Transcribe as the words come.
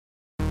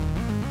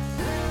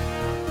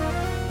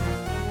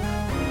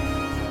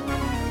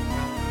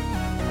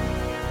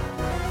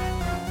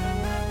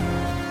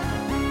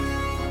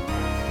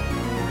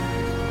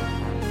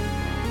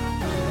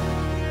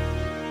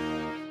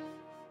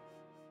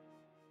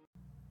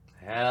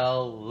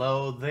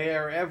Hello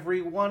there,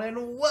 everyone,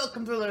 and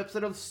welcome to another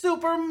episode of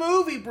Super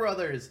Movie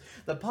Brothers,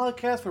 the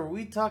podcast where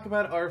we talk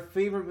about our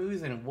favorite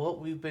movies and what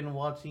we've been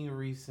watching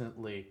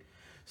recently.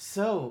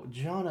 So,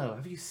 Jono,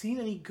 have you seen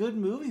any good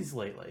movies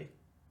lately?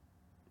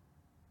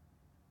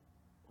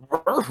 And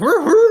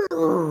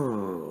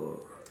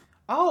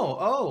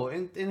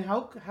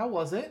how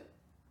was it?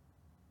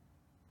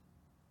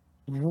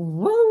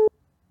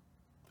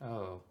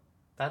 Oh,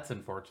 that's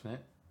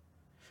unfortunate.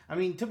 I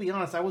mean, to be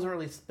honest, I wasn't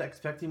really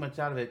expecting much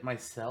out of it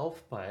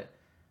myself, but I was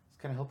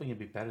kind of hoping it'd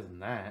be better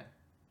than that.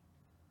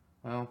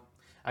 Well,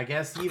 I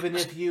guess even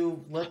if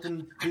you let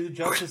them do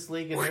Justice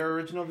League in their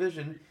original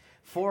vision,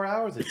 4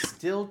 hours is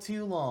still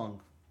too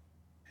long.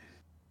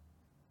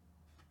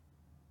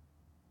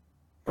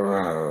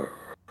 Don't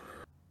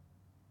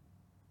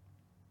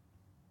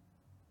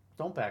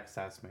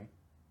backsass me.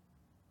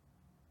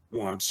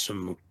 Want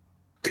some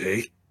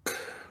cake?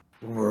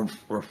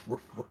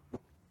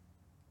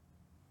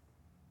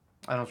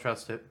 I don't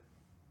trust it.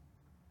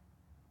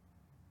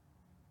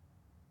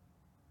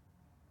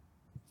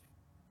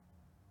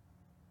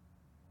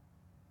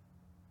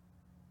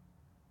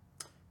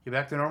 You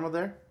back to normal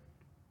there?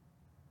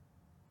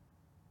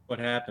 What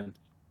happened?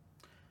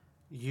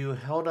 You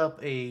held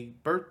up a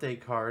birthday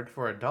card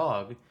for a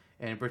dog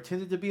and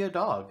pretended to be a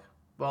dog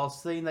while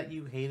saying that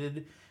you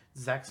hated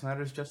Zack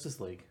Snyder's Justice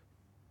League.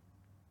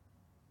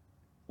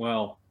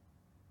 Well,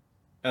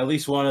 at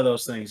least one of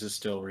those things is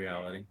still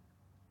reality.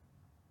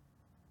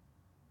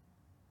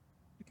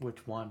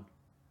 Which one?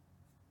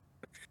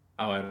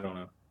 Oh, I don't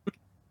know.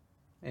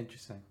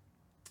 Interesting.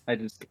 I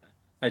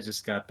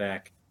just got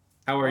back.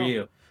 How are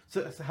you?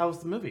 So how was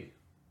the movie?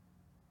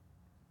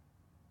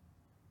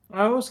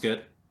 Oh, it was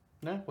good.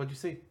 No, what'd you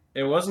see?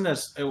 It wasn't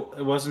as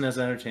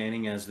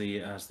entertaining as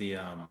the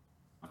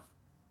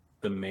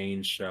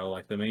main show.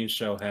 Like the main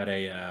show had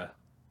a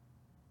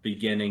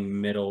beginning,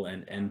 middle,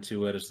 and end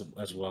to it,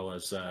 as well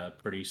as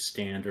pretty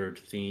standard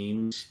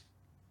themes.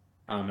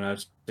 And I would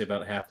say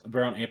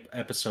around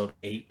episode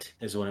 8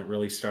 is when it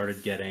really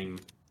started getting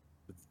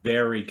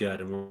very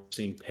good, and we're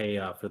seeing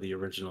payoff for the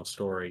original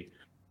story.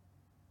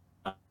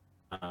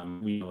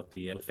 We know with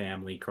the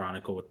family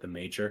chronicle with the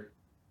major,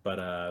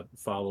 but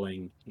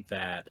following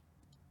that,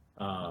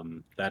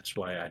 that's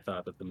why I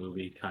thought that the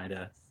movie kind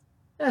of,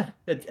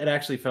 it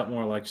actually felt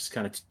more like just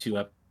kind of two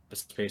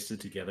episodes pasted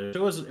together.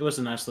 So it was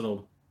a nice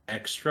little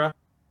extra,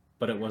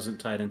 but it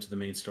wasn't tied into the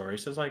main story.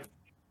 So it's like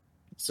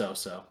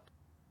so.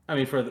 I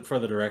mean, for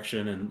the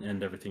direction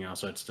and everything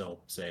else, I'd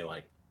still say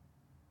like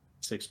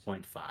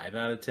 6.5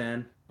 out of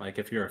 10. Like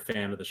if you're a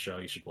fan of the show,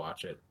 you should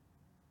watch it.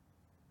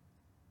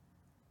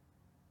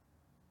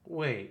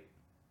 Wait,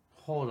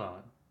 hold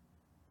on.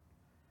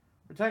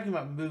 We're talking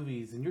about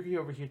movies, and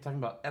you're over here talking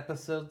about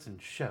episodes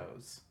and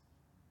shows.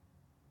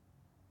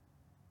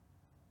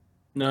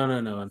 No.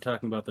 I'm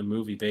talking about the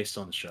movie based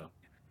on the show.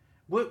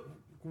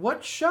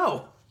 What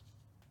show?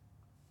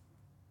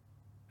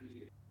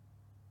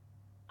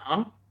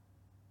 Huh?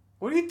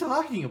 What are you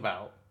talking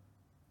about?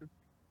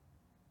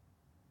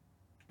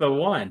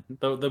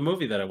 The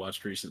movie that I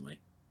watched recently.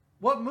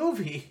 What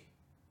movie?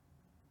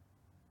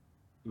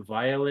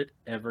 Violet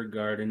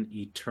Evergarden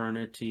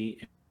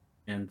Eternity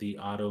and the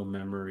Auto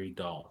Memory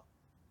Doll.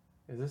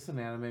 Is this an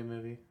anime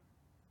movie?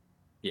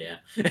 Yeah.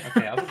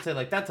 Okay, I would say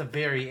like that's a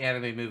very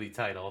anime movie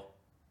title.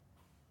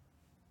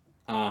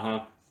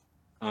 Uh-huh.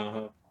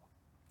 Uh-huh.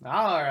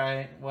 All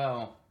right,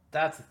 well,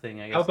 that's the thing,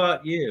 I guess. How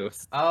about you?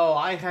 Oh,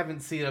 I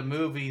haven't seen a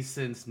movie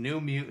since New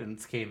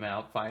Mutants came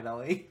out.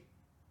 Finally,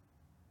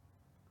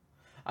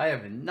 I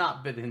have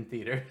not been in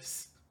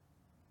theaters.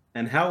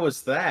 And how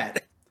was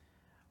that?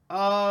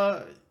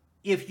 Uh,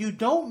 if you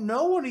don't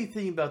know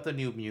anything about the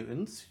New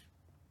Mutants,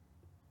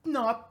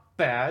 not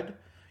bad.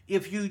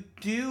 If you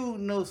do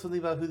know something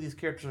about who these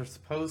characters are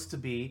supposed to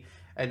be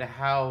and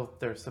how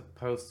they're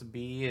supposed to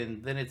be,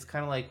 and then it's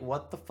kind of like,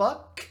 what the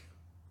fuck?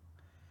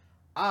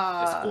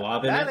 Is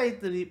Glob in That it?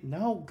 ain't the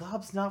no.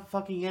 Glob's not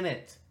fucking in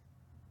it.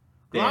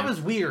 Glob Damn. is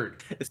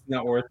weird. It's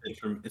not worth it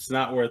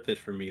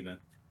for me then.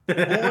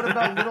 Well, what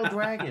about Little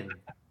Dragon?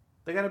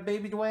 They got a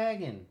baby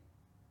dragon.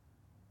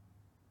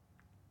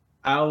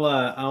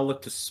 I'll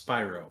look to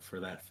Spyro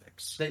for that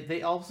fix.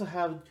 They also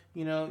have,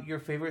 your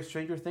favorite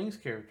Stranger Things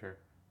character,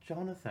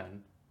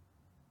 Jonathan.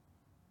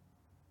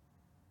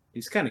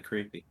 He's kind of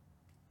creepy.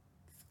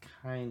 It's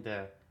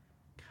kinda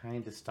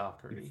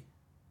stalkery,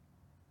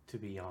 to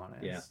be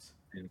honest. Yeah.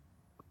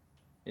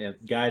 Yeah,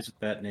 guys with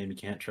that name, you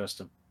can't trust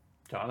them.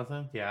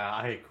 Jonathan? Yeah,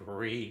 I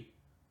agree.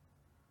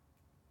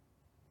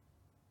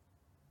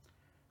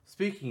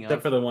 Speaking Except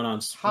of, for the one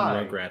on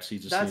hi, Rugrats, he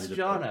just that's needed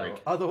a Jono,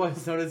 break.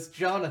 otherwise known as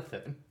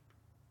Jonathan.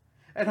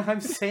 And I'm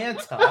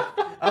Santa,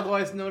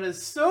 otherwise known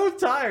as So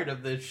Tired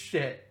of This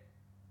Shit.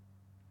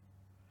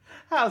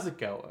 How's it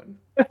going?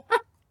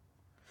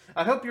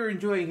 I hope you're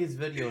enjoying his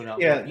video not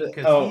working,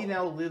 because he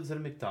now lives at a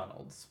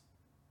McDonald's.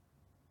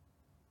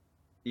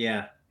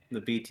 Yeah, the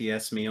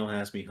BTS meal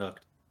has me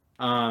hooked.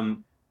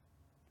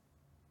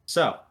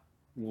 So,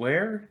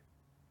 where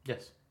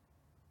Yes.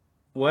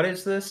 What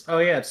is this? Oh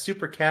yeah, it's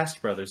Super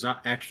Cast Brothers,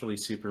 not actually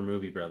Super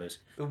Movie Brothers.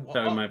 Thought we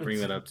Oh, might bring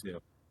that up too.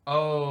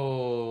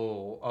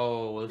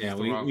 this is Yeah,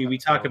 the we wrong. we, we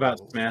talk about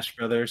Oh, Smash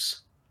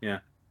Brothers. Yeah.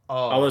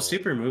 Although oh,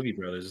 Super Movie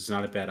Brothers is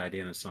not a bad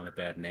idea and it's not a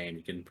bad name.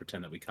 You can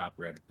pretend that we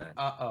copyrighted that.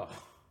 oh.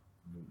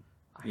 Mm.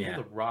 I had Yeah,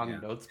 the wrong yeah,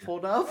 notes yeah.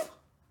 pulled up.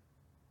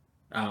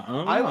 Oh,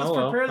 I was oh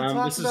well. prepared to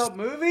talk This is. about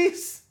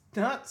movies,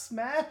 not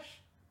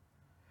Smash.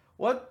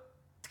 What?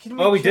 Can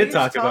we Oh, we did change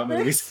talk about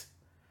movies. topics?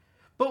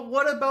 But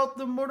what about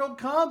the Mortal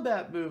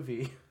Kombat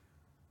movie?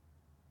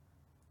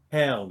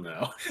 Hell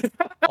no.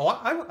 Oh,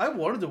 I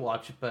wanted to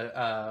watch it, but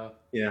Yeah,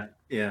 yeah,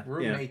 yeah.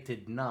 roommate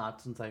did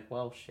not. And it's like,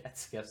 well,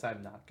 shit. Guess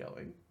I'm not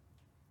going.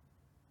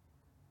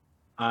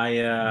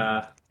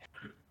 I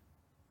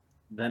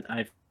then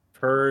I've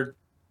heard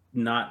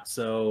not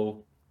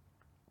so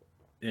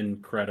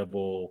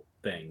incredible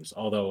things,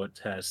 although it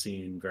has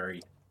seen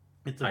very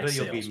It's a high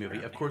video game sales. movie. Of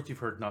Apparently. course, you've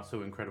heard not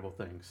so incredible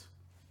things.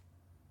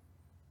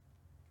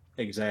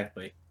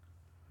 Exactly.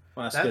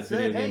 Last That good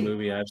video said, game hey,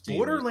 movie I've seen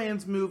was.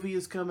 Borderlands movie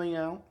is coming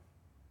out.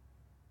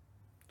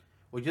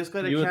 We just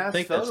got a You would cast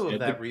think that's photo of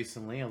good. that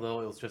recently,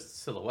 although it was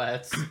just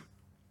silhouettes.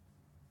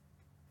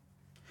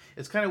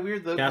 It's kind of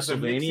weird though because they're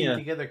mixing Castlevania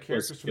together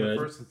characters from the good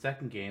first and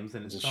second games,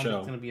 and as it a sounds like show.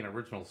 it's going to be an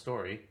original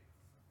story.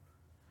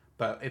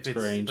 But if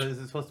Strange. but is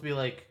it supposed to be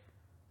like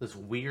this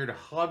weird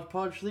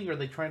hodgepodge thing, or are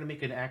they trying to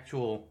make an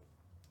actual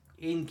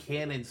in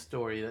canon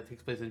story that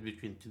takes place in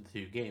between the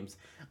two games?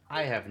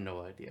 I have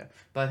no idea.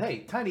 But hey,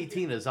 Tiny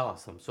Tina is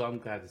awesome, so I'm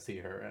glad to see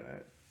her in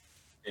it.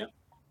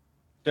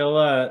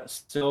 Yeah.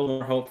 Still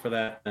more hope for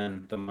that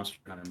than the Monster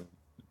Hunter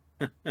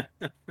movie.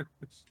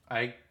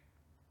 I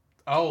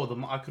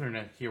I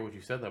couldn't hear what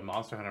you said. The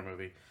Monster Hunter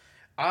movie.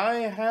 I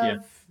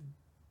have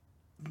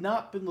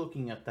not been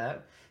looking at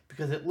that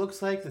because it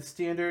looks like the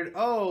standard.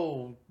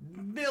 Oh,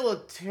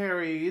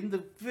 military in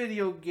the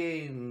video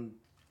game.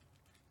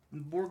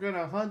 We're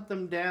gonna hunt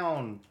them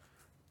down.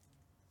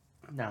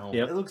 No,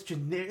 Yep. it looks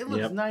generic. It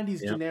looks Yep.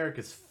 90s Yep. generic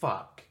as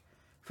fuck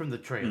from the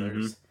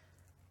trailers.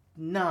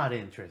 Not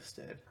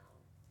interested.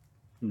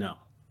 No,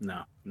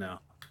 no, no.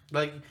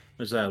 Like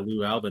There's that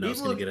Lou Albano's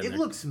going to get in it there.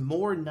 looks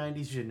more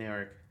 90s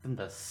generic than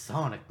the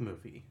Sonic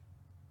movie.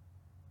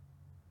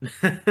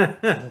 And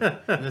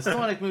the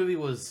Sonic movie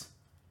was,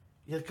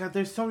 yeah, God.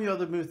 There's so many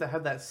other movies that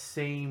have that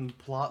same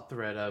plot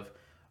thread of,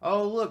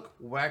 oh look,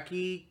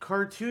 wacky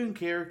cartoon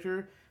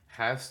character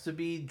has to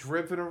be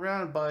driven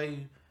around by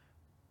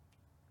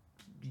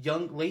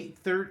young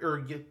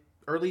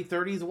early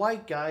 30s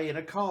white guy in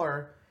a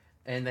car,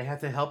 and they have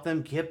to help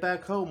them get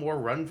back home or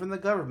run from the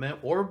government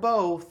or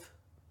both.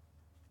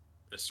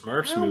 The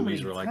Smurfs How movies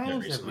many were like that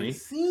times have we recently.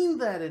 seen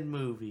that in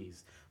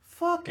movies?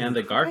 Fucking And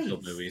the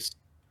Garfield Christ. movies.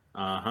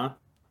 Uh-huh.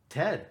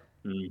 Ted,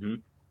 Mm-hmm.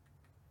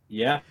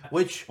 Yeah.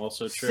 which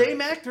Also true.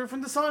 same actor from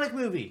the Sonic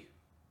movie.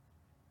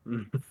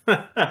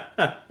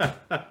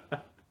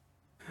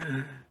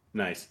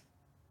 Nice.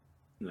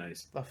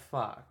 Nice. The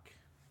fuck.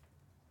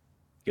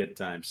 Good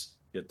times.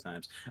 Good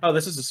times. Oh,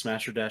 this is a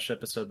Smasher Dash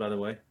episode, by the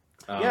way.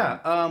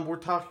 We're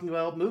talking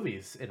about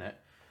movies in it.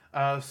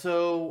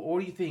 So what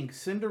do you think,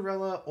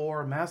 Cinderella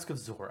or Mask of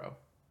Zorro?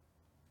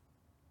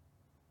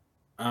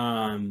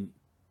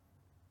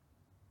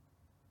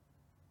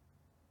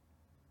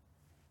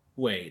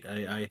 Wait,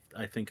 I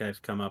think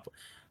I've come up.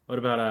 What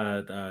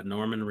about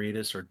Norman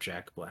Reedus or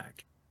Jack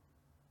Black?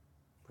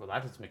 Well,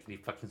 that doesn't make any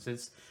fucking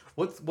sense.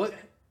 What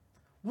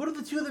do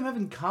the two of them have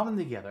in common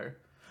together?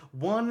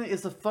 One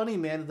is a funny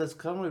man that does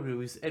comedy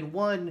movies, and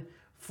one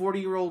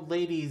 40-year-old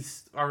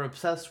ladies are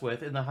obsessed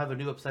with, and they'll have a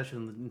new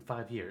obsession in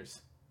 5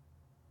 years.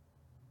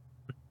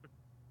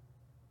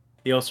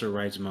 He also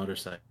rides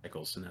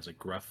motorcycles and has a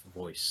gruff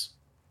voice.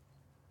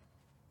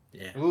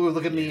 Yeah. Ooh,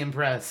 look at me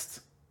impressed.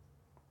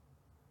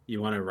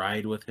 You want to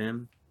ride with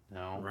him?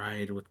 No,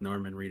 Ride with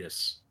Norman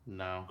Reedus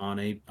no, on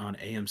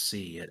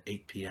AMC at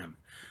 8 p.m.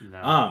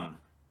 no.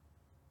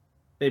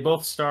 They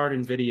both starred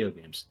in video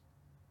games.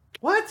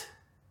 What?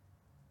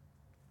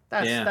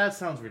 Yeah. That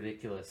sounds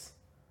ridiculous.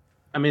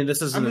 I mean,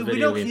 this isn't a we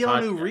video know game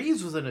Keanu podcast.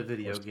 Reeves was in a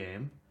video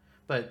game,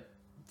 but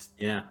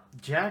Yeah.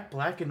 Jack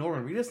Black and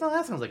Norman Reedus? No,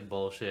 that sounds like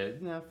bullshit.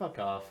 Yeah, fuck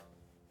off.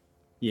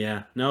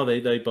 Yeah. No,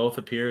 they both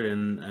appeared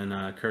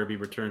in Kirby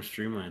Returns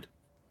Dreamland.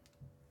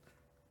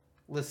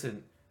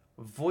 Listen,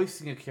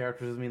 voicing a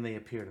character doesn't mean they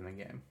appeared in the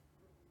game.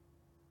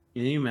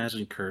 Can you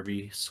imagine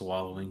Kirby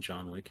swallowing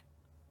John Wick?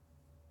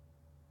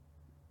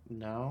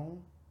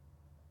 No.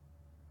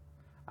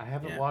 I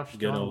haven't Yeah, watched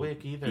good John old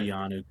Wick either.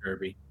 Keanu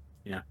Kirby.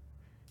 Yeah.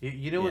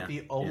 You know what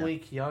Yeah, the only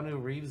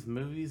Keanu Reeves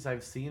movies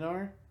I've seen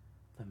are?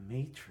 The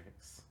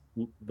Matrix.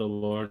 The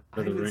Lord I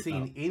of the haven't Rings.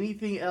 seen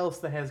anything else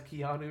that has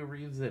Keanu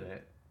Reeves in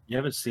it. You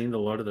haven't seen The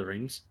Lord of the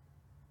Rings?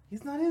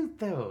 He's not in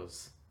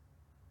those.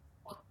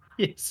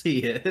 Yes, he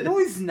is. No,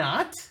 he's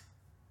not.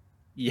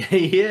 Yeah,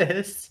 he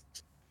is.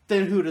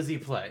 Then who does he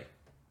play?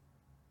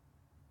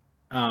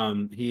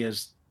 He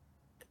is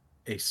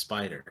a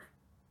spider.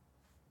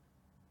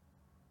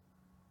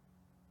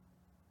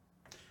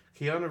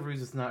 Keanu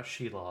Reeves is not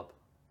Shelob.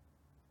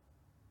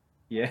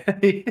 Yeah,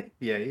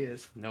 yeah, he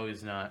is. No,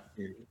 he's not.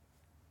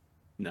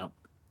 No,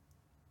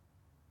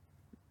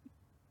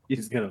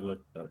 He's gonna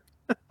look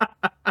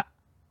up.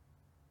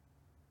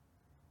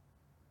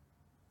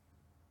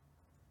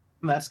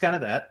 That's kind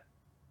of that.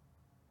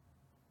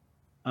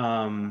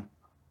 Um,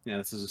 yeah,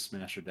 this is a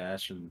Smash or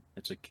Dash, and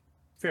it's a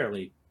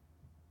fairly,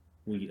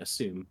 we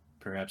assume,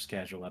 perhaps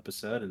casual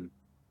episode, and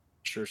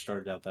sure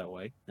started out that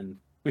way, and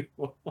we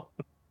will,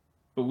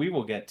 but we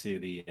will get to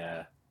the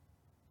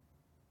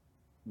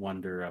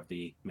wonder of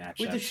the Wait,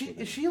 does matchups she is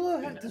within.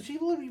 Sheila does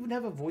Sheila even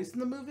have a voice in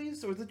the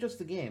movies, or is it just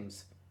the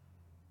games?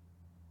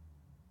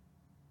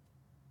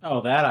 Oh,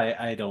 that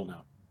I don't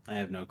know. I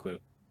have no clue.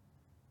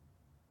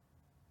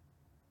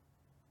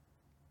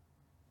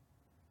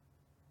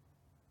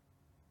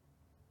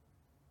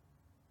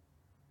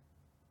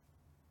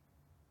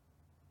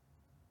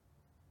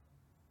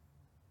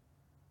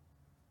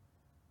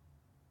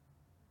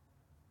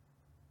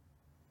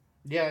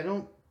 Yeah, I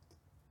don't.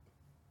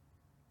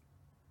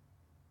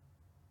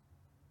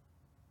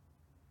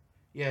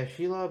 Yeah,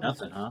 Sheila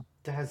Nothing, huh?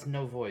 has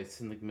no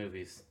voice in the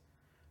movies.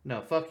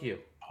 No, fuck you.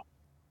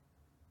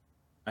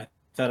 I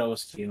thought it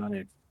was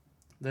Keanu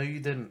No, you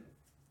didn't.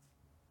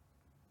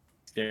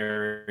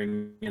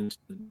 staring into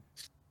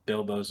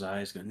Bilbo's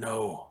eyes, going,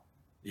 "No,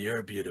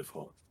 you're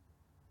beautiful."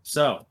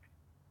 So,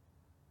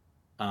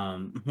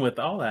 with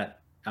all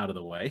that out of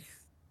the way,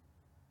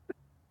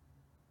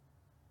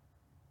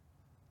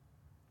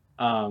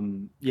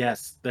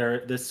 yes,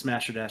 this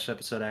Smash or Dash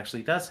episode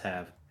actually does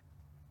have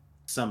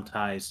some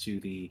ties to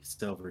the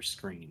silver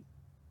screen.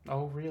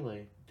 Oh,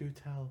 really? Do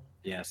tell.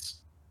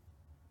 Yes.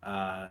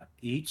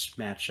 Each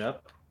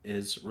matchup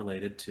is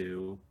related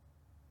to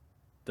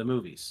the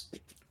movies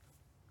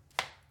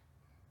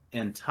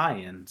and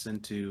tie-ins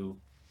into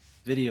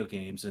video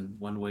games in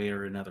one way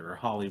or another, or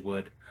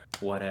Hollywood,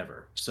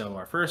 whatever. So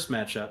our first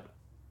matchup, a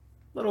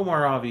little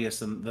more obvious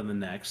than the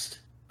next,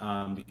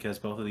 because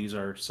both of these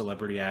are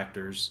celebrity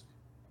actors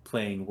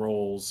playing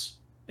roles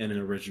in an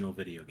original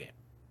video game.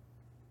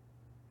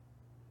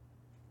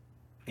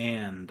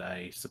 And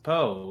I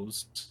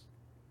suppose,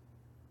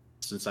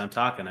 since I'm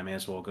talking, I may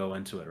as well go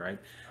into it, right?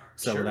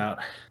 So Sure. without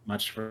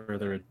much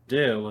further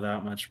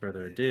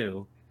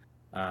ado,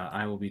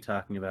 I will be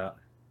talking about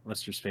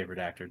Lister's favorite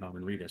actor,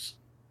 Norman Reedus,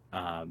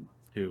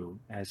 who,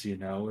 as you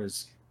know,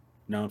 is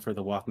known for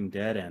The Walking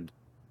Dead. And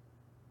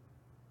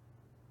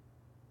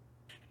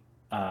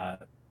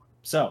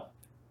so,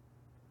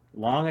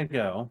 long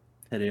ago,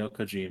 Hideo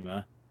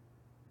Kojima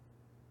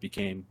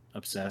became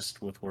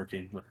obsessed with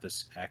working with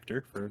this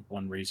actor for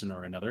one reason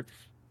or another,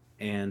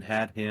 and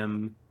had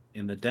him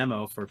in the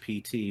demo for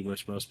PT,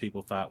 which most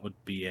people thought would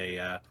be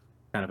a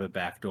kind of a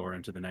backdoor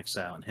into the next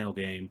Silent Hill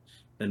game.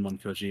 Then when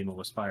Kojima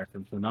was fired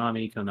from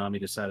Konami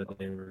decided that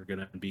they were going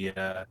to be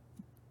a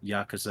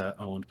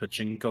Yakuza-owned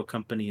pachinko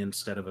company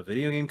instead of a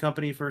video game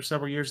company for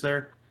several years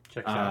there.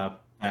 Checks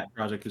out. That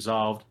project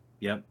dissolved.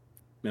 Yep.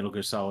 Metal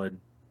Gear Solid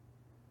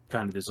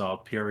kind of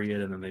dissolved,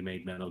 period. And then they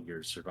made Metal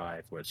Gear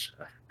Survive, which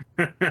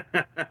Which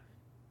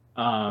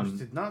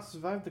did not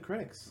survive the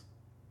critics.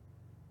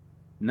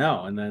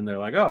 no. And then they're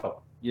like,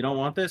 "Oh, you don't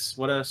want this?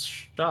 What a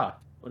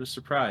shock! What a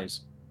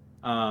surprise!"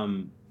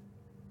 Um,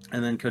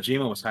 and then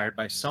Kojima was hired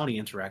by Sony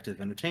Interactive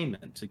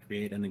Entertainment to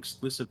create an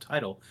exclusive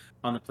title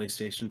on the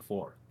PlayStation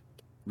 4,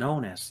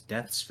 known as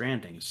Death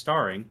Stranding,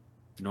 starring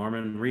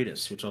Norman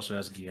Reedus, which also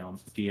has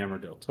Guillermo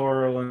del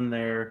Toro in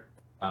there,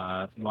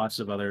 lots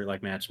of other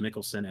like Mads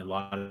Mikkelsen, and a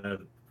lot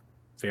of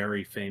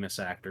very famous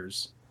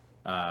actors,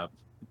 uh,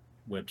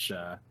 which,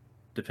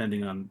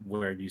 depending on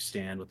where you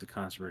stand with the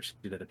controversy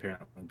that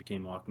apparently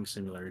became Walking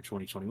Simulator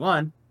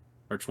 2021,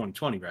 or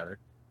 2020 rather,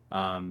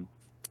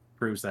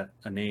 proves that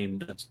a name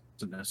doesn't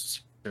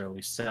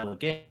necessarily sell a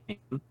game,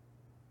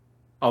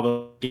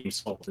 although the game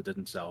sold, it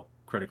didn't sell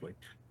critically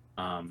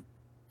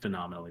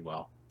phenomenally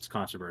well. It's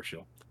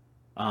controversial.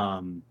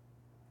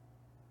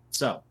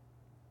 So,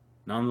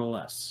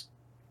 nonetheless,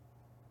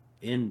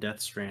 in Death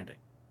Stranding,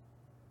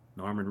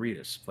 Norman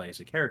Reedus plays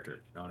a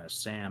character known as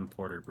Sam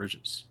Porter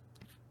Bridges.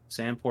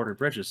 Sam Porter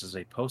Bridges is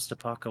a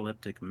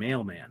post-apocalyptic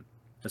mailman,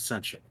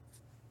 essentially.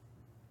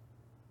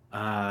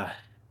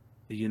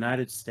 The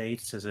United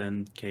States is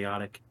in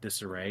chaotic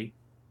disarray,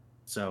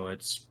 so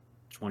it's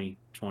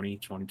 2020,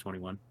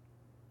 2021.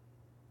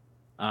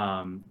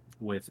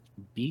 With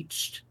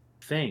beached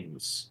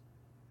things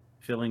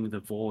filling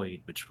the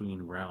void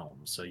between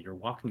realms. So you're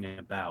walking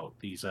about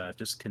these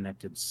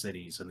disconnected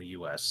cities in the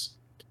U.S.,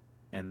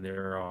 and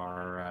there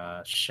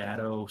are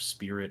shadow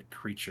spirit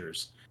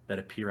creatures that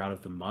appear out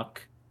of the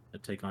muck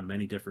that take on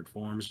many different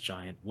forms: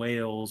 giant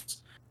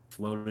whales,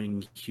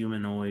 floating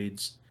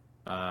humanoids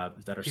that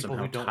are People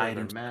somehow who don't wear tied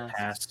their into the masks.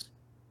 past.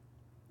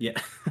 Yeah.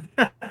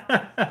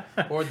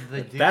 Or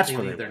they do, That's they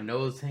where leave they their were.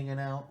 nose hanging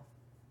out.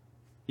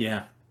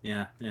 Yeah,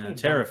 Who dumb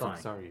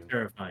terrifying, fucks are you?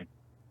 terrifying.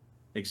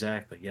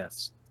 Exactly.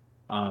 Yes.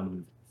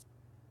 Um,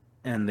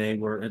 and they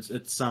were.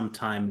 It's some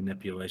time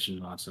manipulation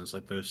nonsense.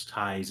 Like those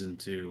ties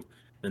into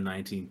the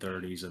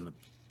 1930s, and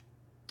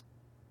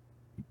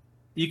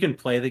you can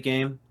play the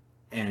game,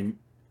 and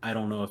I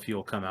don't know if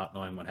you'll come out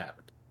knowing what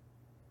happened.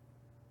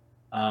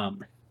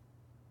 Um,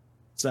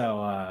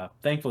 So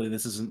thankfully,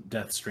 this isn't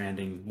Death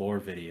Stranding lore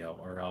video,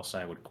 or else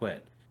I would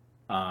quit.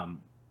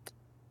 Um,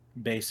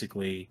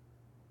 Basically,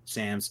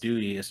 Sam's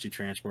duty is to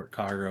transport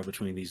cargo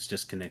between these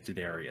disconnected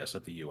areas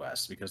of the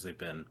U.S. because they've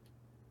been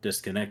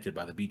disconnected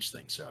by the beach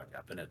thing showing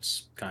up, and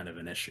it's kind of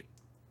an issue.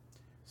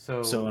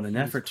 So So, in an he's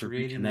effort to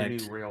creating the new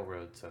reconnect,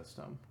 railroad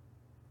system.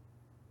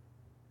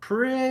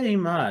 pretty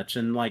much,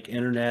 and like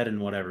internet and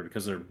whatever,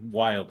 because they're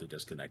wildly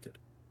disconnected.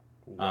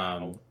 Wow.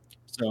 Um,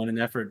 so, in an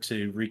effort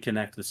to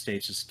reconnect the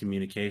states'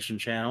 communication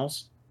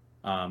channels,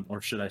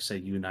 or should I say,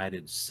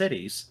 United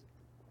Cities,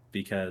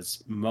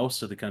 because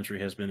most of the country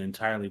has been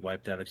entirely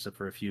wiped out except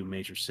for a few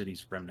major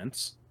cities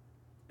remnants,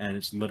 and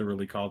it's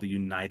literally called the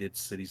United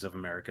Cities of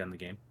America in the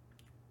game.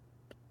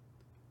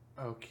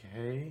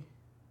 Okay.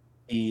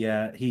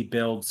 He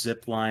builds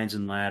zip lines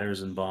and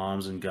ladders and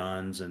bombs and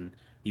guns, and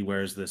he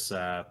wears this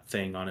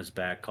thing on his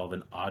back called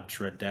an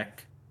Audra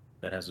deck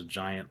that has a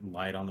giant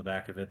light on the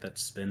back of it that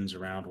spins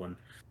around when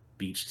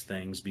beached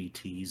things,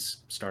 BTs,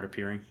 start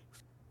appearing.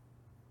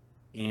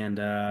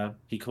 And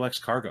he collects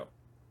cargo,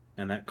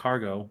 and that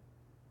cargo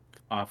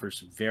offers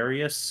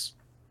various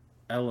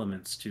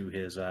elements to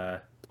his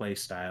play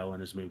style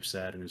and his move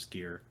set and his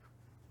gear,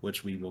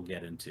 which we will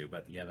get into.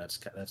 But yeah, that's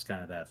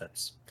kind of that.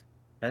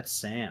 That's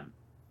Sam.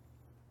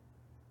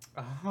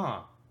 Uh huh.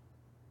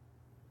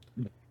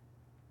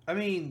 I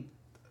mean,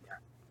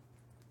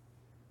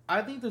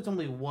 I think there's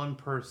only one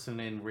person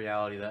in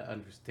reality that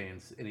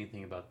understands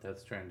anything about Death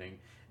Stranding,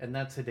 and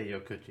that's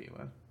Hideo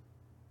Kojima.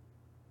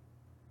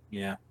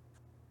 Yeah,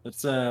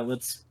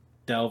 let's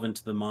delve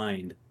into the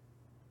mind,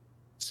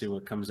 see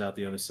what comes out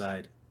the other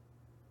side.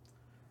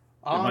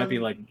 It might be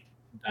On like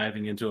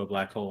diving into a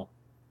black hole.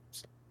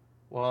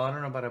 Well, I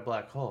don't know about a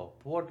black hole,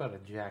 but what about a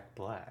Jack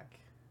Black?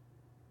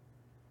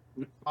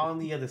 On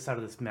the other side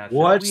of this matchup, we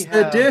What's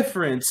the have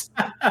difference?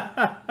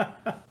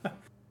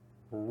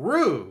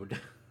 Rude.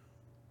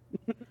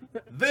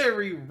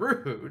 Very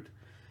rude.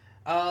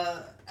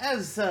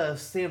 As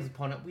Sam's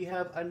opponent, we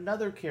have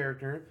another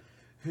character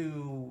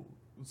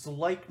whose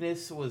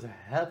likeness,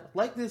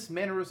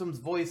 mannerisms,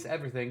 voice,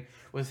 everything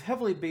was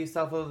heavily based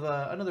off of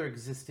another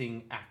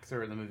existing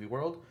actor in the movie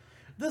world.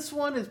 This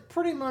one is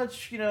pretty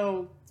much,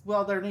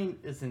 well, their name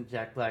isn't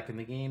Jack Black in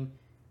the game.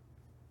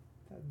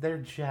 They're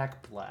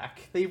Jack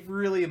Black. They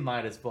really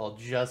might as well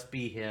just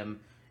be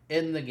him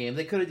in the game.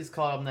 They could have just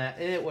called him that,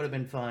 and it would have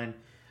been fine.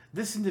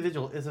 This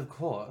individual is, of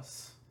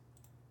course,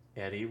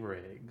 Eddie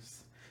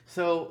Riggs.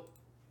 So,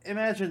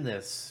 imagine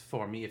this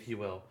for me, if you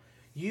will.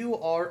 You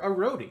are a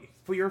roadie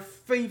for your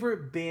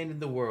favorite band in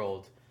the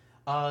world.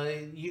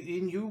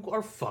 You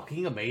are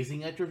fucking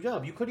amazing at your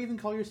job. You could even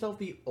call yourself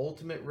the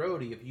ultimate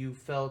roadie if you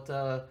felt,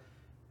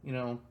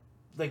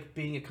 like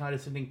being a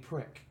condescending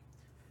prick.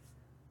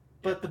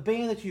 But the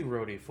band that you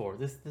roadie for,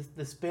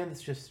 this band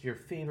that's just your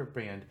favorite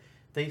band,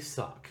 they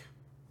suck.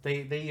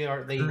 They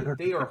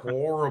are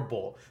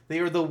horrible. They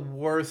are the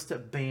worst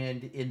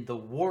band in the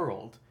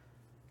world.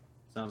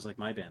 Sounds like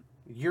my band.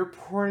 You're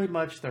pretty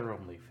much their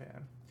only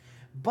fan.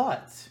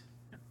 But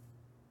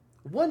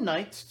one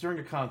night during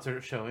a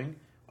concert showing,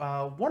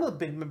 one of the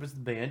big members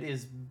of the band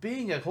is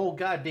being a whole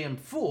goddamn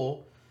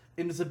fool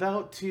and is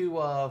about to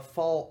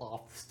fall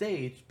off the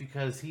stage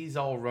because he's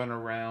all run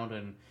around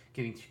and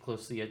getting too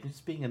close to the edge and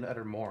just being an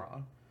utter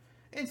moron.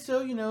 And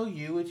so,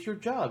 it's your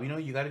job.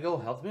 You got to go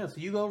help them out. So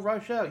you go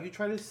rush out. You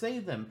try to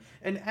save them.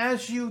 And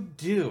as you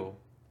do,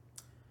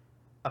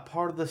 a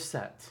part of the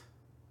set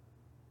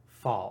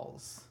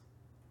falls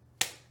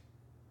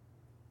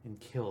and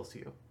kills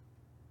you.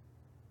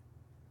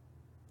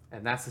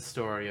 And that's the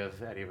story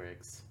of Eddie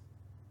Riggs.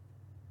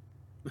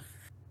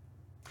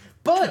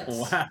 But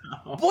Wow.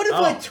 what if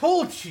I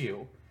told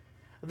you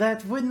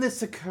that when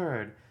this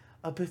occurred,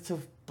 a bit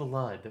of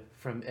blood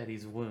from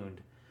Eddie's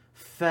wound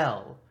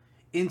fell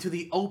into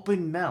the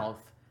open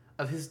mouth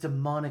of his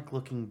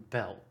demonic-looking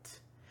belt?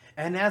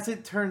 And as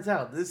it turns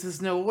out, this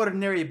is no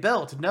ordinary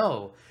belt.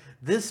 No,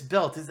 this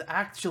belt is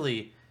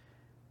actually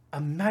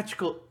a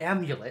magical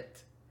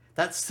amulet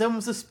that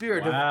summons the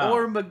spirit of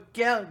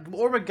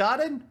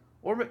Ormageddon,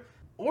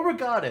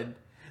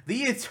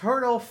 the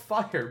eternal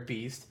fire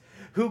beast,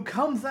 who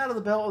comes out of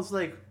the belt and is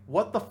like,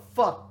 what the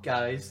fuck,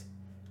 guys?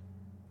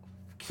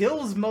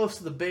 Kills most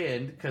of the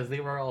band because they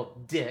were all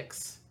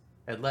dicks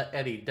and let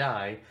Eddie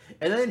die.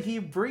 And then he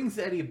brings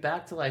Eddie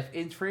back to life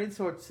and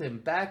transports him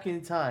back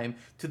in time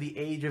to the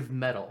age of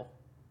metal.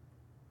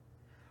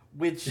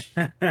 Which,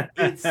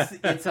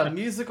 it's a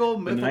musical,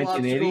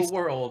 mythological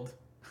world.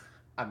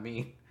 I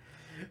mean,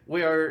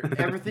 where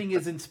everything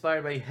is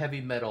inspired by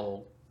heavy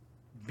metal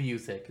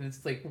music. And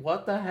it's like,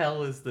 what the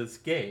hell is this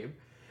game?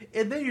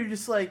 And then you're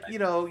just like,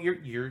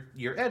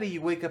 you're Eddie,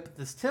 you wake up at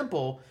this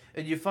temple,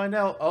 and you find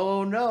out,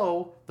 oh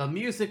no, the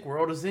music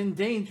world is in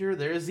danger,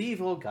 there's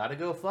evil, gotta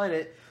go fight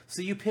it.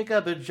 So you pick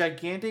up a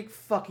gigantic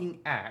fucking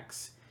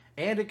axe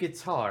and a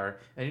guitar,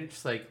 and you're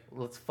just like,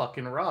 let's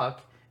fucking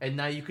rock. And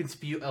now you can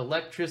spew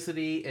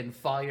electricity and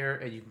fire,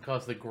 and you can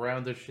cause the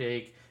ground to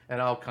shake,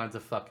 and all kinds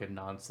of fucking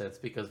nonsense,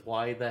 because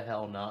why the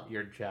hell not?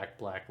 You're Jack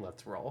Black,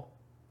 let's roll.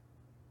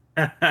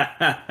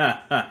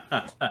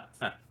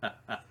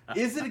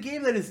 Is it a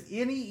game that is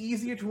any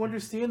easier to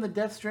understand than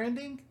Death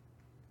Stranding?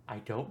 I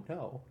don't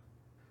know.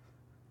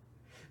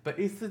 But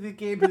is it a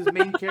game whose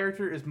main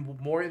character is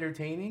more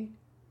entertaining?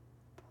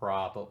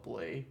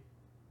 Probably. Yes,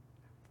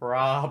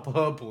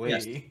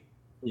 Probably.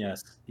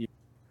 yes.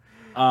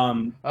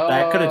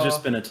 That could have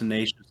just Oh. been a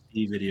Tenacious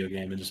D video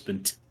game and just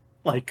been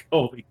like,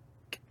 holy,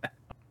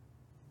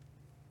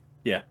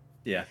 yeah,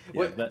 yeah, yeah.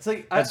 What it's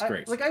like That's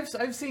great. like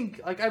I've seen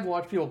like I've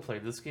watched people play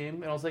this game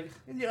and I was like,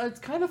 yeah, it's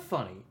kind of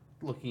funny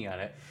looking at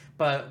it.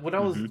 But when I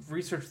was Hmm.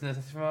 researching this,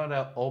 I found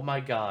out, oh my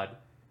god,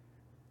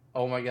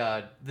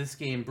 this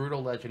game,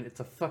 Brutal Legend, it's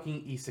a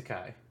fucking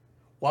isekai.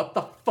 What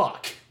the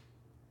fuck?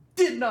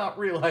 Did not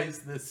realize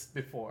this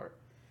before.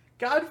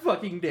 God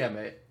fucking damn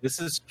it. This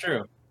is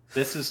true.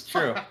 This is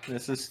true. Fuck.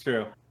 This is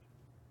true.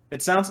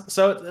 It sounds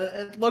so.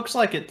 It looks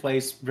like it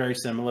plays very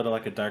similar to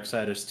like a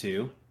Darksiders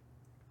 2,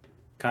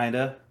 kind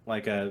of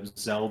like a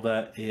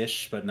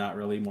Zelda-ish, but not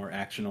really, more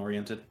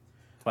action-oriented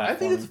I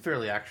think it's a platforming.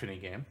 fairly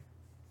actiony game.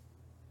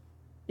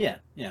 Yeah,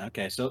 yeah.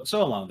 Okay, so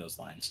along those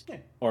lines, Yeah.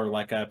 or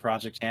like a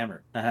Project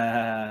Hammer.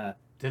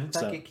 Didn't that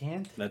So get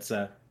canned? that's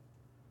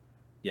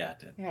yeah, it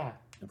did. Yeah.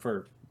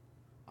 for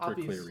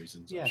Obvious. clear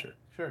reasons, I'm Yeah, sure.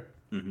 sure.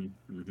 Clear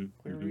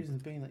Hmm.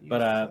 reasons being that you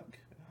But suck.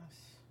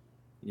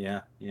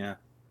 yeah, yeah.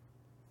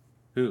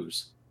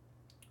 Who's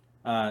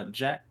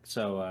Jack?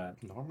 So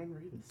Norman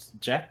Reedus.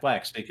 Jack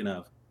Black. Speaking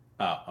of,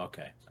 oh,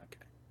 okay,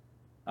 okay.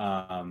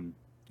 I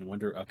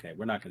wonder. Okay,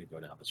 we're not going to go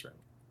down this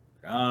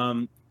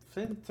road.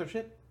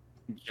 Censorship.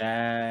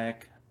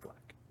 Jack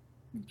Black.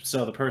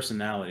 So the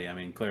personality. I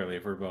mean, clearly,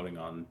 if we're voting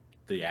on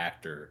the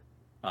actor,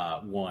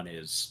 one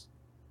is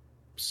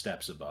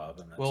steps above,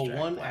 and that's Well, Jack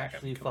one Black. I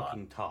actually mean, come on.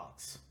 fucking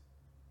talks.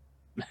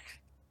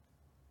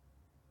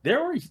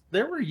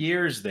 There were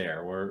years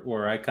there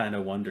where I kind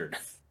of wondered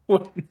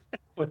what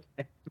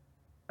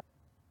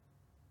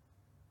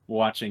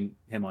watching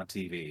him on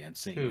TV and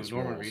seeing Who? his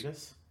Norman roles.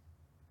 Reedus?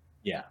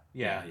 Yeah,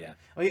 Yeah. yeah.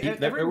 I mean,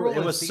 every It role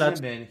I've was seen such.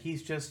 him in,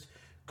 he's just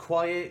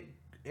quiet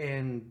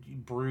and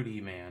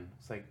broody, man.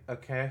 It's like,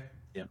 okay,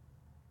 Yeah,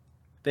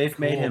 they've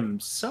made cool. him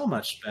so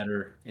much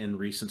better in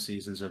recent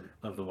seasons of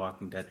The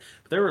Walking Dead.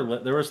 But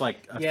there was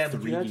like a Yeah, but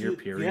 3 year you have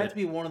period. to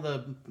be one of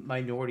the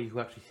minority who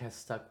actually has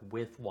stuck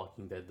with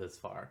Walking Dead this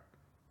far.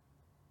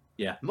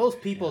 Yeah, Most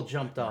people yeah,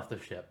 jumped off the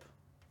ship.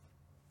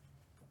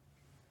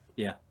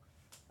 yeah.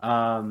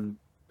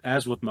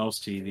 As with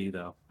most TV,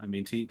 though, I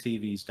mean,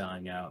 TV's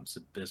dying out. It's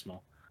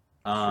abysmal.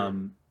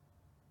 Um,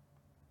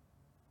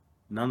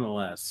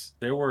 Nonetheless,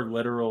 there was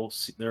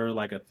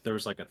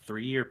like a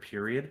 3 year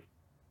period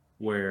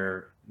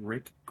where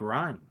Rick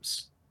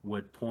Grimes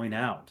would point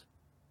out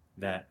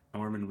that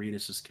Norman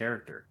Reedus's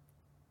character,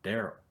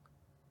 Daryl,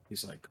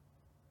 he's like,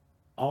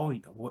 "Oh,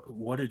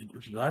 what did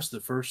that's the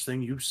first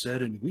thing you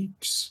said in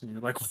weeks?" And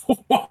you're like,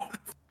 "What?"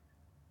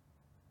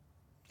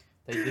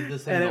 They did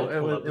this in And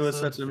multiple it was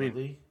episodes, such. I mean,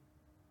 really.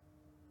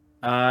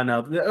 no,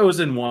 it was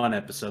in one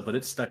episode, but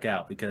it stuck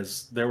out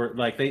because there were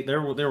like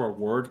there were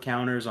word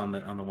counters on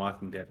the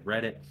Walking Dead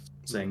Reddit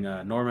saying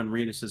Norman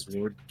Reedus's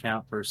word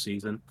count per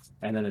season,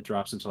 and then it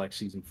drops into like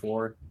season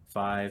 4,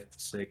 5,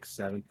 6,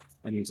 7,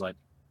 and he's like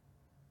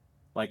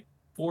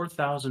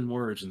 4,000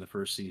 words in the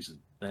first season.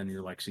 Then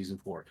you're like season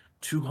 4,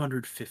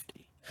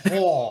 250.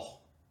 Oh,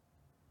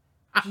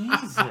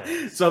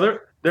 Jesus! So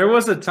there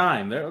was a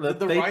time Did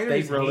the they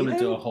writers wrote him hate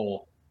into a him?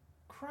 hole.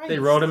 They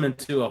Christ! wrote him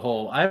into a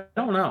hole. I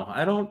don't know.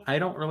 I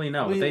don't really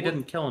know. I But mean, they what-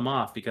 didn't kill him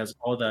off because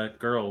all the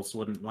girls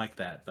wouldn't like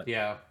that. But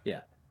Yeah.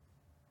 yeah.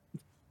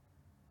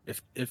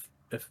 If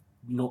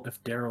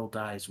Daryl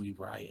dies, we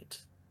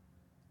riot.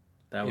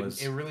 That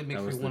was It really makes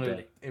that me was the want to.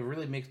 day. It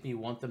really makes me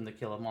want them to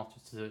kill him off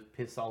just to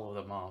piss all of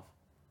them off.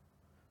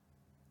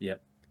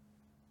 Yep.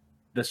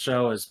 The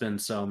show has been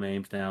so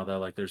maimed now that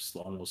like there's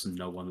almost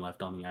no one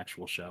left on the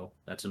actual show.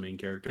 That's a main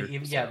character.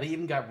 Yeah, they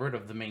even got rid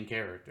of the main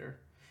character.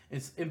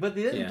 But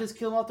they didn't Yeah. just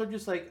kill him off. They're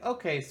just like,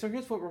 okay, so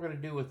here's what we're gonna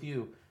do with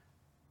you.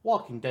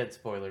 Walking Dead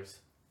spoilers.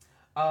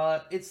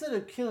 Instead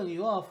of killing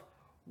you off,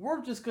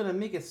 we're just gonna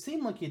make it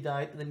seem like you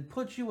died, and then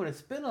put you in a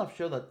spin-off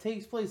show that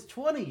takes place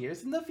 20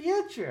 years in the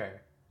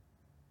future.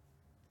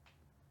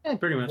 Yeah,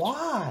 pretty much.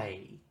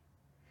 Why?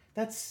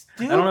 That's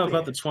stupid. I don't know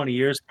about the 20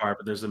 years part,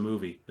 but there's a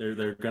movie.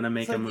 They're gonna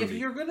make It's a like, if movie.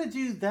 you're gonna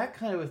do that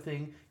kind of a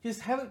thing, just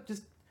have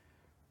it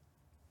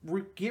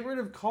get rid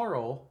of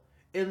Carl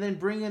and then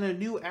bring in a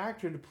new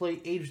actor to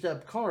play aged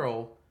up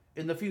Carl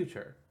in the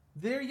future.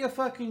 There you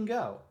fucking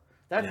go.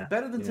 That's Yeah,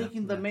 better than yeah,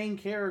 taking the yeah. main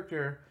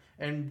character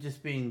and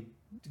just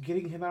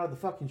getting him out of the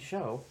fucking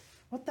show.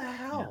 What the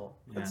hell?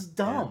 Yeah, That's yeah.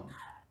 dumb.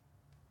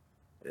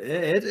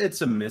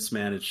 It's a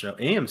mismanaged show.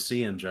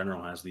 AMC in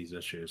general has these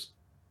issues.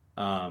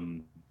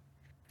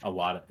 A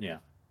lot of yeah.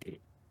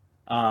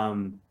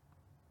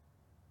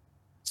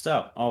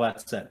 So all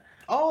that said,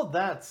 All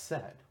that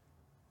said,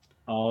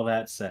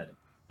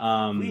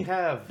 we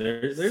have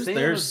Sam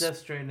of Death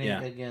Stranding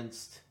yeah.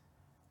 against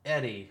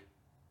Eddie,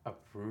 a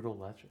Brutal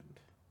Legend.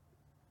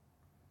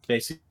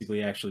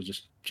 Basically actually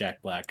just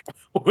Jack Black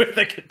with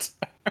a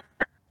guitar.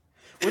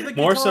 with a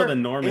More so guitar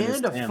than Norman is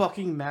and a Sam.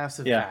 fucking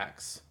massive Yeah.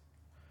 axe.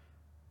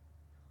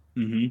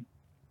 Mm-hmm.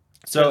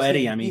 So Because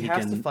Eddie, I mean, he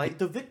has to can. fight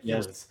the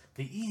Yes. Victors,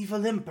 the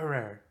evil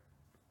emperor.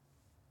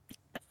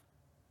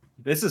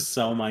 This is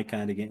so my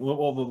kind of game. What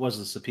was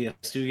this? A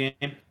PS2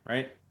 game,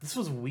 right? This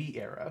was Wii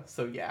era,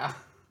 so yeah.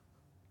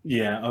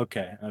 Yeah.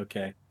 Okay.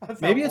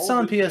 That's how Maybe it's old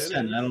on this shit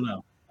PSN. I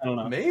is. don't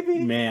know.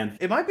 Maybe. Man,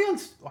 It might be on.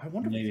 I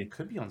wonder if maybe it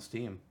could be on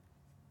Steam.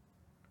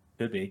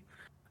 could be.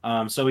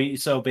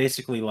 So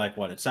basically, like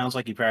what? It sounds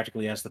like he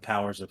practically has the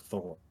powers of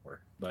Thor,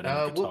 but in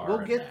a guitar. We'll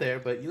and get that. there,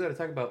 but you got to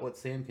talk about what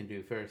Sam can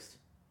do first.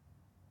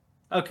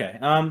 Okay.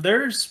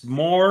 There's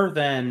more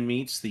than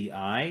meets the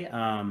eye.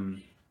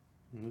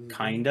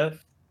 Kind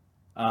of.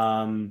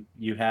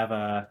 You have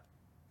a.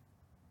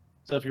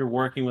 So if you're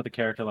working with a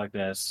character like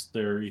this,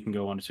 you can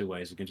go one of two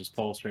ways. You can just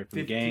pull straight from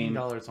the game,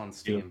 $15 on do a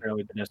Steam.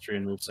 fairly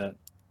pedestrian moveset.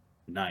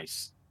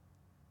 Nice.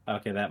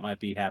 Okay, that might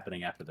be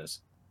happening after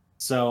this.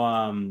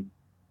 So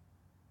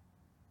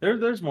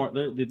there's more.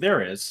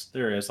 There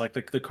is like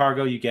the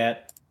cargo you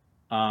get,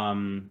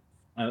 or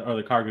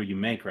the cargo you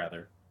make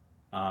rather,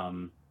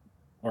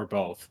 or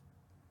both,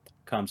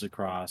 comes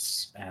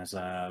across as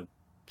a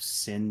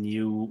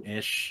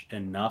sinew-ish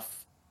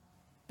enough.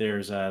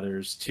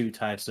 There's two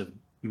types of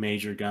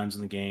major guns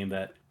in the game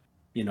that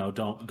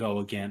don't go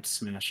against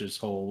Smash's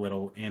whole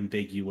little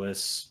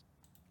ambiguous.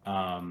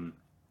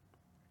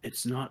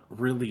 It's not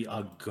really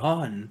a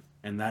gun,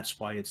 and that's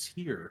why it's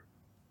here.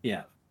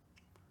 Yeah.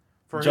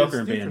 For Joker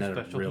and his future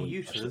Bayonetta special, really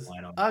he touched the uses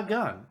line on a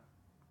gun.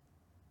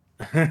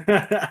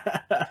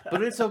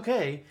 But it's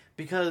okay,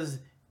 because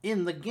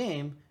in the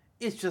game,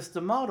 it's just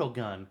a model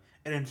gun.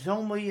 And it's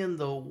only in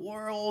the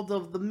world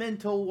of the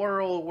mental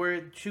world where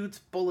it shoots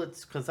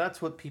bullets, because that's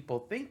what people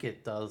think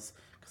it does,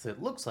 because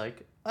it looks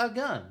like a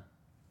gun.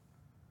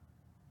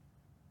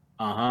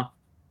 Uh-huh.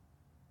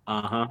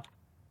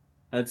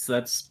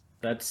 That's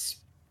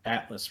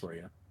Atlas for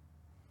you.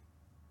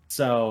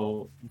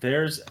 So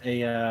there's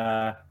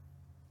a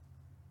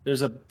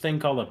thing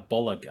called a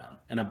bulla gun,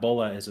 and a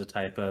bulla is a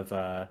type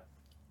of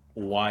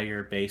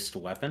wire-based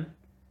weapon.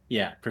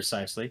 Yeah,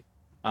 precisely.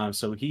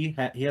 So he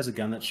has a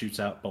gun that shoots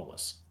out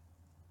bullets.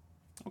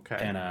 Okay.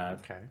 And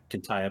okay.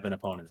 can tie up an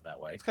opponent that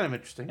way. It's kind of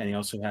interesting. And he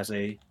also has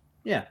and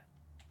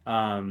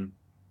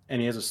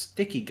he has a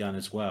sticky gun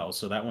as well.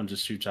 So that one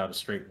just shoots out a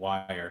straight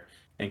wire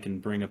and can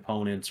bring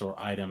opponents or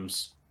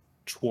items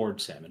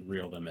towards him and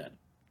reel them in.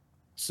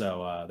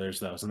 So there's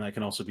those, and that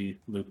can also be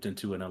looped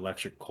into an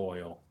electric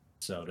coil,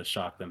 so to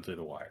shock them through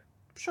the wire.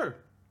 Sure.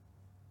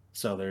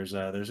 So there's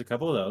a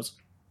couple of those.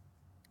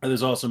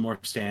 There's also more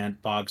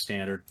bog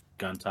standard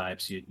gun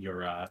types.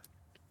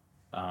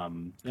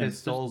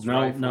 Pistols,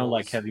 no rifles,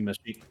 like heavy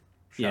machine.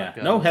 Yeah,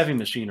 shotguns. no heavy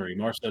machinery.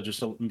 More so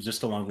just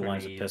along the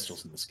lines of Grenades.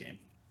 pistols in this game.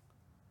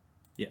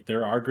 Yeah,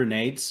 there are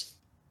grenades.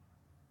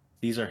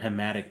 These are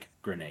hematic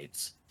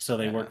grenades, so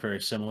they work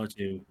very similar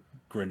to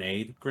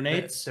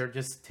grenades. They're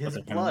just his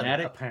they're blood,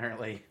 hematic.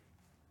 apparently.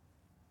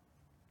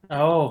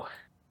 Oh,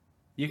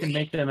 you can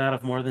make them out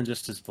of more than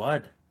just his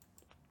blood.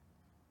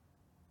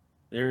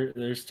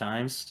 There's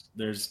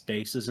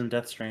bases in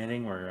Death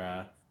Stranding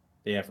where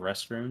they have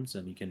restrooms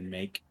and you can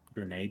make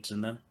grenades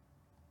in them.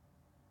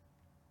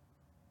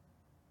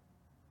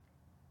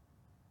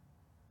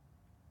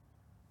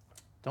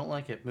 Don't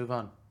like it. Move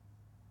on.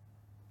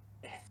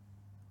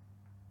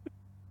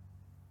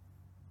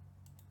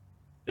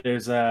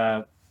 There's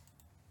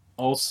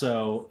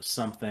also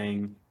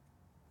something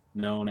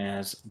known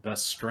as the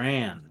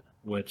Strand,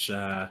 which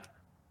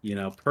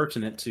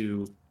pertinent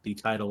to the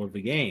title of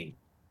the game,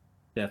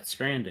 Death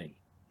Stranding.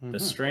 Mm-hmm. The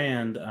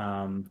Strand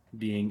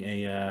being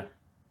a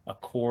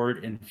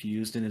cord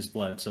infused in his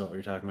blood. So what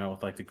you're talking about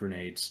with like the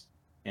grenades,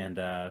 and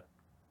I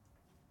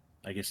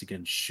guess he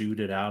can shoot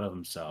it out of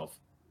himself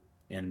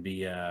and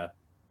be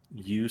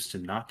used to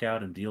knock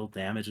out and deal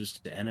damages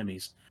to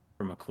enemies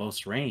from a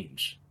close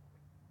range,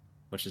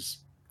 which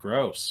is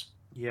gross.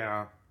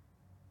 Yeah.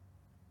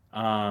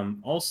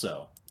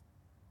 Also,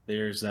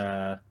 there's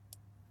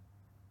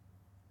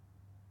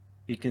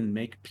he can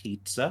make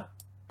pizza.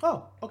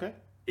 Oh, okay.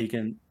 He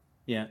can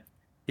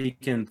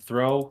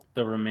throw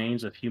the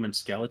remains of human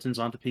skeletons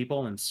onto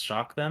people and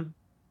shock them.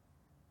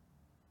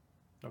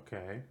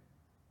 Okay.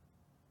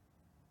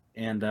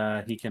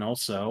 And he can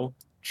also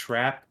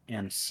trap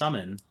and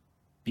summon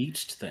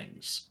beached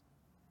things.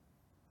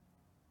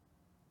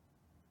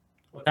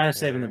 Kind of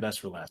saving the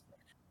best for last.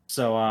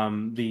 So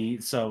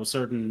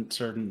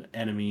certain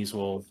enemies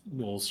will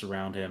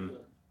surround him,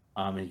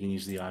 and he can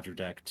use the Audra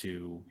deck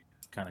to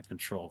kind of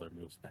control their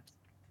movement.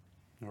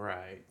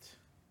 Right.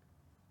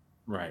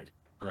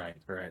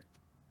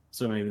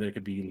 So maybe there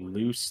could be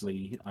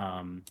loosely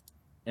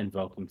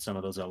invoking some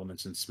of those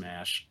elements in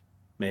Smash.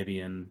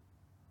 Maybe in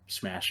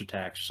Smash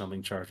attacks or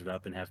something, charge it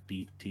up and have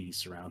BT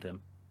surround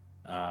him.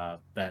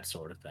 That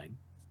sort of thing.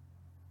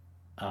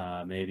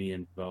 Maybe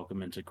invoke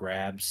him into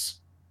grabs.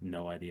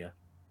 No idea.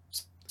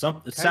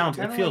 It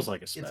feels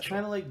like a special. It's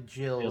kind of like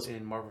Jill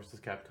in Marvel vs.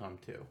 Capcom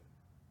 2.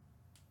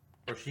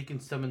 Where she can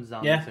summon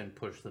zombies and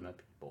push them at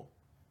people.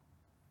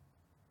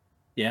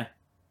 Yeah,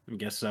 I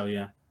guess so,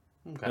 yeah.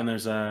 Okay. Then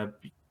there's a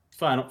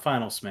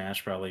final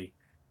smash, probably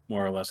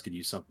more or less could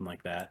use something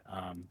like that.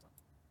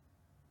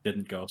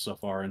 Didn't go so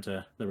far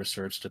into the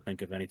research to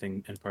think of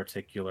anything in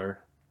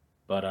particular,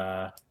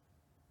 but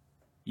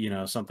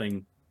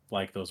something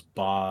like those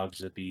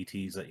bogs at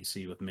BETs that you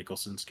see with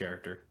Mickelson's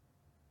character.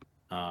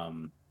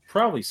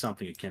 Probably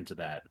something akin to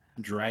that,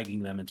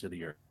 dragging them into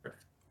the earth.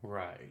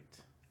 Right.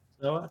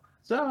 So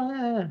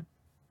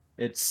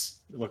it's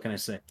what can I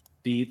say?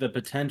 The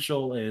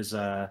potential is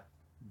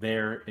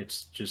there.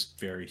 It's just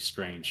very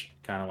strange,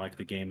 kind of like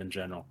the game in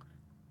general.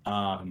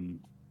 Um,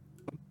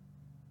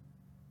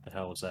 the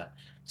hell was that?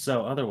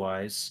 So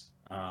otherwise,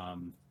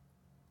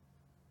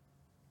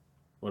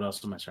 what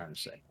else am I trying to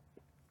say?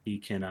 He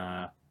can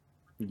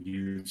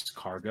use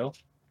cargo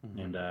Hmm.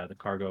 and the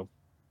cargo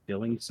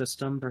billing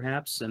system,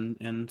 perhaps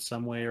in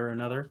some way or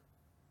another.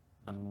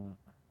 Uh,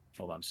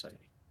 hold on a second.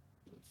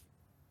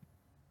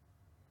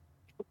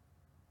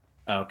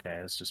 Okay,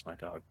 that's just my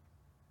dog.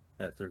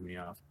 That threw me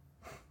off.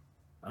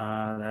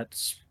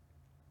 That's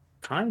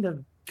kind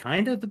of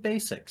the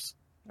basics.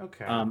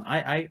 Okay.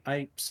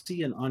 I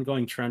see an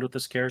ongoing trend with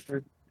this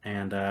character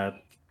and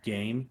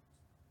game,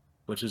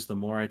 which is the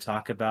more I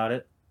talk about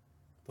it,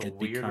 The it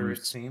weirder it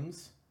becomes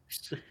seems.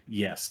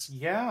 yes.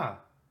 Yeah.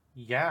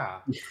 Yeah.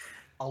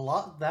 A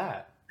lot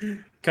that.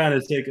 Kind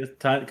of take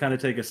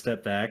a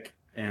step back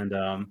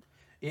and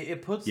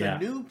It puts a yeah,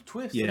 new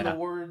twist in the yeah.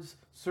 words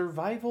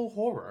survival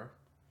horror.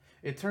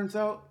 It turns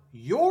out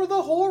you're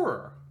the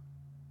horror.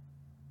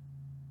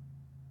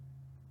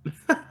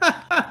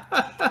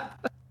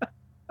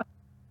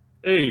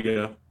 There you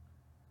go.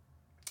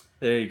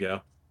 There you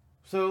go.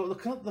 So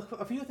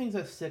a few things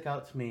that stick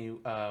out to me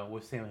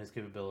with Sam and his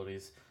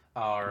capabilities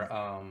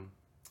are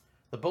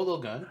the bolo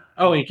gun.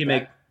 Oh, you can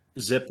make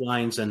That zip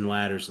lines and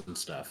ladders and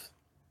stuff.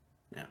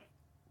 Yeah.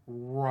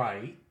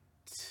 right,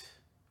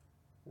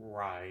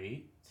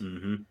 right.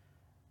 Mm-hmm.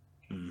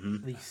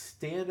 Mm-hmm. The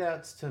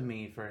standouts to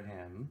me for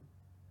him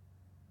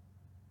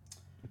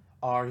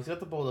are he's got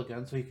the bolo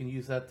gun, so he can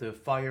use that to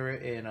fire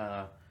it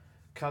and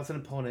cause an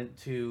opponent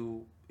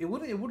to. It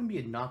wouldn't be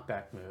a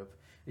knockback move.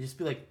 It'd just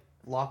be like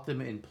lock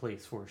them in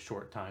place for a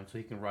short time, so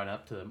he can run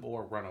up to them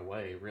or run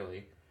away.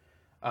 Really.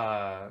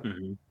 Uh,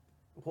 Mm-hmm.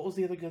 what was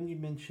the other gun you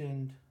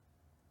mentioned?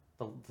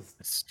 The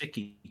A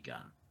sticky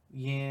gun.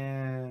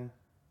 yeah,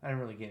 I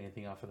didn't really get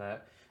anything off of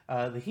that.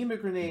 The HEMA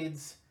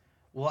grenades.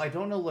 Well, I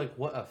don't know like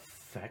what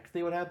effect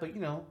they would have, but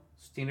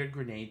standard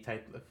grenade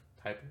type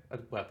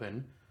of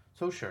weapon.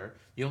 So sure.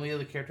 The only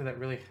other character that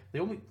really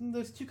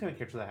there's two kind of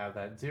characters that have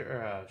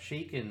that.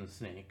 Shake and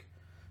Snake,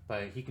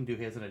 but he can do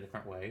his in a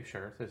different way.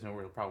 Sure, there's no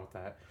real problem with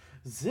that.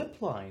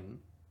 Zipline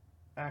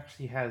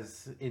actually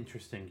has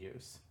interesting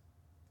use.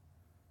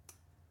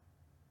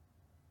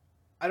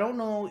 I don't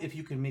know if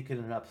you can make it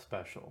an up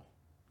special,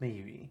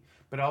 maybe.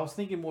 But I was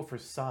thinking more for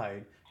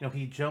side.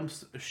 He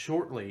jumps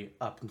shortly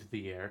up into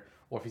the air,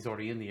 or if he's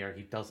already in the air,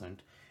 he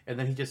doesn't, and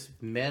then he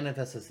just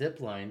manifests a zip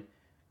line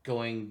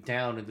going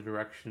down in the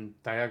direction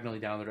diagonally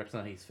down the direction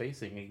that he's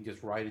facing, and he can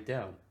just ride it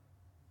down.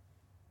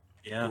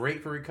 Yeah.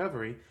 Great for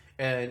recovery.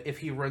 And if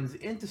he runs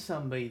into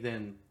somebody,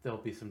 then there'll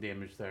be some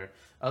damage there.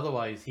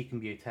 Otherwise, he can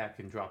be attacked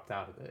and dropped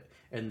out of it,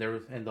 and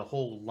the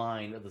whole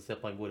line of the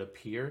zip line would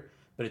appear,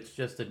 but it's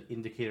just an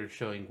indicator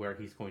showing where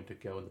he's going to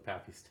go and the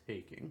path he's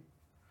taking.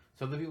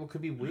 So the people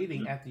could be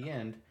waiting at the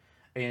end,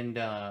 and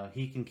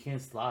he can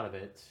cancel out of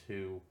it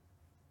to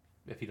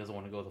if he doesn't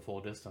want to go the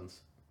full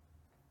distance.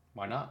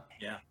 Why not?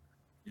 Yeah.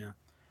 Yeah.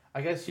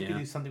 I guess you could Yeah.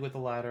 do something with the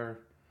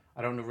ladder.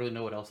 I don't really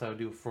know what else I would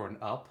do for an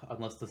up,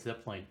 unless the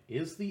zip line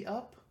is the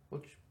up,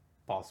 which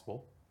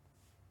possible.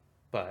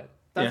 But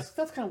Yeah.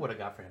 that's kind of what I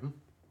got for him.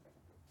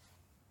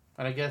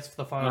 And I guess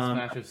the final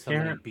smash is so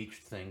many Apparent. beach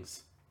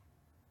things.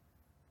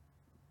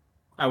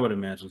 I would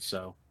imagine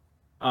so.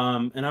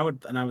 And I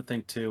would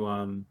think too.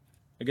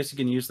 I guess you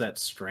can use that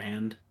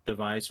strand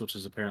device, which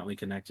is apparently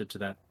connected to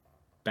that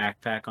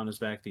backpack on his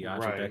back, the Right.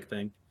 Ajibek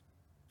thing.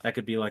 That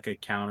could be like a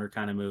counter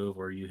kind of move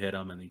where you hit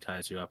him and he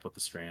ties you up with the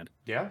strand.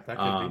 Yeah, that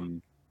could be.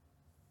 Um,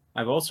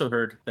 I've also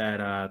heard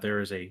that there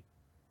is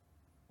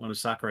one of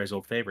Sakurai's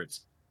old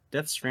favorites,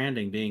 Death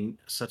Stranding, being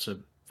such a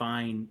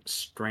fine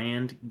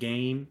strand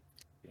game,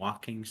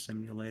 walking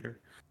simulator.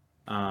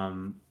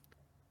 Um,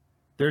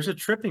 there's a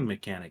tripping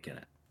mechanic in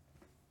it,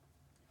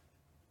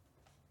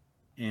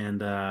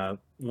 and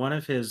one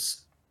of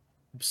his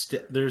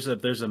there's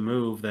a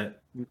move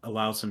that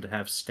allows him to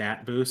have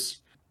stat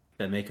boosts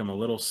that make him a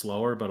little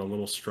slower but a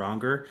little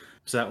stronger.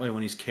 So that way,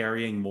 when he's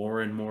carrying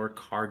more and more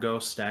cargo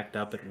stacked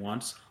up at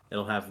once,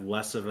 it'll have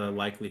less of a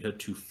likelihood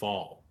to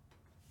fall.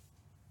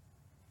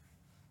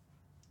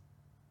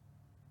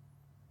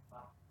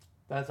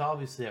 That's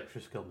obviously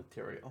extra skill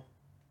material.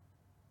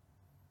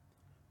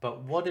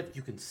 But what if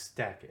you can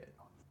stack it?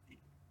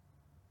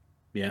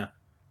 Yeah,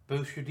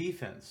 Boost your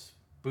defense,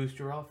 boost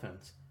your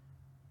offense,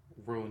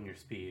 ruin your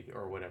speed,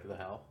 or whatever the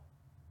hell.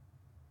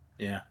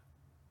 yeah.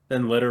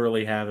 Then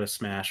literally have a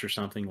smash or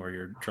something where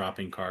you're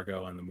dropping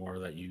cargo, and the more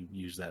that you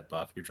use that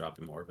buff, you're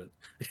dropping more of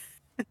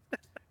it.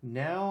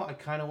 Now I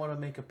kind of want to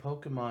make a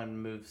Pokemon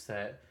move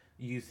set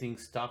using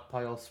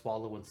stockpile,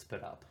 swallow, and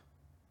spit up.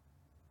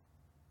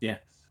 Yeah.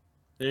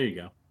 There you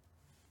go.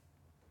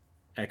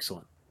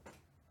 Excellent.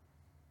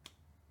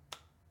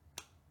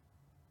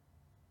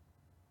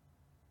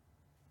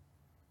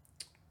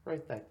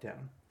 Write that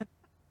down.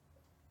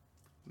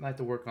 I have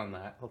to work on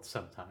that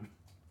sometime.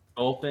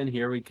 Open,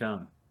 here we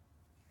come.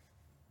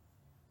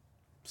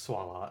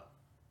 Swallow it.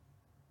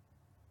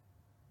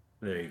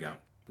 There you go.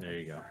 There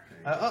you go.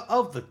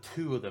 Of the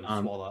two of them,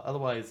 swallow.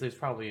 Otherwise, there's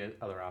probably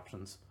other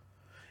options.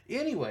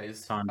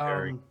 Anyways,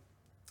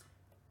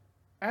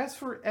 as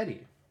for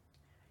Eddie,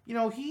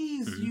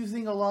 he's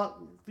using a lot.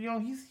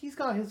 He's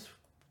got his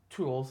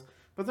tools,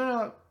 but they're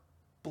not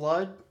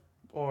blood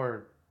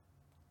or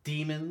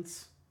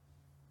demons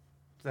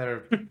that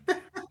are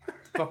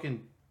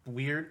fucking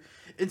weird.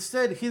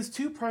 Instead, his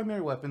two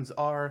primary weapons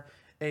are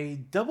a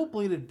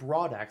double-bladed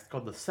broadaxe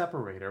called the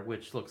Separator,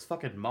 which looks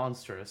fucking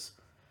monstrous,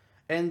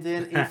 and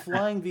then a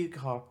flying V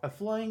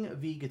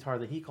guitar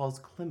that he calls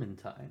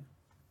Clementine.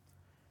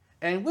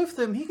 And with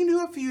them, he can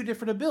do a few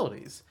different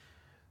abilities.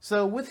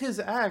 So with his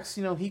axe,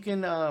 he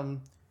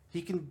can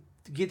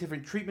get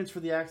different treatments for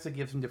the axe that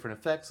gives him different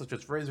effects, such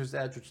as Razor's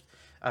Edge, which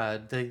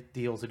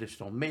deals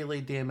additional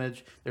melee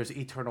damage. There's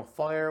Eternal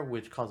Fire,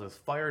 which causes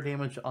fire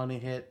damage on a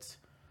hit.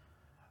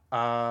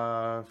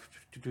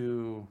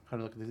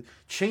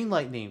 Chain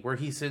Lightning, where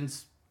he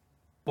sends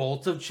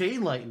bolts of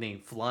chain lightning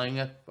flying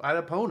at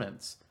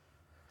opponents.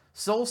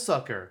 Soul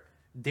Sucker,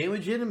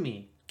 damage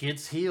enemy,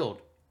 gets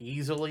healed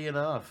easily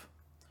enough.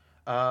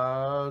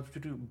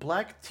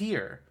 Black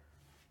Tear,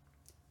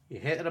 you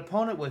hit an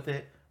opponent with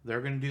it,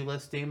 they're going to do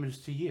less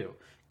damage to you.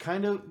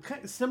 Kind of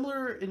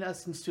similar in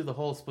essence to the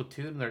whole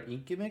Splatoon and their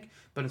ink gimmick,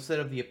 but instead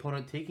of the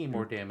opponent taking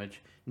more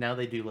damage, now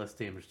they do less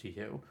damage to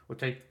you,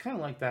 which I kind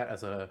of like that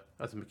as a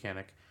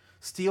mechanic.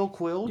 Steel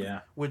Quill,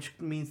 which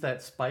means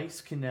that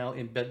spikes can now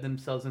embed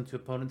themselves into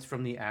opponents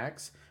from the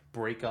axe,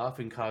 break off,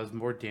 and cause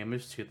more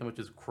damage to them, which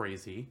is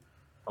crazy.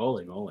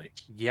 Holy moly!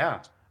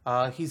 Yeah,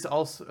 he's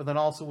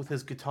also with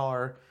his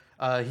guitar,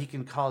 he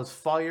can cause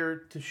fire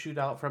to shoot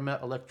out from it,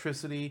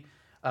 electricity.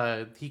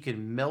 He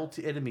can melt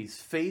enemies'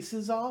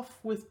 faces off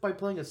by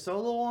playing a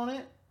solo on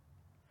it.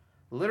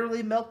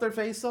 Literally melt their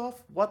face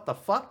off. What the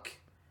fuck?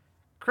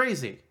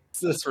 Crazy.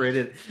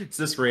 Is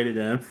this rated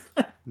M?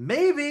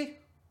 Maybe.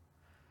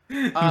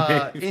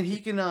 And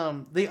he can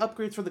the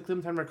upgrades for the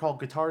Clementine are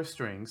called guitar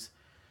strings.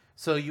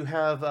 So you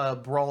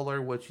have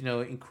Brawler, which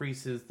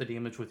increases the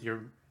damage with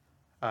your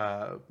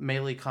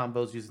melee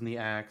combos using the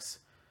axe.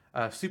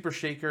 Super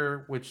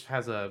Shaker, which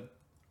has a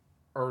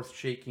earth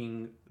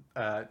shaking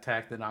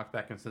attack that knocks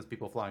back and sends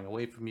people flying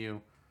away from you.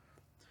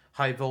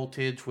 High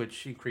Voltage,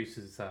 which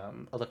increases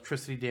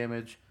electricity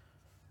damage.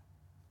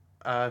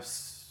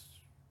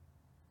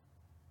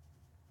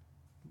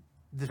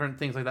 Different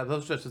things like that.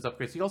 Those are just his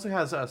upgrades. He also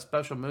has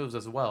special moves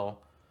as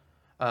well.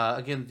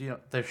 Again,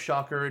 there's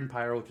Shocker and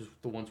Pyro, which is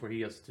the ones where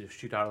he has to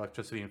shoot out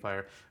electricity and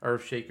fire.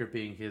 Earth Shaker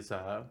being his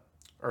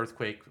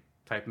earthquake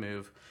type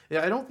move.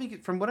 Yeah, I don't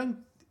think from what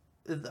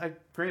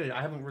granted,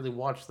 I haven't really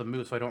watched the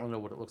move, so I don't know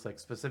what it looks like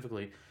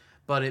specifically.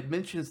 But it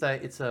mentions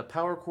that it's a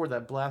power core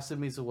that blasts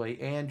enemies away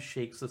and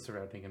shakes the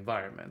surrounding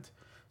environment.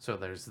 So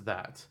there's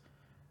that.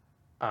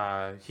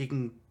 He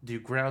can do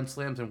ground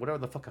slams and whatever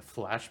the fuck a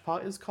flash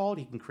pot is called.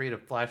 He can create a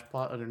flash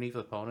pot underneath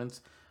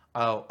opponents.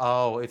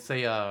 It's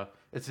an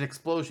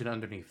explosion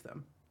underneath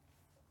them.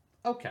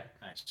 Okay.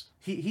 Nice.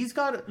 He's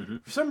got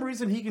for some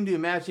reason he can do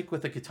magic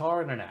with a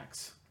guitar and an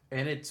axe,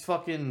 and it's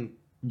fucking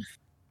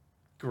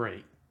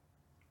great.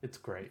 It's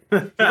great.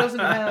 He doesn't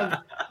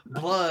have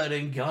blood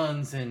and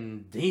guns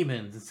and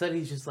demons. Instead,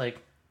 he's just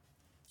like,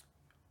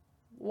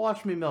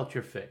 watch me melt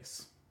your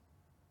face.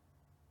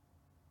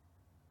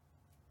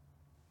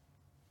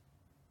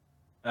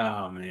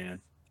 Oh man,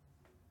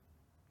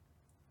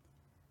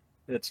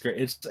 it's great.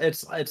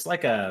 It's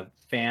like a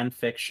fan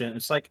fiction.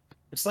 It's like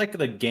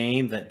the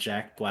game that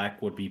Jack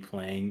Black would be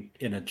playing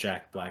in a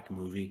Jack Black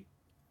movie.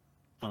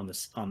 On the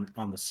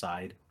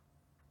side.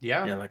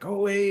 Yeah. Yeah, like, oh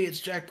wait, it's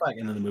Jack Black,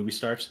 and then the movie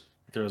starts.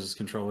 He throws his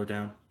controller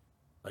down.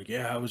 Like,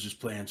 yeah, I was just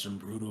playing some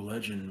Brutal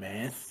Legend,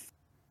 man.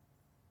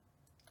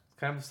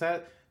 Kind of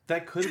sad.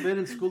 That could have been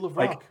in School of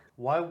Rock.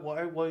 Why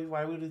was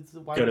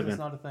this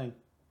not a thing?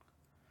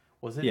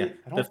 Was it? Yeah,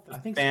 I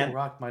think School of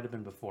Rock might have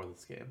been before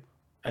this game.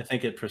 I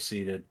think it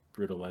preceded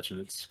Brutal Legend.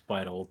 It's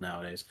quite old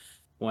nowadays.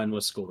 When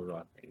was School of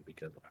Rock made?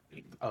 Because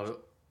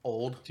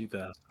old.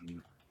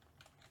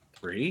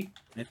 2003.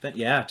 I think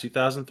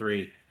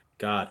 2003.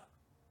 God.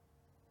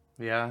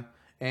 Yeah,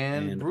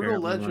 and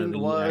Brutal Legend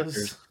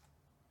was.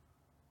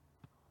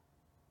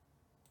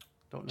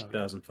 Don't know.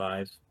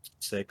 2005,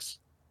 6.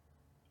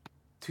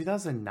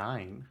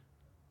 2009.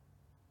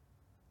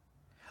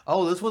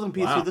 Oh, this wasn't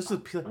PS2. Wow. This was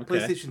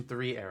PlayStation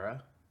 3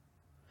 era.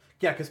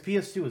 Yeah, because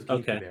PS2 was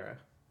GameCube era.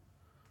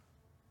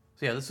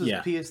 So yeah, this was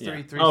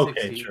PS3 360.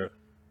 Okay, sure.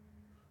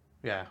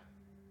 Yeah.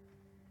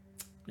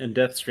 And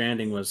Death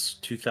Stranding was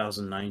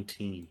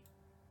 2019.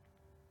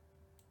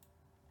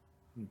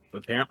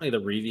 Apparently, the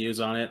reviews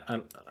on it,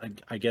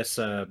 I guess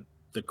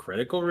the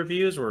critical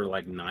reviews were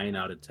like 9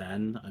 out of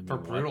 10. I mean, For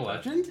Brutal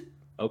Legend?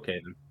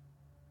 Okay, then.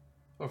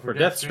 Or For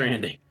Death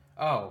Stranding.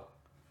 Oh.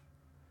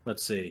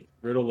 Let's see.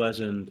 Brutal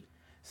Legend.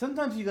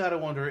 Sometimes you gotta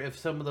wonder if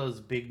some of those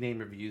big name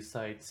review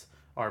sites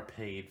are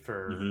paid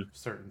for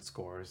certain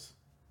scores.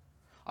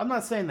 I'm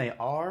not saying they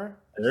are.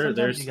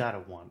 Sometimes you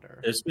gotta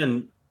wonder.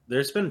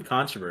 There's been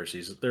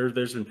controversies.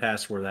 There's been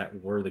past where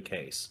that were the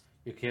case.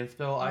 You can't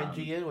spell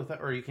IGN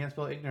without, or you can't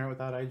spell ignorant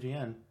without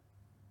IGN.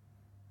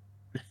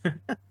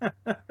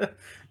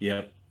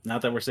 Yep.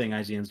 Not that we're saying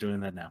IGN's doing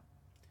that now.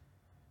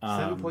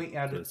 7.8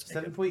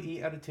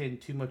 out of 10.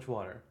 Too much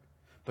water.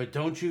 But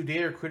don't you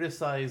dare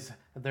criticize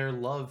their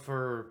love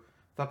for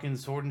fucking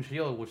Sword and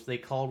Shield, which they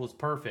called was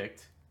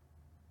perfect.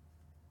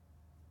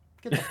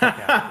 Get the fuck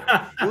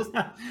out of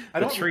here.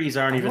 The trees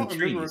aren't even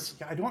trees.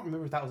 I don't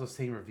remember if that was the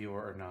same reviewer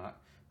or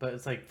not. But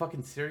it's like,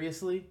 fucking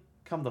seriously?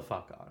 Come the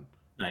fuck on.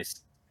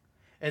 Nice.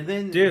 And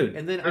then,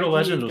 Brutal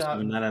Legend was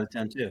 9 out of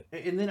 10 too.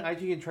 And then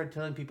IGN tried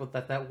telling people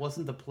that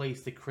wasn't the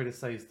place to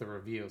criticize the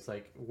review. It's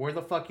like, where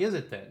the fuck is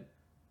it then?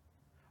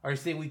 Are you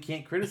saying we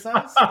can't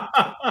criticize?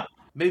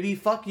 Maybe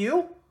fuck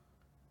you?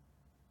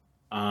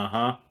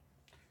 Uh-huh.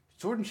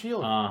 Sword and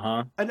Shield.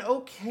 Uh-huh. An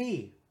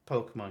okay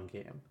Pokemon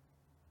game.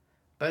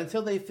 But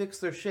until they fix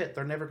their shit,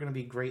 they're never going to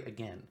be great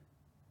again.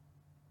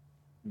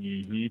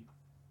 Mm-hmm.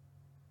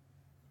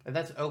 And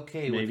that's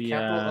okay with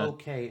capital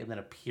OK and then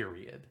a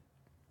period.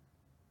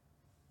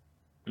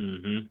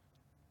 Mm-hmm.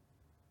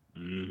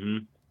 Mm-hmm.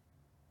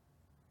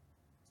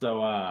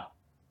 So,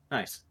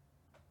 nice.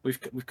 We've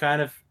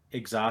kind of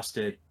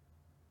exhausted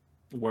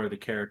where the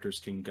characters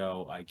can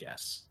go, I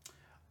guess.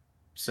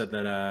 Said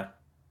that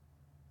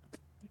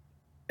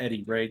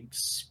Eddie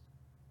Riggs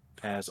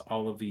has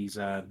all of these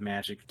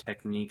magic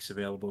techniques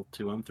available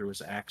to him through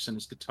his axe and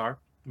his guitar.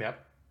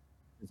 Yep.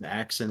 His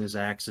axe and his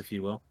axe, if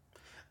you will.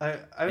 I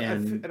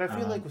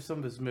feel like with some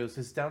of his moves,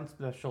 his down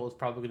special is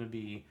probably going to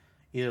be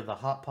either the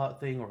hot pot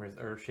thing or his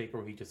earth shaker,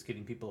 where he's just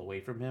getting people away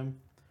from him,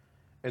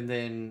 and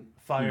then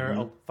fire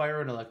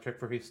and electric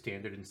for his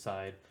standard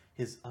inside.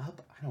 His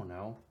up, I don't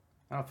know.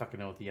 I don't fucking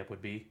know what the up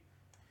would be.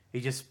 He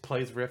just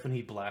plays riff and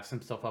he blasts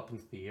himself up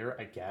into the air,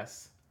 I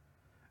guess.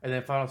 And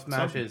then Final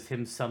Smash is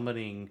him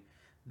summoning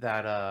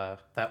that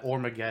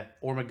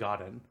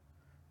Ormageddon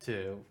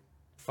to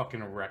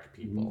fucking wreck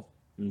people.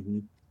 Mm-hmm.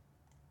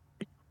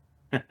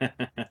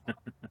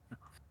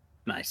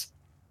 Nice.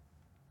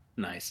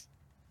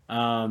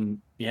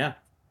 Yeah,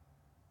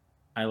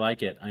 I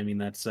like it. I mean,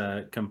 that's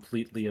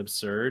completely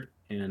absurd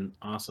and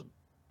awesome.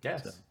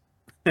 Yes. So.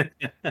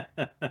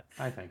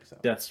 I think so.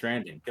 Death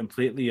Stranding,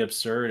 completely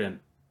absurd, and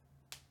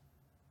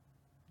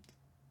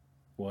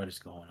what is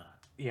going on?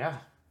 Yeah,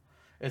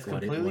 it's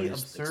completely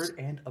absurd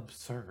and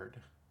absurd.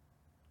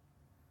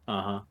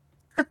 That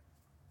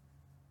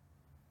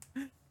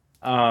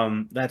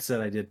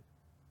said, I did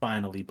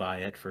finally buy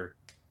it for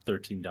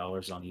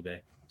 $13 on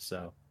eBay,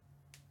 so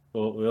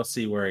we'll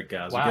see where it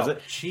goes. Wow,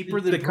 because cheaper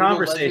than the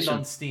conversation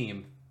on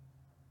Steam.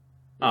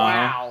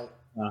 Wow.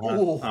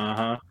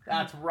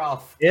 That's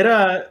rough.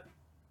 It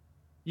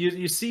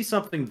you see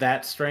something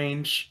that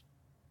strange,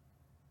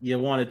 you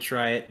want to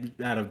try it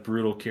out of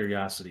brutal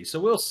curiosity. So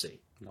we'll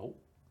see. Nope.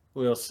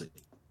 We'll see.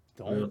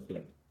 Don't.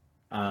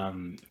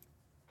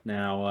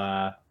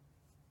 Now,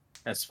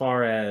 as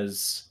far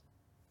as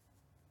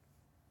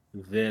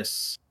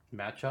this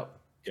matchup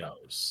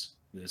goes,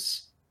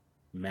 as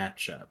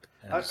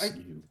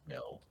you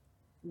will.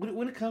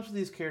 When it comes to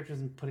these characters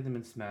and putting them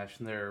in Smash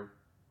and their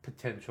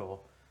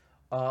potential,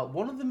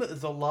 one of them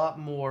is a lot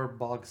more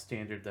bog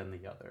standard than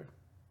the other,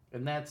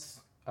 and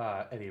that's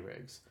Eddie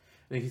Riggs.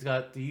 And he's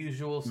got the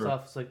usual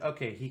stuff. It's like,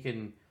 okay, he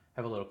can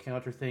have a little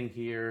counter thing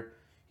here.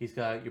 He's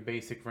got your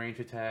basic range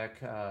attack,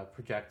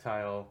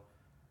 projectile.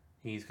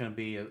 He's gonna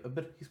be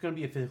he's gonna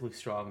be a physically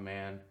strong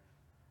man,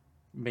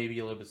 maybe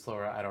a little bit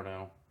slower. I don't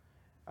know.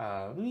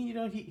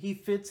 He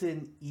fits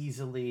in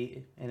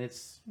easily, and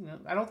it's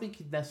I don't think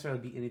he'd necessarily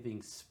be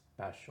anything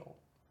special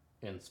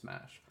in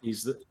Smash.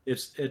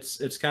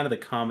 It's kind of the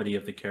comedy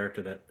of the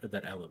character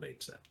that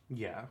elevates it.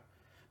 Yeah.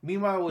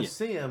 Meanwhile, with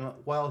Sam,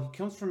 while he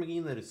comes from a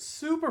game that is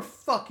super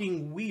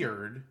fucking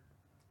weird,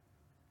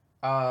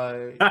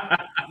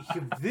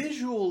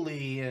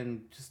 visually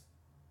and just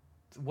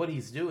what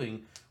he's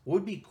doing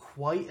would be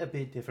quite a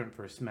bit different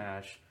for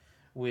Smash,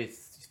 with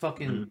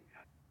fucking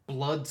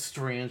blood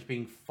strands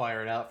being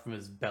fired out from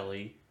his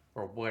belly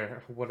or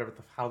whatever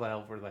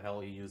the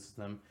hell he uses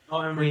them. Oh,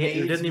 and we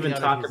didn't even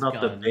talk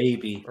about the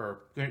baby,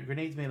 or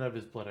grenades made out of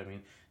his blood. I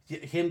mean,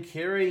 him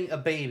carrying a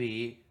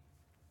baby.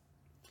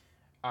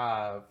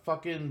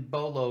 Fucking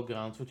bolo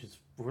guns, which is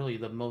really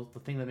the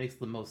thing that makes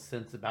the most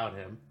sense about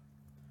him.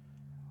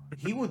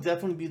 He would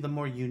definitely be the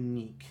more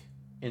unique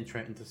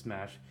entrant into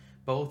Smash,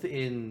 both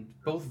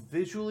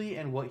visually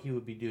and what he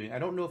would be doing. I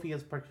don't know if he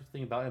has a particular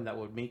thing about him that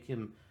would make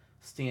him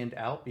stand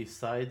out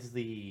besides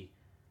the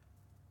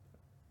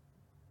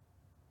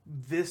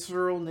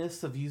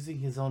visceralness of using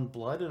his own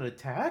blood in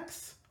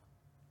attacks.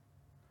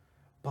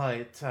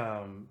 But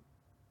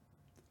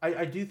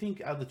I do think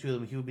out of the two of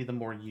them, he would be the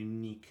more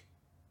unique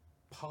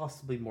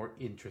possibly more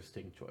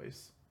interesting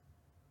choice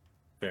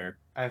Fair.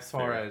 as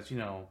far Fair. as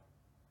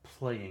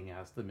playing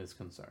as them is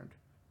concerned.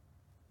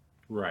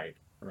 Right.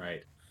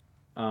 Right.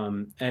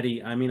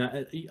 Eddie, I mean,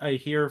 I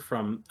hear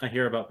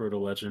about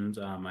Brutal Legend.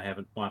 I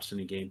haven't watched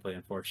any gameplay,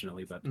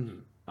 unfortunately, but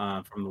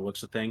Mhm. from the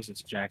looks of things,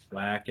 it's Jack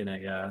Black in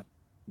a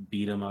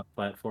beat 'em up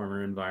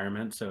platformer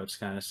environment, so it's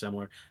kind of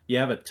similar. You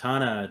have a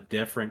ton of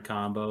different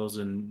combos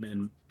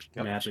and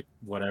Yep. magic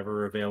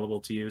whatever available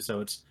to you,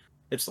 so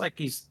it's like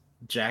he's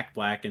Jack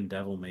Black and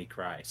Devil May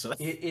Cry. So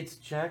It's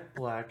Jack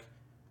Black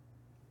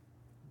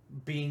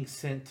being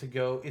sent to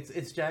go.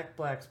 It's Jack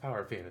Black's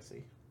Power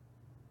Fantasy.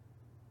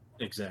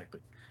 exactly.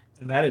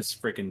 And that is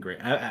freaking great.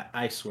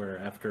 I swear,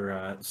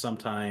 after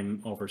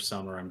sometime over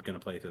summer, I'm gonna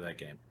play through that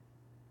game.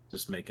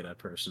 Just make it a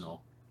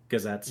personal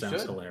because that You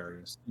sounds should.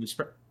 hilarious. Yeah,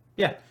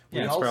 yeah, We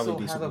it's probably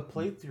also have a decent.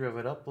 playthrough of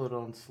it uploaded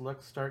on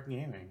Select Start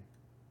Gaming.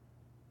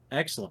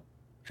 Excellent,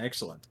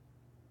 excellent.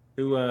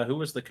 Who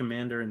was the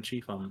commander in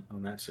chief on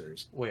that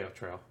series? Way off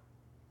trail,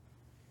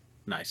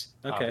 Nice.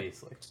 Okay.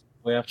 obviously.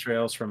 Way off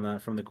trails from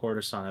the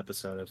Coruscant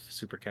episode of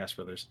Super Cast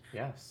Brothers.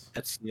 Yes.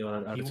 That's the He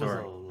was a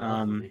auditory.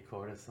 lovely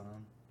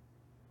courtesan.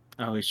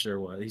 Oh, he sure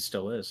was. He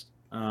still is.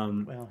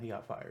 Well, he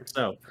got fired.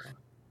 So,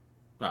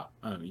 well,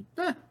 I mean,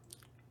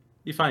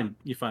 you find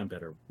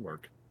better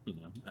work,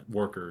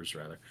 workers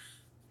rather.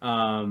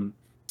 Um,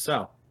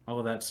 so all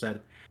of that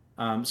said,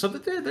 so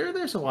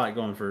there's a lot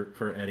going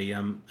for Eddie.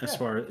 As Yeah.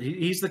 far as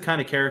he's the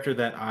kind of character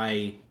that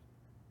I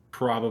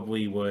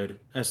probably would,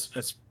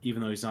 as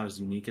even though he's not as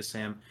unique as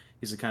Sam,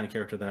 he's the kind of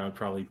character that I would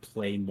probably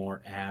play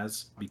more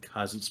as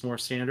because it's more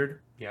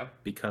standard, Yep.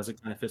 because it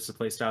kind of fits the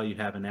play style. You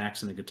have an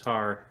axe and a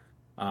guitar,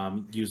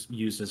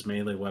 used as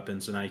melee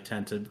weapons, and I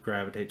tend to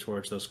gravitate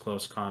towards those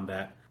close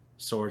combat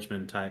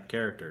swordsman type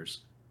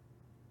characters.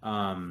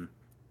 Um,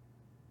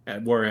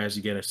 Whereas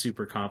you get a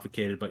super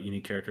complicated but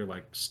unique character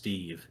like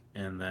Steve,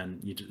 and then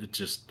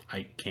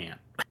I can't.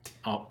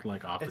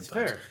 Like oftentimes. It's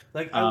fair.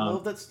 Like I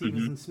love that Steve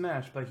is in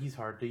Smash, but he's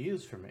hard to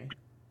use for me.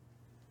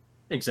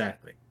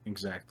 Exactly.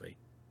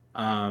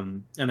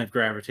 And I've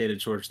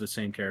gravitated towards the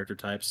same character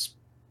types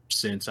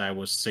since I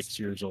was 6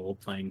 years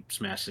old playing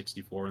Smash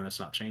 64, and that's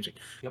not changing.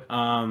 Yep.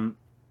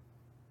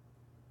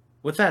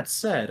 With that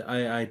said,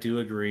 I do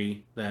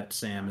agree that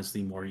Sam is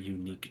the more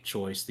unique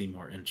choice, the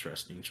more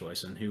interesting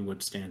choice, and who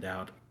would stand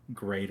out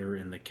greater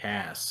in the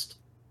cast,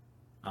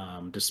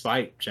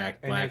 despite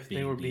Jack Black and if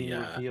they were being the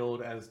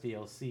revealed as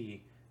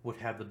DLC, would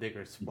have the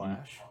bigger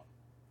splash.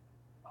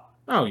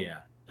 Oh yeah.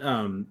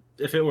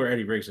 If it were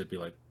Eddie Riggs, it'd be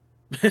like,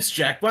 it's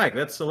Jack Black.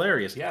 That's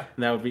hilarious. Yeah.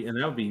 And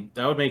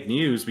that would make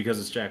news because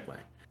it's Jack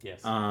Black.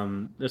 Yes.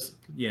 And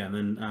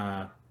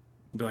then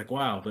be like,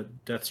 wow,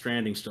 but Death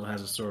Stranding still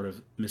has a sort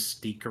of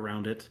mystique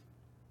around it,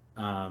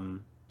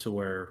 to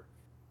where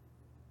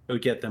it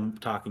would get them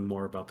talking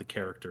more about the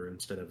character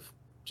instead of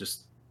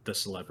just the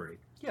celebrity.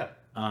 Yeah.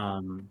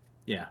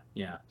 Yeah.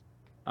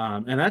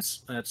 And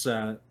that's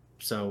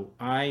so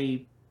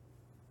I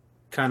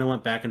kind of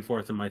went back and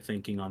forth in my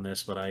thinking on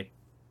this, but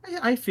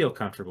I feel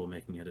comfortable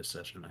making a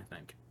decision, I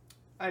think.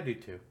 I do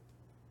too.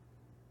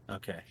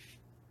 Okay.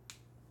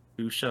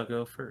 Who shall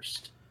go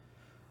first?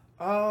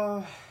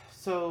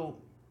 So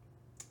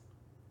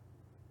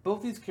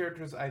both these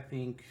characters, I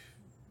think,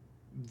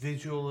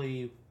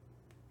 visually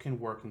can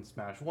work in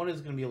Smash. One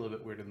is going to be a little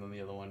bit weirder than the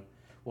other one.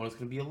 One is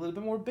going to be a little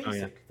bit more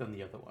basic than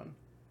the other one.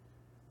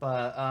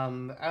 But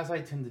as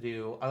I tend to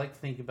do, I like to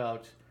think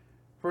about,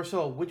 first of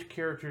all, which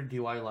character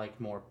do I like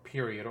more,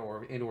 period,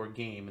 or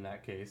game in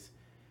that case,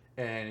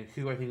 and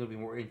who I think would be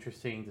more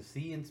interesting to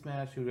see in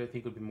Smash, who do I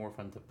think would be more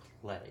fun to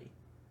play.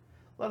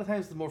 A lot of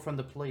times the more fun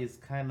to play is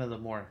kind of the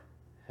more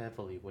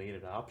heavily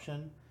weighted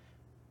option.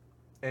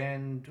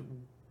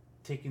 And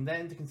taking that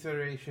into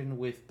consideration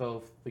with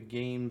both the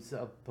games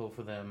of both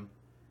of them,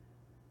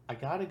 I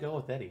gotta go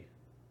with Eddie.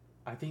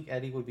 I think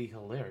Eddie would be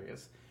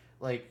hilarious.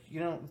 Like,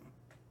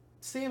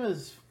 Sam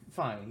is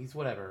fine, he's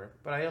whatever,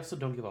 but I also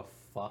don't give a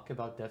fuck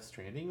about Death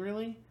Stranding,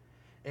 really.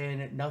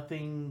 And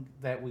nothing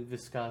that we've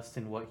discussed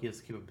and what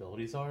his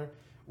capabilities are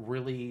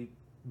really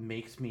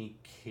makes me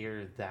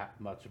care that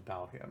much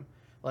about him.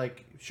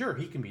 Like, sure,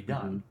 he can be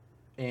done.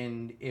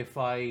 And if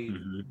I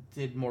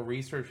did more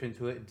research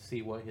into it and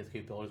see what his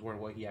capabilities were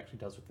and what he actually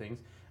does with things,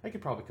 I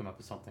could probably come up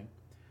with something.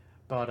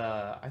 But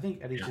I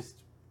think Eddie's just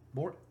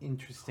more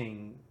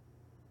interesting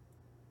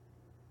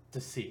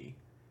to see.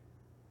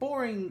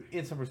 Boring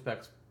in some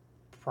respects,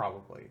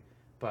 probably.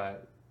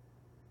 But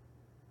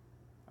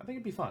I think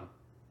it'd be fun.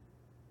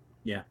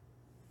 Yeah.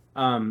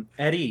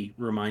 Eddie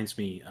reminds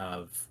me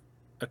of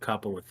a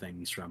couple of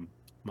things from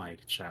my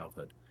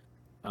childhood.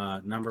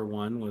 Number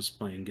one was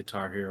playing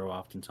Guitar Hero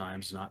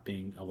oftentimes, not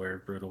being aware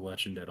of Brutal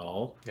Legend at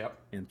all. Yep.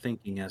 And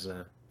thinking as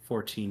a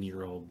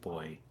 14-year-old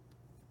boy,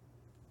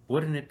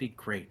 wouldn't it be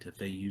great if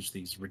they used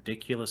these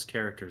ridiculous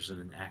characters in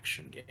an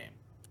action game?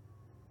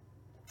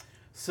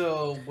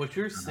 So what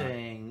you're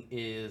saying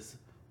is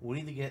we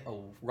need to get a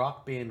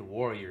Rock Band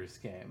Warriors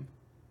game.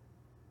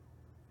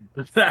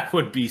 That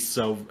would be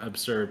so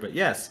absurd, but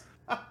yes,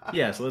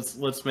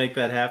 let's make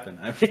that happen.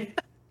 I mean,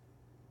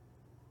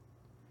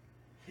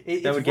 That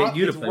It's would get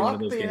you to it's play one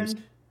of Rock those games.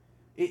 Band.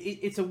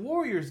 It's a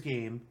Warriors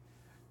game,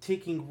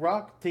 taking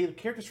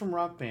characters from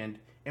Rock Band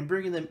and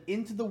bringing them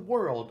into the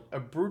world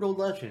of Brutal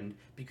Legend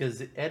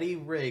because Eddie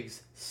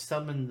Riggs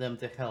summoned them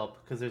to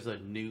help because there's a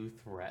new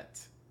threat.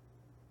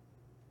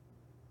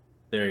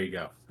 There you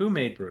go. Who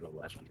made Brutal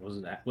Legend? Was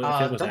it that? Well,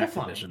 if it was Double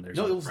Activision, Fine. there's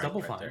No, a it was right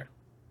Double right Fine. there.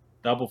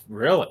 Double,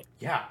 really?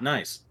 Yeah.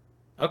 Nice.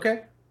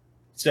 Okay.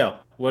 Still,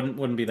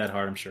 wouldn't be that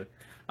hard, I'm sure.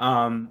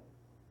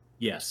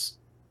 Yes,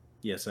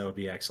 that would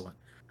be excellent.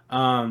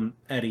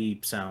 Eddie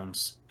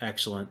sounds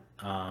excellent.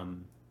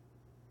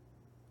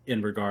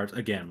 In regards,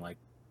 again, like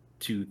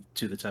to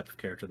the type of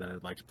character that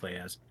I'd like to play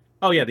as.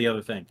 Oh yeah, the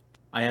other thing,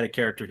 I had a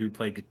character who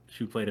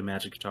played a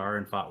magic guitar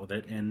and fought with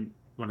it in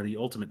one of the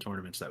ultimate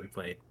tournaments that we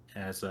played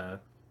as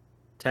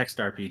text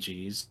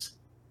RPGs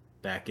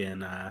back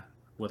in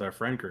with our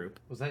friend group.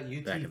 Was that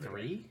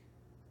UT3?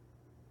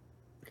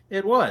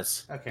 It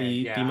was.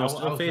 Okay, The most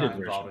I was ill-fated not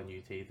version. involved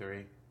in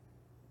UT3.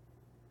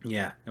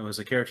 Yeah, it was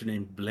a character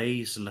named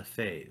Blaise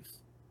Lefebvre.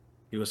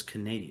 He was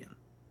Canadian.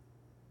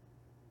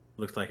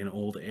 Looked like an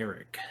old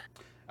Eric.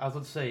 I was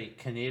going to say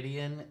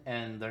Canadian,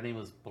 and their name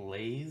was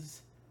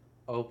Blaze.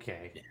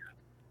 Okay. Yeah.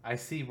 I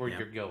see where Yeah.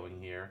 you're going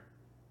here.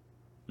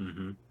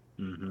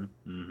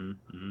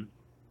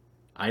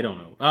 I don't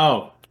know.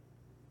 Oh,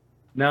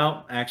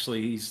 no,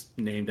 actually, he's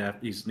named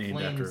after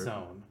Flame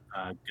Zone.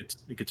 a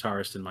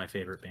guitarist in my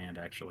favorite band,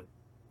 actually,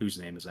 whose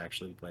name is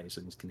actually Blaze,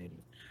 and he's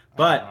Canadian.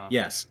 But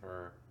yes,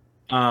 Sure.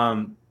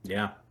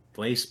 yeah,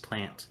 Blaze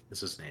Plant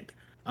is his name.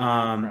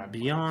 Crab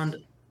Beyond,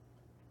 Legs.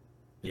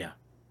 yeah.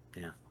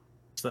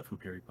 Is that from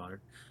Harry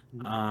Potter?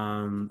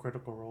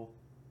 Critical Role.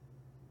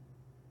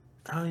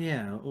 Oh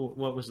yeah.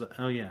 What was the?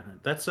 Oh yeah,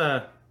 that's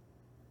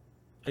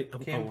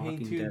Campaign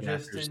Walking 2 Dead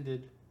just actors.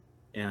 ended.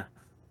 Yeah,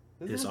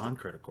 Isn't is it- on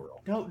Critical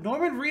Role. No,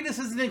 Norman Reedus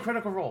isn't in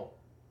Critical Role.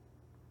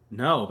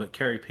 No, but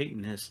Carrie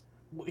Payton is.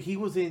 He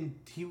was in.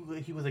 He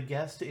was a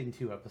guest in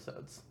 2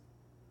 episodes,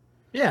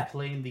 Yeah.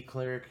 playing the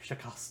cleric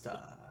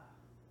Shakasta.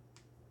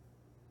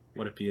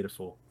 What a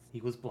beautiful He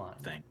was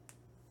blind. thing.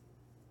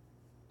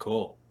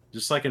 Cool.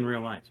 Just like in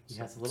real life. He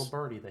has a little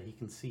birdie that he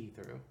can see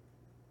through.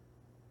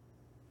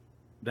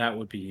 That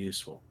would be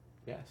useful.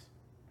 Yes.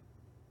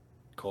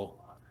 Cool.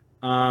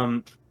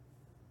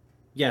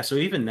 Yeah, so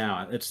even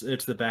now it's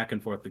the back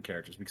and forth of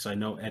characters because I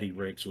know Eddie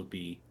Riggs would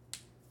be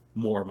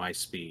more my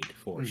speed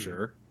for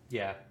sure.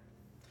 Yeah.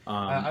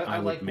 I I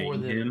would like more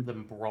main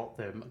them brawl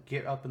them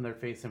get up in their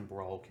face and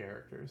brawl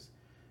characters.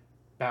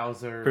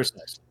 Bowser,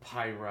 Precise.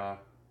 Pyra,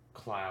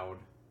 Cloud,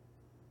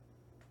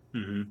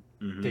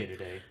 Mm-hmm. Day to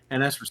Day.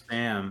 And as for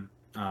Sam,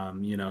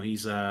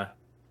 he's I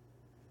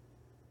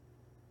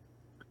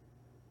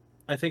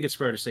think it's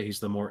fair to say he's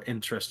the more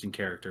interesting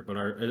character, but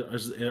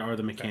are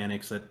the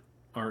mechanics that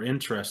are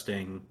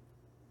interesting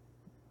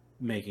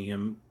making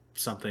him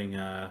something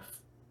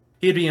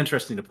he'd be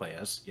interesting to play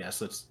as. Yes,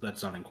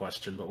 that's not in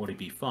question, but would he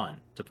be fun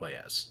to play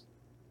as?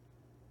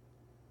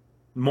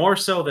 More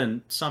so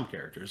than some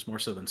characters, more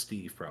so than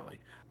Steve probably.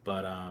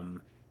 But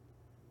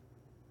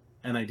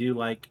and I do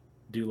like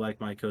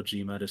my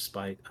Kojima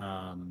despite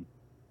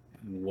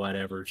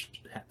whatever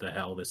the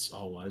hell this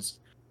all was.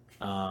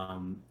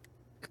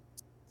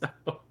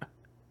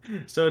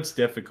 So it's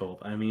difficult.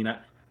 I mean,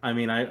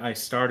 I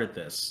started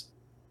this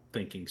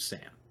thinking Sam.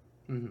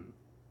 Mm-hmm.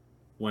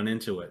 Went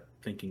into it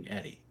thinking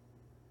Eddie.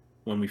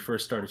 When we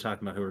first started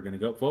talking about who we were going to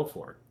go vote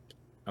for,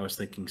 I was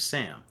thinking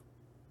Sam.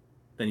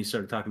 Then you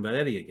started talking about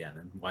Eddie again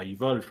and why you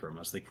voted for him.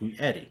 I was thinking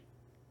Eddie.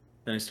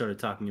 Then I started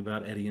talking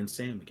about Eddie and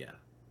Sam again.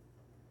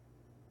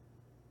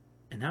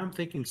 And now I'm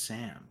thinking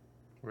Sam.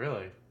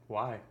 Really?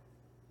 Why?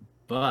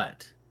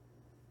 But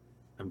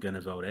I'm going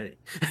to vote Eddie.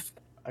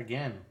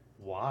 Again,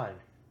 why?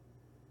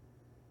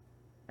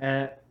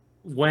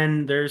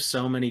 When there's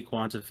so many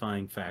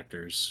quantifying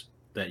factors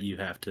that you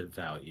have to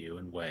value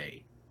and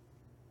weigh,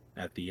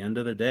 at the end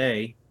of the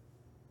day,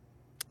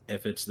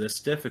 if it's this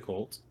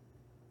difficult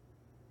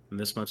and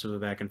this much of a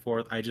back and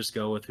forth, I just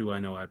go with who I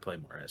know I'd play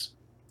more as.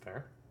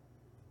 Fair.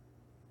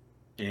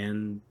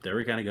 And there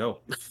we kind of go.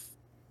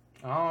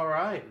 All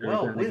right. There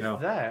Well, we with go.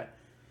 that,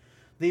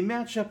 the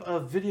matchup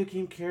of video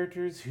game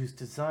characters whose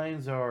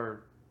designs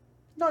are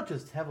not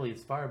just heavily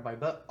inspired by,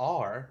 but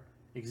are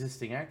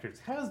existing actors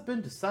has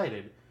been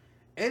decided.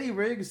 Eddie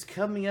Riggs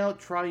coming out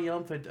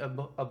triumphant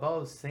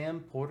above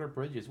Sam Porter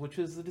Bridges, which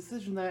is a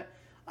decision that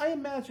I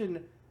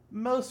imagine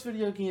most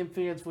video game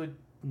fans would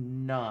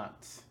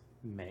not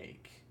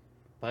make.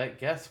 But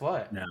guess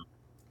what? No.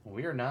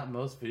 We are not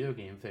most video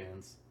game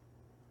fans.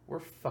 We're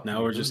fucking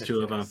Now we're just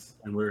two of them,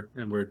 lunatics.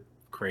 and we're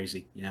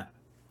crazy. Yeah.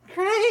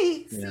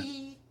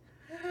 Crazy.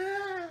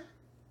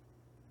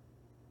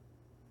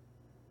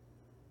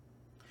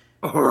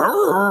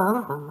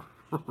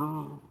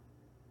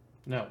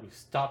 No, we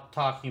stopped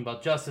talking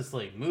about Justice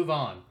League. Move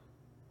on.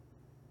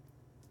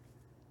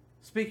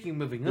 Speaking of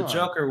moving The on.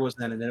 Joker was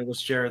in it, and it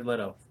was Jared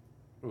Leto.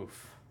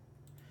 Oof.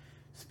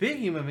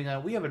 Speaking of moving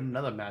on, we have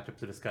another matchup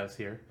to discuss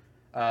here.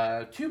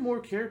 2 more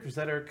characters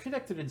that are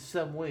connected in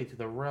some way to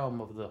the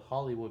realm of the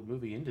Hollywood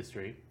movie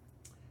industry.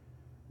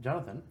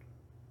 Jonathan,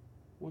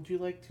 would you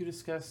like to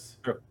discuss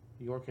Sure.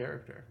 your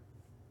character?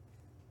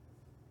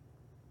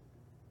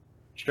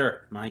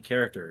 Sure. My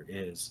character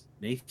is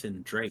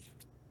Nathan Drake.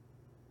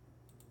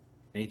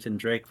 Nathan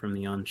Drake from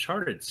the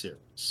Uncharted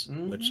series,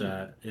 which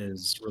Mm-hmm.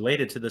 is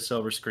related to the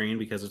Silver Screen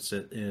because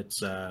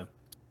it's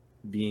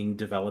being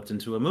developed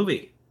into a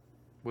movie,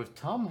 With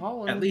Tom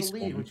Holland at in the least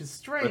lead, one. which is But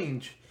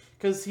strange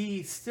because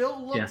he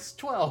still yeah, looks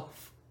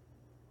 12.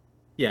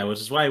 yeah, which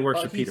is why he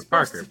works with He's Peter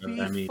supposed to Parker. But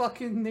be I mean,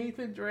 fucking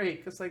Nathan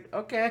Drake. It's like,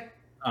 okay,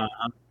 uh,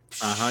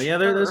 yeah,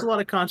 there's a sure. lot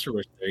of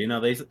controversy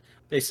there.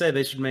 They say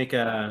they should make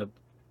a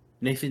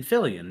Nathan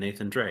Fillion,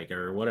 Nathan Drake,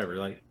 or whatever.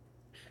 Like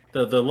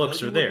the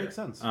looks are Fillion would make there.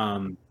 sense.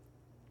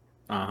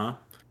 Uh-huh.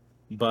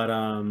 But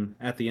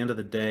at the end of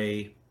the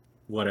day,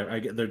 whatever.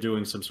 They're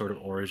doing some sort of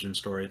origin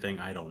story thing.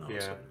 I don't know. Yeah.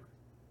 So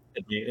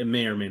it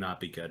may or may not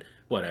be good.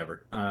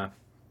 Whatever.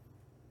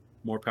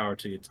 More power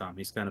to you, Tom.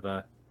 He's kind of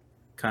the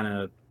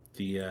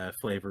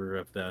flavor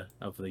of the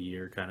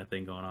year kind of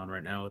thing going on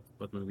right now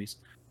with movies.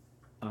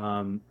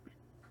 Um,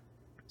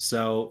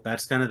 so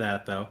that's kind of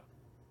that though.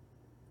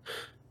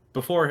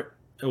 Before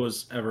it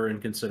was ever in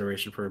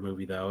consideration for a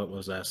movie, though, it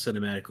was a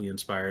cinematically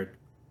inspired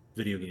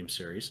video game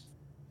series,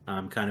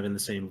 kind of in the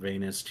same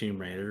vein as Tomb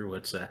Raider.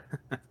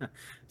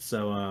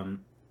 So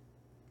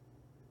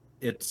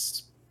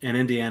it's an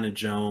Indiana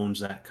Jones,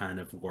 that kind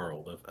of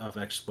world of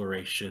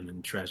exploration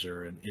and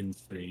treasure and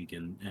intrigue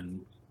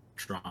and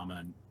drama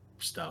and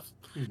stuff.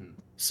 Mm-hmm.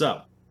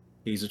 So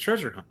he's a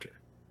treasure hunter.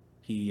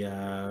 He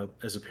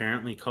is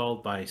apparently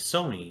called by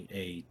Sony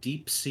a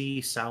deep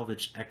sea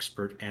salvage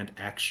expert and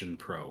action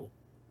pro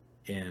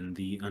in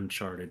the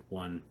Uncharted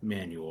 1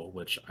 manual,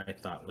 which I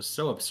thought was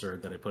so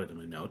absurd that I put it in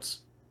my notes.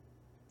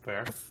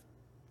 Fair.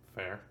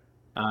 Fair.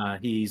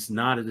 He's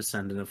not a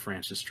descendant of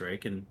Francis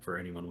Drake, and for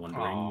anyone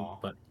wondering, Aw,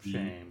 but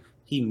shame.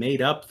 he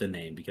made up the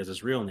name because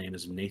his real name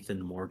is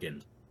Nathan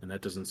Morgan, and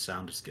that doesn't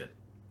sound as good.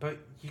 But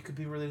he could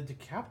be related to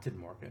Captain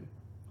Morgan.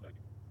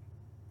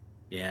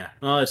 Yeah,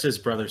 well, it's his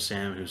brother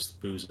Sam who's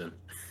boozing.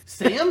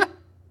 Sam?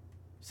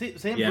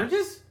 Sam Yeah.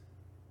 Bridges?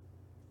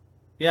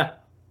 Yeah,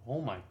 Oh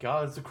my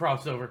god, it's a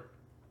crossover.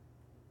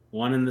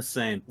 one and the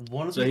same.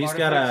 One of So the he's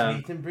got artifacts a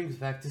Nathan brings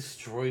back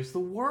destroys the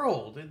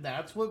world, and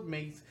that's what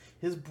makes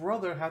his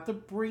brother have to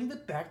bring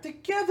it back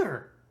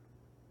together.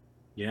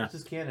 yeah, This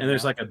is canon and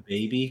there's now. like a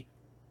baby.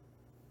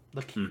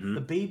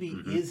 The baby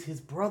Mhm. is his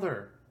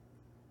brother.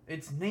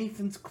 It's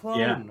Nathan's Yeah,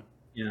 clone.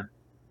 yeah.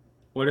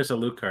 Where does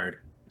Alucard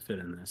fit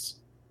in this?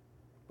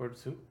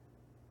 Where's who?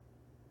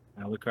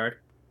 Alucard?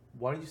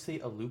 Why did you say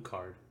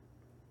Alucard?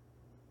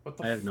 What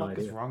the I have no fuck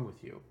is idea. wrong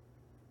with you?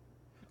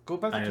 Go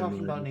back I to have talking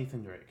no about idea.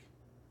 Nathan Drake.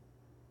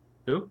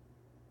 Who?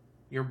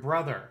 Your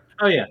brother.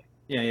 Oh yeah,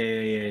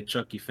 yeah.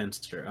 Chucky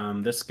Finster.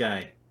 This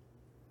guy,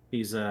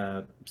 he's he's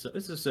a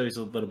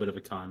little bit of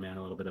a con man,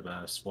 a little bit of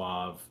a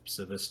suave,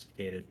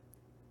 sophisticated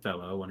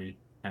fellow when he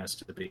has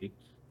to be.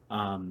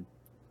 Um,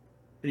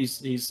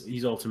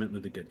 he's ultimately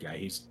the good guy.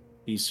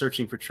 He's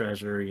searching for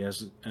treasure. He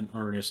has an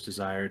earnest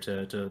desire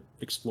to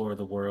explore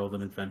the world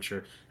and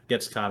adventure.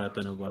 Gets caught up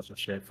in a bunch of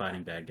shit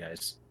fighting bad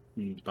guys.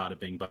 Bada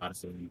bing, bada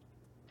boom.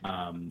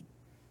 Um,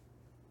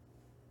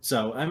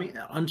 so I mean,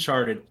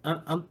 Uncharted,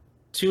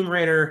 Tomb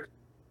Raider.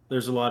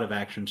 There's a lot of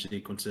action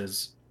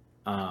sequences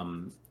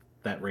um,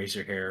 that raise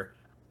your hair,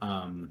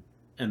 um,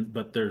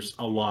 but there's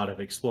a lot of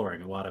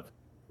exploring, a lot of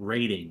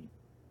raiding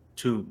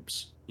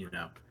tombs.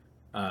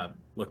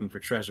 Looking for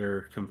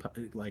treasure.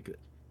 Like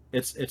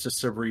it's a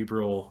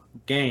cerebral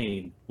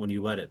game when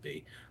you let it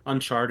be.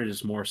 Uncharted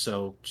is more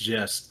so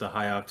just the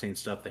high octane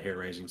stuff, the hair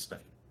raising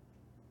stuff.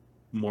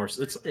 More,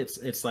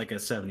 it's like a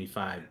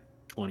 75-25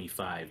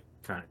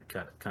 kind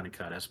of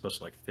cut as opposed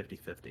to like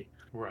 50-50.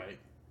 Right.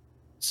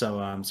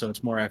 So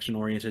it's more action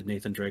oriented.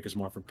 Nathan Drake is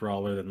more of a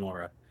brawler than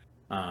Laura.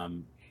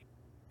 Um,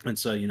 and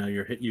so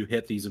you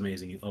hit these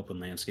amazing open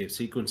landscape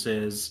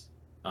sequences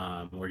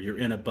where you're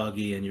in a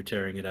buggy and you're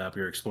tearing it up.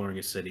 You're exploring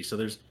a city. So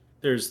there's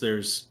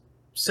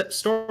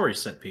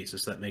set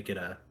pieces that make it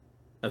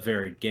a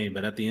varied game.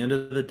 But at the end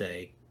of the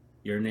day,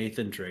 you're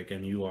Nathan Drake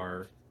and you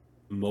are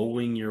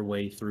mowing your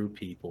way through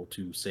people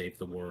to save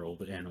the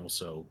world and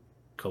also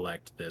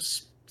collect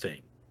this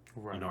thing,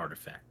 Right. an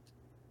artifact.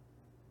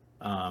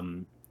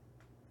 And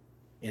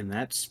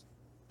that's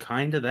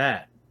kind of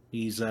that.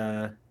 He's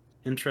a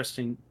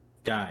interesting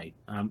guy.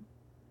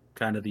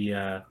 Kind of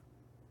a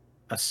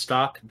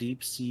stock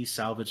deep sea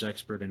salvage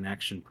expert and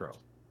action pro.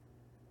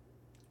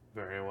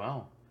 Very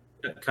well.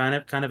 Kind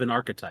of an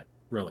archetype,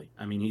 really.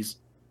 I mean, he's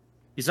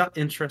not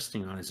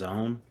interesting on his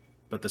own,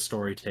 but the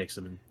story takes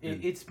him in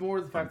It's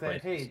more the fact fun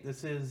that, places. hey,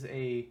 this is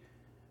a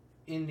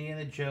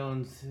Indiana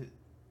Jones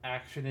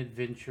action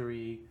adventure.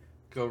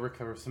 Go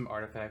recover some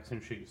artifacts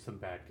and shoot some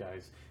bad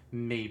guys.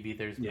 Maybe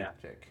there's Yeah.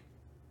 magic.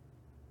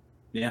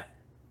 Yeah,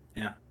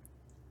 It's a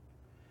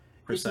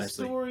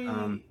precisely. story.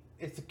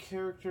 It's a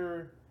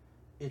character.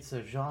 It's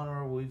a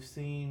genre we've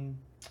seen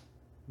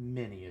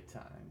many a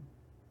time,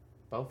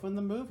 both in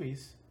the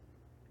movies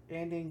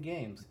and in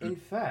games. In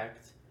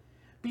fact,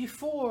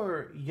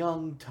 before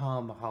young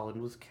Tom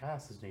Holland was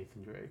cast as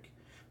Nathan Drake,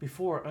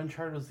 before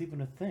Uncharted was even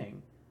a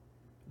thing,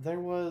 there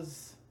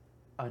was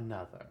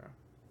another.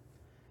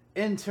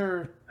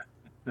 Enter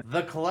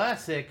the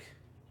classic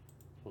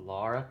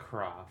Lara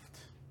Croft.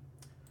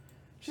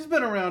 She's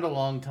been around a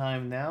long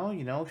time now.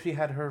 You know, she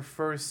had her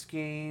first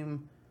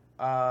game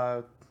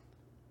a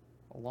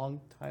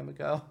long time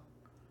ago.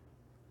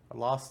 I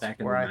lost Back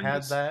in where the I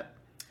had 90s that. on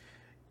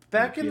the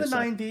Back in the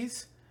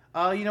PSX.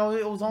 90s, you know,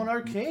 it was on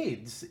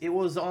arcades. It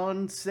was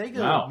on Sega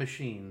Wow.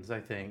 machines, I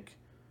think.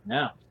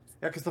 Yeah.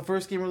 Yeah, because the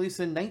first game released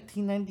in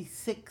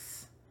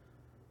 1996.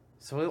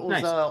 So it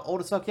was Nice. old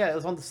as fuck. Yeah, it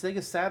was on the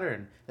Sega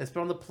Saturn. It's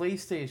been on the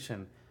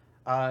PlayStation.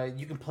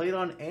 You can play it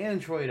on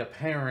Android,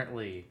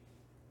 apparently.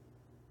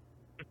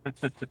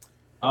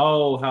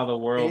 Oh, how the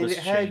world And has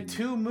it had changed.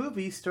 2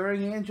 movies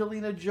starring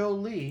Angelina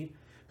Jolie,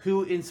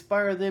 who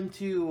inspired them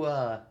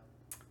to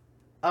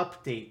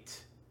update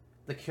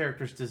the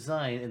character's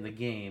design in the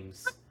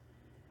games.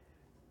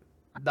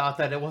 Not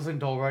that it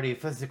wasn't already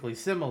physically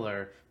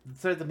similar,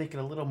 decided to make it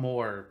a little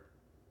more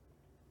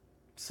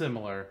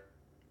similar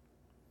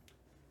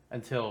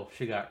until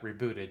she got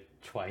rebooted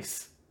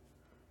twice.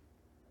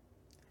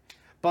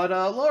 But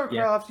Lara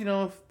Yeah. Croft, you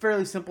know,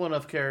 fairly simple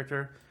enough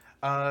character.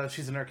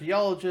 She's an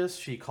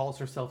archaeologist. She calls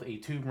herself a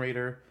Tomb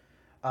Raider.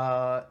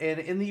 And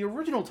in the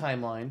original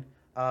timeline,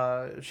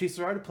 she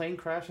survived a plane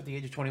crash at the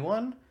age of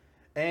 21,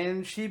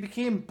 and she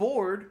became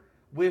bored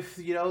with,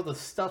 you know, the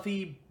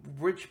stuffy,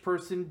 rich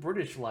person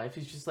British life.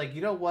 She's just like,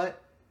 you know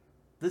what?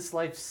 This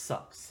life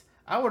sucks.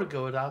 I want to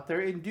go out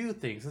there and do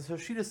things. And so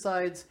she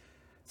decides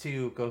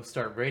to go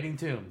start raiding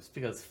tombs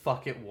because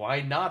fuck it,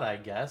 why not, I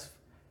guess?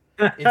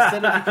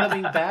 Instead of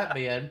becoming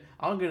Batman,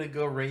 I'm gonna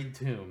go raid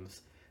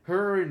tombs.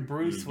 Her and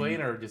Bruce Mhm.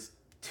 Wayne are just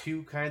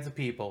two kinds of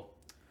people.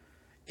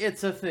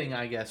 It's a thing,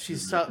 I guess. Mhm.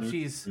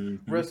 She's Mhm.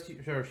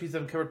 rescued. Sure, she's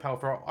uncovered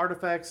powerful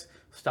artifacts,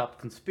 stopped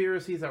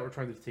conspiracies that were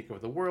trying to take over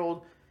the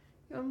world.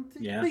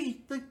 Yeah.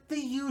 The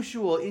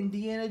usual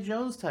Indiana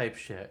Jones type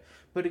shit.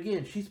 But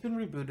again, she's been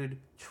rebooted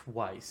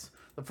twice.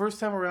 The first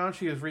time around,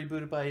 she was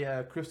rebooted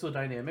by Crystal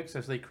Dynamics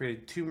as they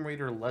created Tomb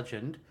Raider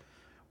Legend,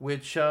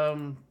 which,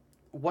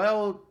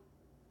 while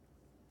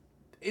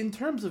in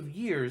terms of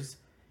years,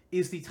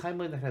 is the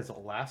timeline that has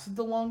lasted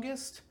the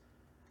longest.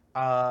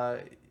 Uh,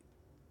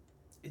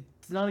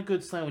 it's not a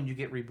good sign when you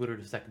get rebooted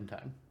a second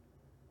time.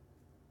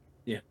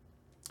 Yeah.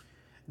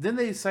 Then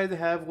they decided to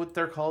have what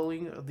they're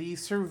calling the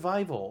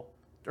survival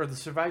or the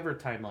survivor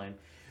timeline.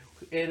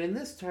 And in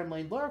this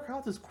timeline, Lara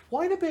Croft is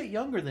quite a bit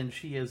younger than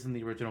she is in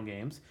the original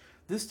games.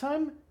 This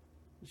time,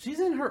 she's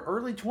in her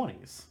early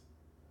 20s.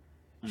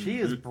 She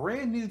is Mhm.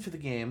 brand new to the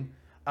game.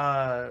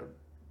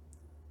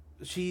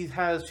 She's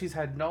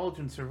had knowledge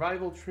in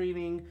survival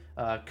training,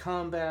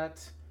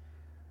 combat.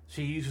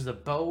 She uses a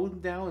bow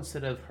now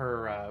instead of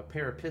her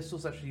pair of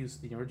pistols that she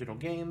used in the original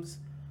games.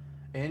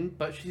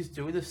 But she's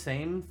doing the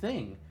same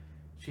thing.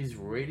 She's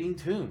raiding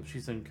tombs.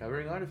 She's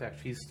uncovering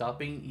artifacts. She's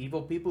stopping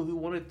evil people who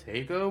want to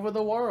take over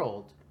the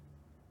world.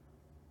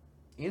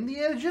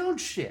 Indiana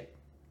Jones shit.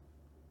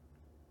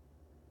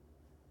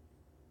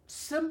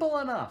 Simple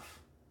enough.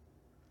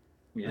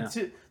 Yeah.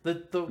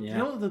 The Yeah. you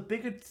know what the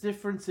biggest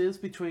difference is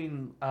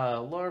between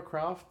Lara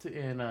Croft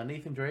and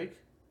Nathan Drake?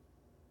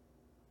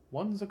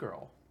 One's a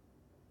girl.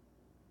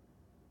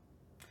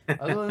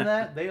 Other than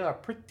that, they are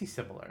pretty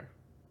similar.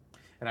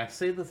 And I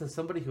say this as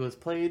somebody who has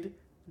played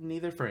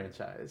neither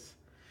franchise.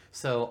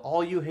 So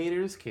all you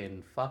haters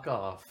can fuck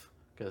off,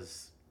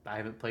 because I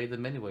haven't played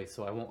them anyway,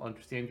 so I won't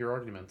understand your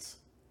arguments.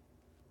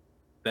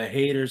 The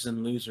haters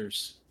and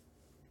losers.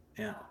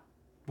 Yeah.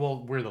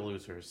 Well, we're the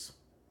losers.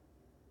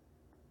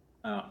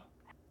 Oh.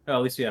 Well,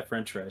 at least we have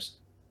French fries.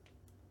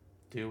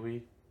 Do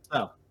we?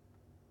 Oh.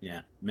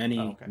 Yeah. Many,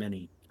 Oh, okay.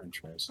 many French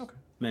fries. Okay.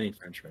 Many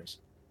French fries.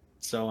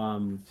 So,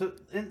 So,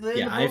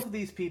 yeah, both of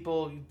these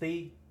people,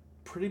 they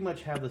pretty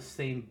much have the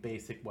same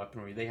basic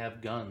weaponry. They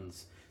have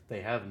guns,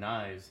 they have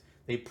knives,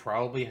 they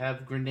probably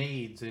have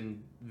grenades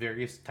and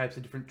various types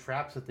of different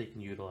traps that they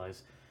can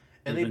utilize.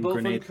 And they even both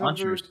grenade uncovered,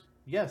 launchers.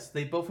 yes,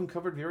 they both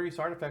uncovered various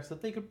artifacts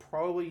that they could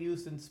probably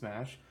use in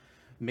Smash.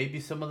 Maybe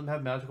some of them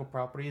have magical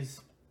properties,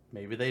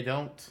 maybe they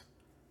don't.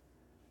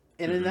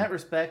 And in Mhm. that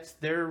respect,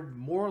 they're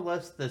more or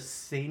less the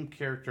same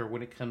character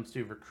when it comes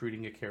to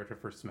recruiting a character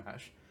for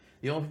Smash.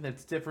 The only thing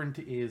that's different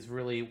is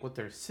really what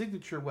their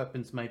signature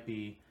weapons might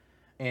be,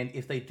 and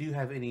if they do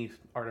have any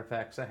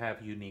artifacts that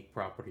have unique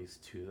properties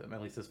to them,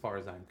 at least as far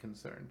as I'm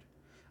concerned.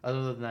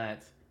 Other than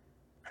that,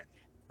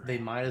 they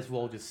might as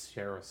well just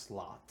share a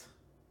slot.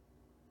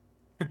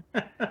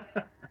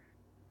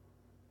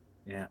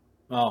 Yeah.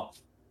 Well,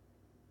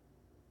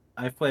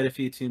 I've played a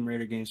few Tomb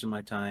Raider games in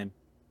my time.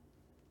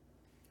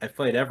 I've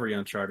played every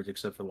Uncharted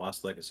except for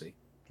Lost Legacy.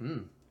 Hmm.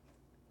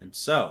 And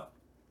so,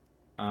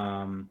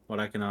 what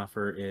I can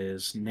offer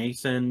is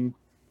Nathan,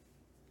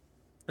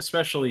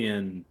 especially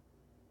in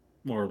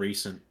more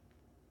recent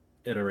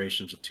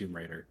iterations of Tomb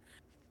Raider,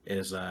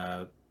 is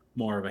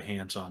more of a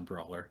hands-on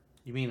brawler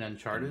You mean than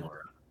Uncharted?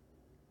 Laura.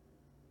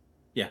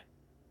 Yeah.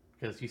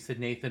 Because you said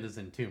Nathan is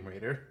in Tomb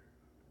Raider.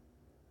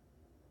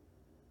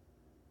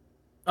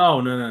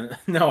 Oh no, no,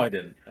 no, I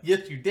didn't.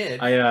 Yes, you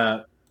did.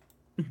 I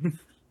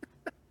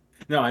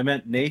No, I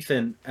meant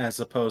Nathan as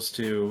opposed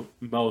to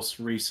most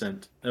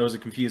recent. That was a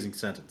confusing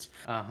sentence.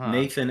 Uh-huh.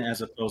 Nathan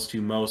as opposed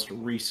to most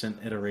recent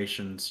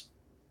iterations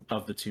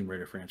of the Tomb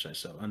Raider franchise.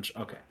 So,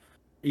 okay.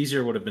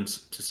 Easier would have been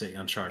to say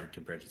Uncharted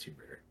compared to Tomb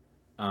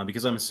Raider.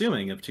 Because I'm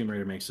assuming if Tomb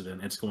Raider makes it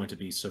in, it's going to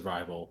be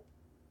survival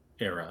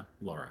era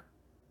Laura.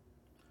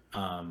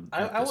 At I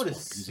this would point. Because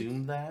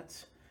assume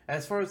that,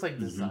 as far as like Mhm.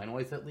 design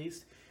wise at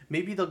least,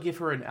 maybe they'll give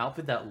her an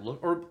outfit that look,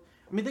 or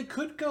I mean, they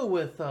could go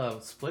with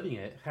splitting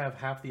it, have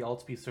half the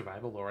alt be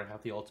survival Laura,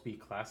 half the alt be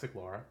classic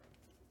Laura.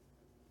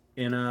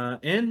 In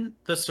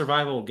the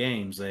survival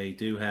games, they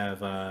do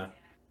have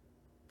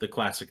the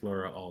classic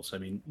Laura also. I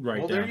mean, right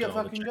Well, there down you to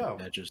all the fucking jagged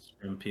go. edges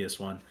from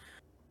PS1.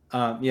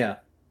 Yeah,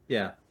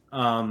 yeah.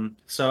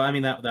 So I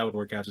mean that would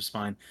work out just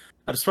fine.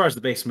 As far as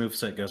the base move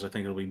set goes, I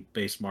think it'll be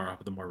based more off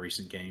of the more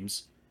recent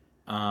games.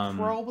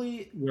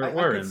 Probably, I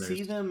Where could in see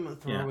there's them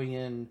yeah, throwing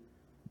in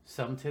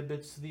some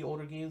tidbits to the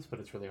older games, but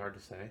it's really hard to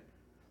say.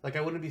 Like,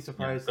 I wouldn't be yeah.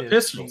 surprised The if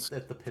pistols, the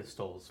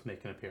pistols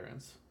make an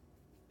appearance.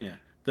 yeah,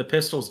 the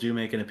pistols do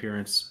make an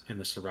appearance in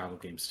the survival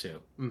games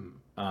too.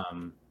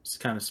 Mm. It's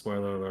kind of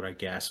spoiler alert, I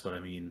guess, but I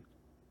mean,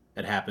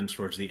 it happens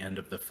towards the end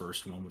of the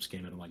first one, which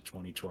came out in like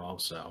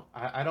 2012. So,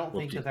 I don't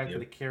whoop think de the fact that doo.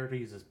 the character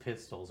uses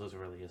pistols is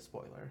really a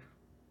spoiler.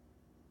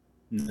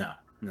 No,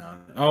 no.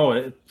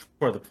 Oh,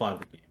 for the plot of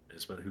the game it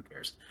is, but who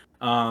cares?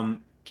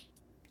 Um,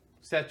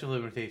 Statute of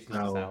Limitations is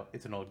so out.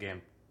 It's an old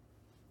game.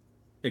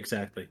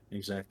 exactly.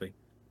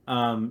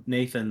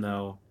 Nathan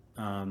though,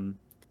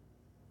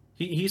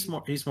 he's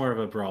more of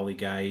a brawly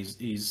guy.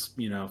 He's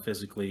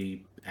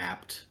physically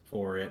apt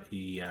for it.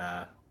 He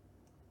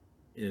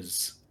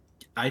is.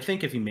 I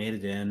think if he made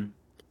it in,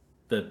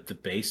 the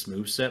base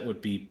move set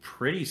would be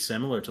pretty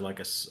similar to like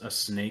a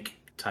Snake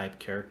type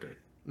character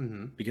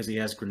Mm-hmm. because he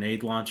has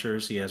grenade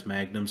launchers, he has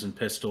magnums and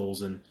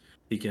pistols, and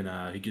he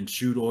can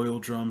shoot oil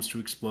drums to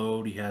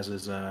explode. He has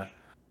his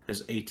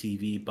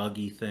ATV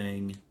buggy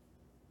thing.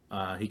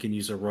 He can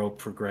use a rope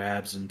for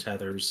grabs and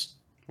tethers.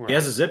 He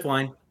has Right. a zip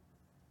line.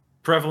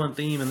 Prevalent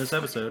theme in this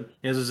episode.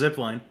 He has a zip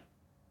line.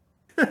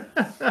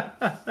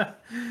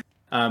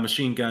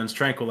 Machine guns,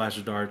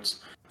 tranquilizer darts.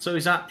 So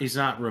he's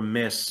not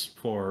remiss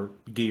for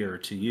gear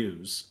to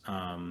use.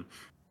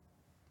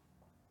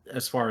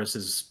 As far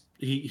as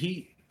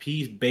he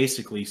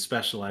basically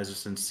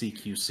specializes in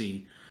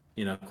CQC,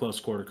 close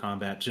quarter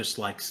combat, just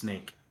like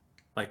Snake.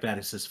 Like that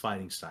is his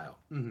fighting style.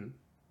 Mm-hmm.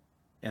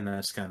 And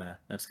that's kind of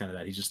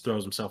that. He just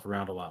throws himself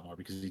around a lot more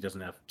because he doesn't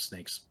have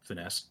Snake's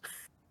finesse.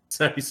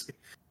 So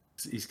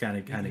he's kind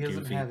He of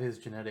doesn't goofy. have his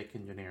genetic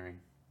engineering.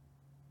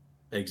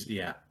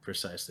 Yeah,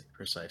 precisely.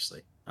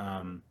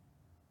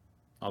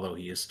 Although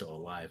he is still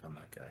alive, I'm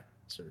that guy,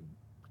 certain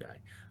guy.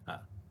 Uh,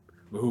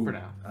 For ooh,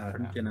 now. For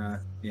I'm now.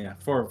 gonna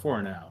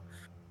for now.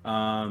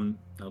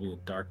 That'll be a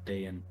dark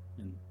day in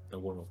the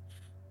world.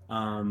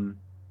 Um,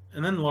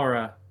 and then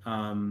Laura,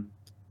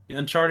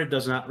 Uncharted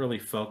does not really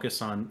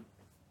focus on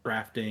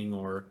crafting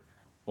or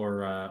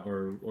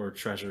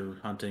treasure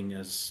hunting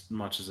as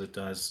much as it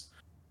does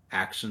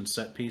action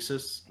set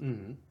pieces.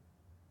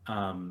 Mm-hmm.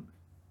 Um,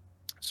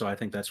 so I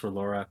think that's where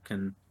Laura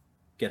can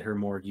get her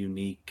more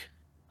unique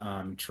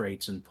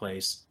traits in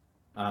place.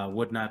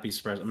 Would not be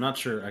surprised. I'm not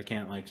sure. I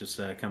can't like just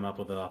come up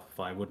with it off the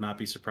fly. Would not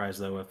be surprised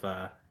though if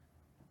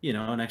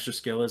an extra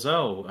skill is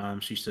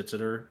she sits at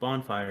her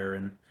bonfire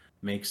and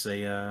makes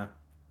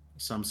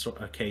some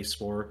sort a case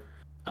for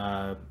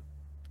uh,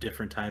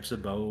 different types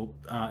of bow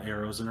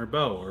arrows in her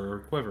bow or her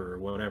quiver or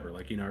whatever,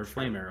 like her Sure.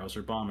 flame arrows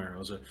or bomb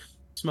arrows or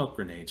smoke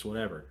grenades,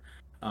 whatever.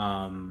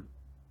 Um,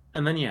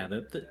 and then yeah,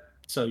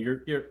 so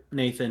your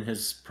Nathan,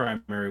 his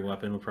primary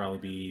weapon would probably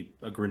be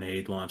a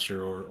grenade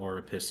launcher or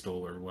a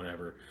pistol or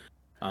whatever.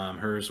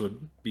 Hers would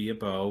be a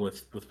bow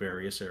with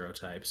various arrow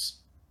types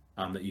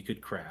that you could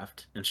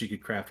craft, and she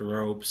could craft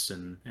ropes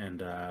and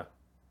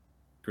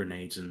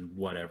grenades and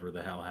whatever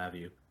the hell have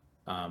you,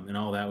 and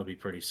all that would be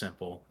pretty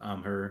simple.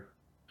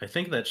 I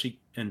think that she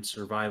in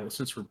survival,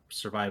 since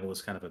survival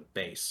is kind of a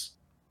base,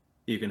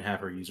 you can have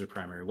her use her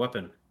primary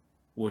weapon,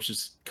 which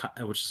is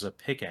a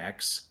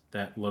pickaxe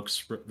that's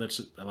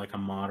like a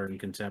modern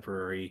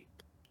contemporary,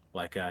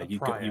 like A you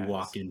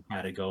walk Pryax. in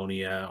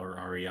Patagonia or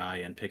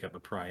REI and pick up a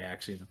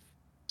Pryax.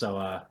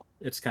 So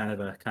it's kind of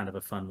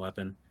a fun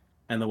weapon,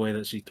 and the way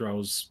that she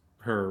throws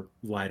her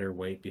lighter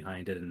weight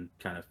behind it and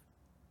kind of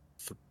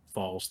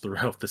falls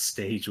throughout the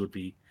stage would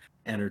be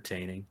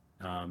entertaining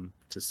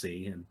to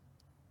see. And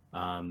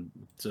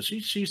so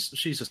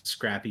she's a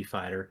scrappy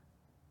fighter,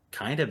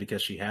 kind of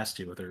because she has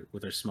to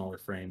with her smaller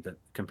frame that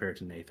compared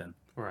to Nathan.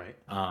 Right.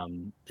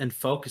 And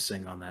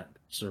focusing on that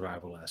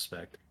survival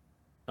aspect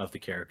of the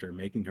character,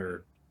 making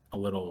her a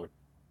little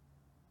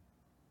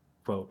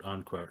quote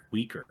unquote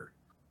weaker,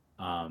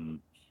 um,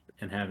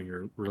 and having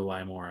her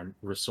rely more on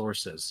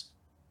resources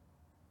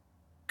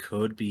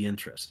could be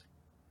interesting.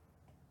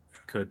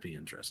 Could be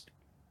interesting.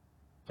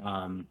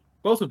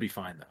 Both would be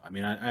fine though. I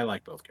mean, I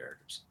like both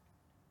characters,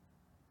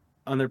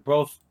 and they're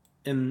both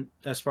in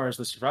as far as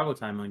the survival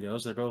timeline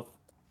goes. They're both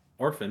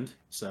orphaned,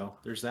 so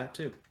there's that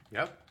too.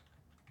 Yep.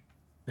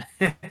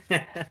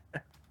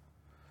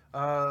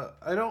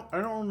 I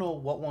don't know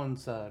what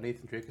one's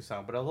Nathan Drake is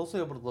on, but I was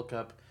also able to look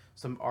up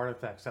some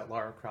artifacts that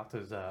Lara Croft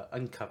has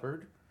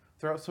uncovered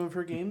throughout some of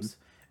her Hmm. games,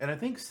 and I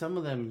think some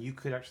of them you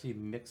could actually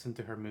mix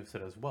into her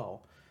moveset as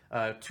well.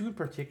 Two in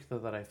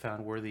particular that I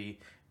found were the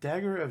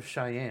Dagger of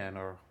Cheyenne,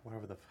 or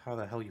whatever the how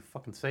the hell you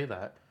fucking say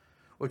that,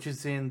 which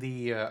is in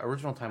the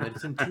original timeline.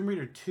 It's in Tomb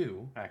Raider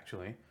 2,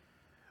 actually,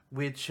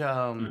 which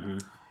Hmm.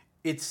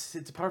 it's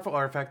a powerful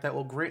artifact that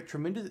will grant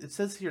tremendous. It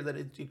says here that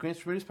it grants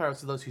tremendous powers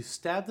to those who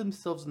stab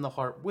themselves in the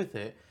heart with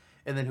it,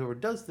 and then whoever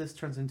does this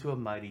turns into a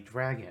mighty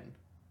dragon.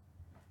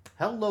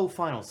 Hello,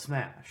 Final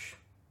Smash.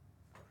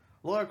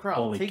 Lara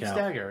Croft Holy takes cow!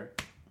 dagger,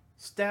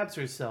 stabs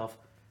herself,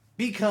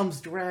 becomes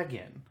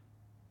dragon.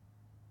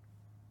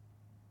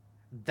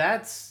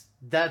 That's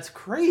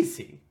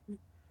crazy,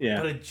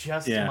 Yeah, but it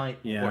just yeah, might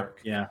yeah,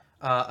 work. yeah.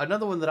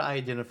 Another one that I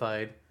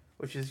identified,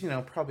 which is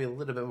probably a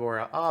little bit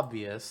more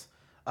obvious.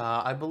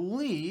 I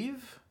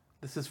believe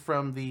this is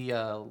from the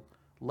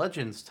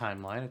Legends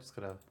timeline.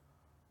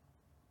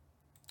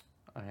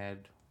 I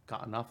had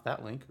gotten off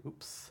that link.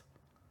 Oops.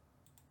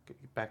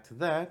 Get back to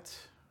that.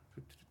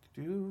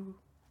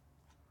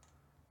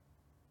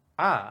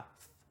 Ah,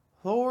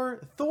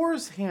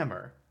 Thor's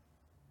hammer.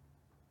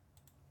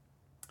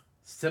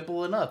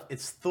 Simple enough.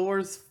 It's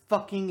Thor's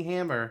fucking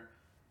hammer.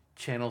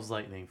 Channels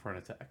lightning for an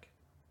attack.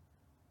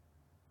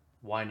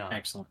 Why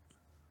not? Excellent,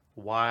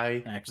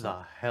 Why excellent.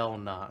 the hell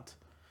not?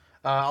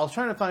 I was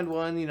trying to find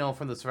one,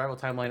 from the survival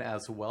timeline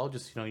as well.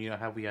 Just how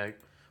we have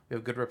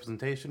good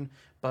representation.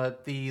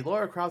 But the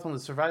Laura Croft on the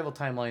survival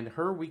timeline,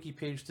 her wiki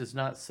page does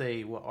not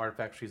say what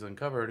artifact she's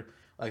uncovered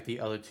like the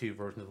other two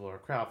versions of Laura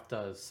Croft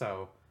does.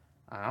 So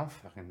I don't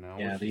fucking know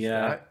what Yeah, she's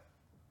got.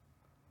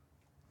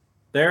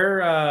 they're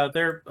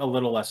a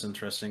little less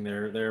interesting.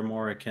 They're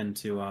more akin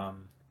to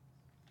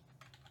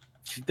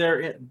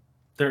they're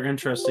they're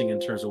interesting in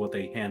terms of what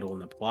they handle in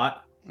the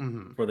plot.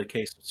 Mm-hmm. For the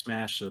case of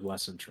Smash, they're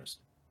less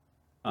interesting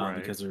Right.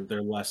 because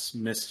they're less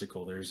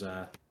mystical.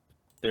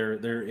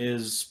 There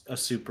is a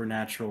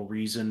supernatural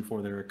reason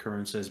for their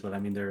occurrences, but I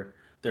mean they're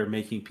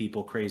making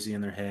people crazy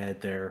in their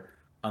head. They're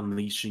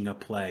unleashing a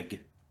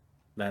plague,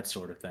 that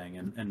sort of thing,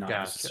 and not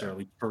Gotcha.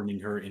 necessarily turning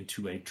her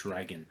into a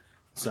dragon.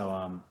 So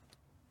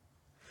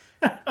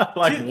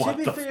like To what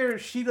be the fair,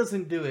 she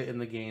doesn't do it in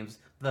the games.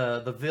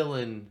 The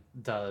villain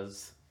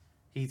does.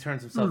 He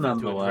turns himself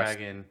into a nonetheless.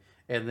 dragon,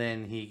 and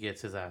then he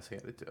gets his ass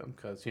handed to him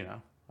because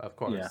of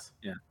Yeah, course,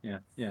 yeah, yeah,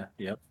 yeah,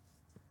 yep.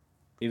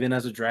 Even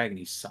as a dragon,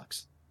 he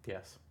sucks.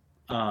 yes.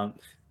 Um,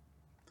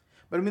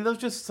 But I mean, that was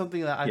just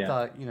something that I yeah,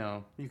 thought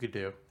you could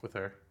do with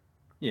her.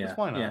 Because yeah,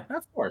 why yeah, not?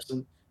 of course,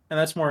 and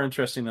that's more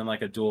interesting than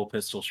like a dual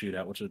pistol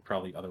shootout, which would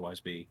probably otherwise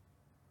be.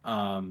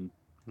 Um,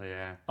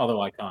 Yeah. although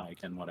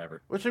iconic and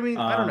whatever. Which I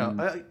mean, I don't know.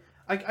 Um,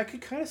 I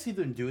could kind of see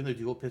them doing the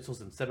dual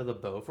pistols instead of the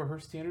bow for her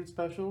standard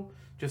special,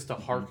 just to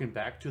mhm, harken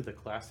back to the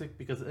classic.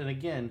 Because and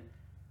again,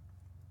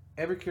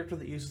 every character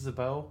that uses a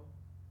bow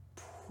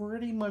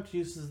pretty much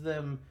uses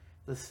them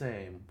the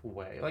same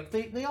way. Like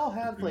they all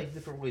have mhm, like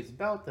different ways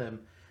about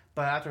them,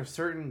 but at a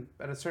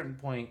certain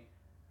point,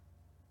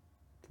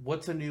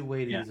 what's a new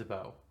way to yeah, use a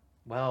bow?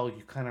 Well,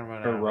 you kind of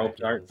run her out of rope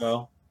dart ideas.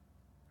 bow,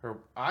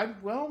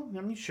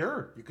 I mean,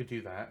 sure, you could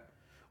do that,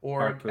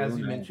 or as harpoon,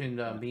 you mentioned,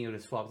 yeah, being able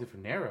to swap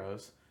different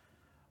arrows.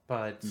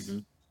 But hmm,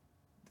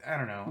 I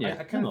don't know. yeah,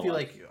 I kind of feel nonetheless,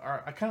 like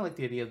I kind of like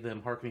the idea of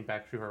them harkening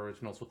back to her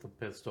originals with the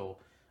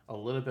pistol a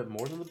little bit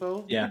more than the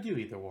bow. You yeah, could do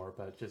either or,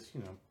 but just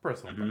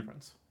personal hmm,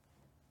 preference.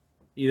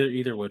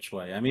 either which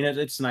way. I mean,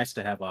 it's nice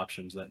to have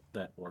options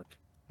that work.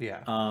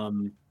 Yeah.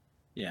 Um,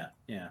 yeah,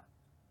 yeah.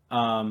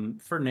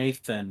 For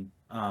Nathan,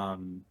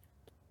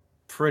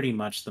 pretty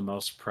much the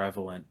most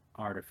prevalent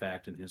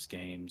artifact in his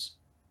games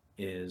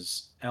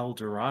is El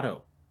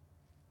Dorado,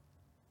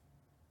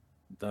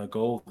 the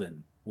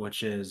Golden,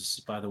 which is,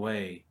 by the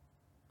way,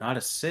 not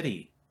a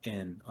city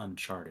in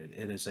Uncharted.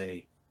 It is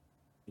a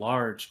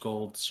large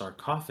gold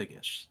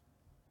sarcophagus.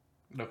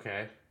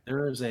 Okay.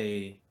 There is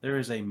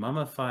a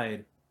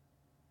mummified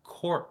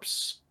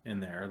corpse in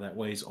there that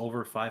weighs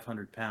over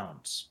 500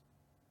 pounds,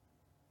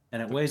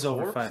 and it The weighs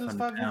over corpse is 500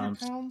 500 pounds.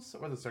 pounds,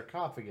 or the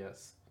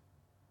sarcophagus?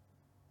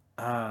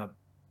 Uh,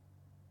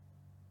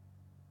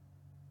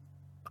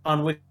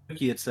 on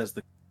Wiki, it says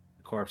the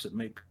corpse. It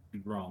may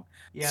be wrong.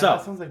 Yeah,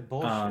 that So, sounds like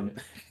um, bullshit.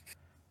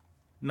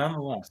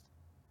 nonetheless,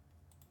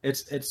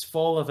 it's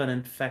full of an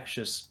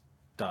infectious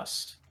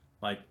dust,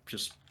 like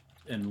just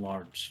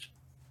enlarged.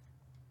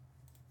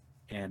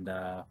 And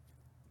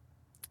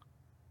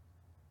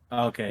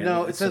okay,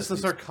 No, it it says says the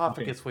these.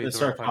 Okay, sarcophagus the weighs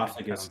over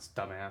 500 sarcophagus. pounds,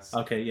 dumbass.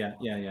 Okay, yeah,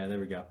 yeah, yeah. There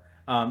we go.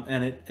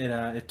 And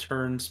it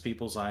turns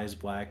people's eyes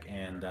black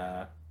and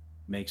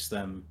makes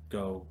them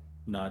go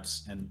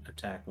nuts and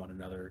attack one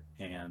another,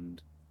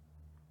 and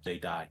they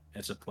die.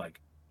 It's a plague.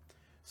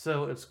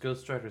 So it's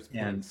Ghost Rider's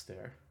Blade And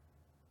Stare.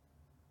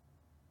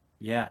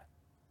 yeah,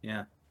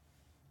 yeah,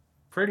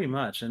 pretty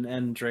much.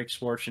 And Drake's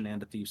Fortune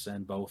and A Thief's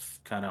End both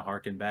kind of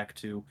harken back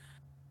to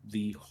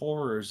the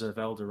horrors of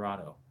El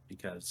Dorado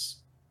because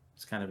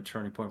it's kind of a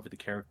turning point for the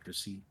character to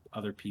see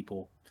other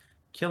people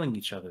killing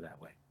each other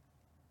that way.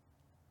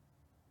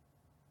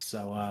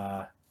 So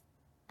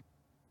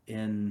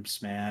in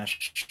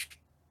Smash,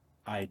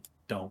 I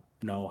don't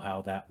know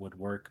how that would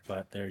work,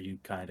 but there you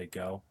kind of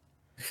go.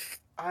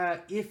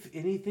 If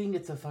anything,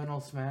 it's a final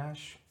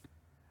smash.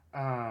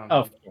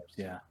 Of Um, course,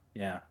 yeah,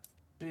 yeah.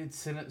 it's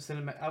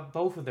cinema.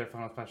 Both of their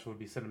final smash would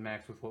be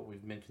Cinemax with what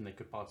we've mentioned they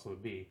could possibly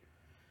be.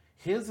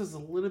 His is a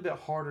little bit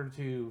harder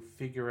to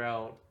figure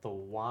out the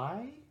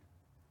why,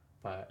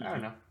 but I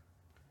don't Hmm. know.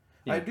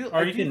 I Yeah. do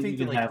Or I you do can think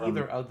that like have them.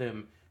 either of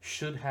them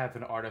should have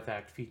an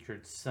artifact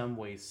featured some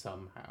way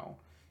somehow,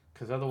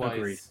 because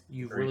Agreed. otherwise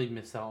you Agreed. really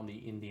miss out on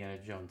the Indiana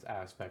Jones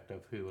aspect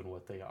of who and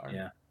what they are.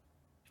 Yeah.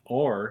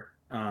 Or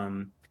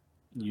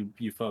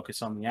you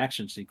focus on the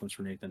action sequence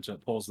for Nathan, so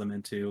it pulls them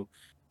into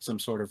some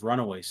sort of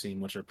runaway scene,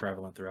 which are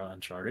prevalent throughout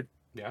Uncharted.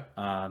 Yeah.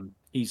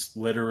 He's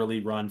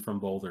literally run from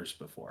boulders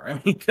before.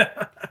 I mean,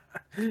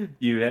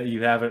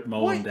 you have it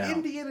mowing What down.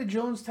 Indiana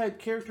Jones type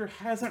character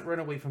hasn't run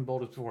away from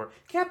boulders before?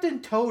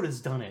 Captain Toad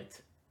has done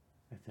it.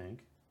 I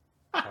think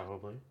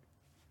probably.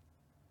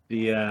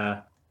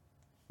 The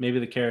maybe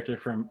the character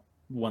from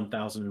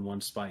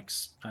 1001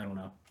 Spikes. I don't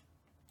know,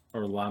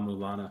 or La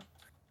Mulana.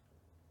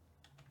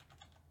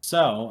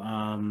 So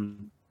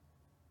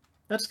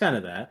that's kind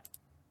of that.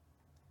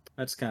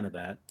 That's kind of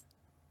that.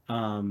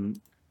 Um,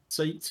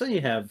 so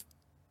you have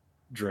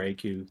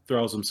Drake who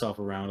throws himself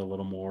around a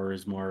little more,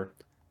 is more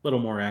a little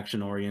more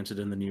action oriented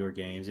in the newer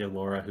games. You have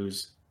Laura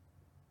who's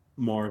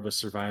more of a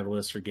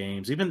survivalist for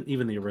games.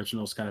 Even the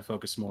originals kind of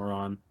focus more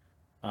on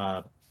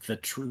uh,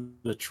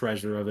 the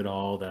treasure of it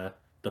all, the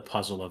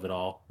puzzle of it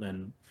all,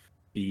 than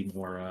be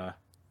more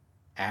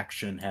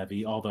action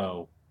heavy.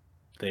 Although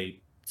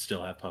they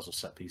still have puzzle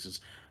set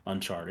pieces.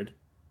 Uncharted.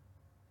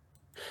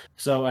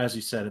 So as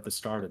you said at the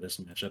start of this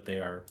matchup, they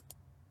are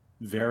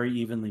very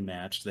evenly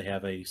matched. They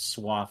have a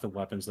swath of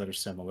weapons that are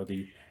similar.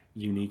 The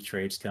unique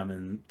traits come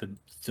in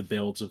the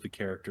builds of the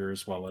character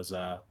as well as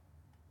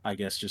I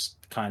guess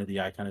just kind of the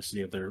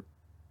iconicity of their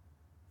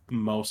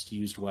most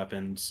used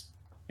weapons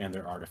and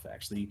their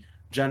artifacts. The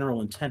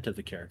general intent of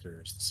the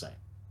character is the same.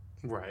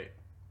 Right.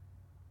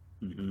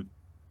 Hmm.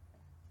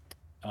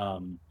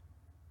 Um,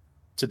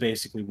 to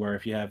basically where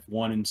if you have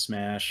one in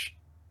Smash,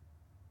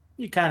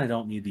 you kind of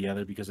don't need the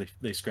other because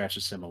they scratch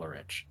a similar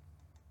itch.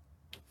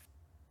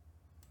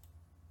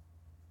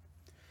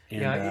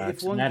 Yeah. And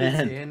If to one that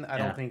gets end, in, I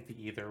don't yeah, think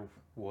the either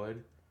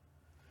would,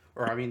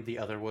 or I mean the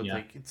other would. yeah,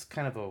 Like it's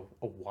kind of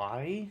a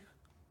why.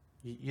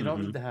 You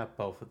don't hmm need to have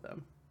both of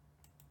them.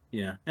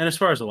 yeah. And as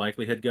far as the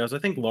likelihood goes, I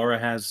think Laura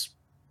has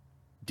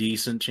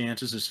decent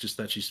chances. It's just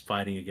that she's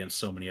fighting against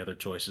so many other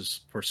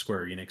choices for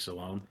Square Enix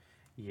alone.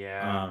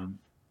 Yeah. Um,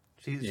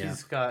 yeah.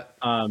 She's got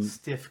Um,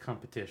 stiff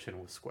competition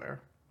with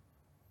Square.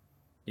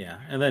 yeah.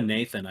 And then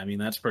Nathan, I mean,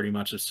 that's pretty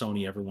much if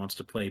Sony ever wants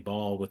to play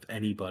ball with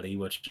anybody,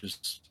 which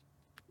is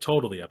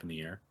totally up in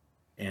the air.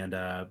 And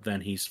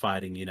then he's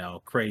fighting,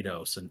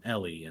 Kratos and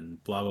Ellie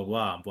and blah blah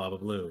blah and blah blah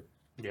blue.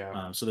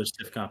 Yeah. So there's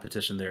stiff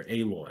competition there.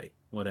 Aloy,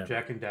 whatever.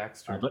 Jack and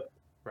Daxter, But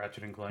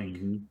Ratchet and Clank,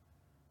 mhm.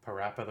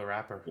 Parappa the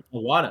Rapper,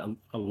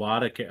 a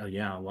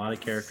lot of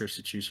characters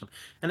to choose from,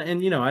 and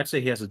I'd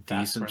say he has a Fat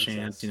decent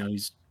chance.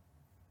 Princess,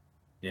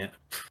 Yeah,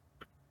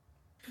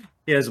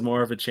 he has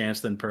more of a chance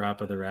than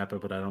Parappa the Rapper,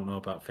 but I don't know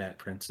about Fat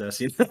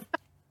Princess.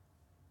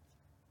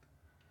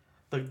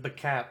 the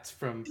cat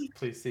from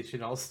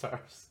PlayStation All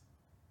Stars,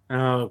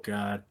 Oh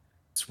God,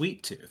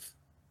 Sweet Tooth.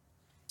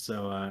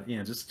 So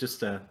yeah,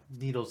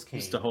 Needles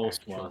just a Kane, whole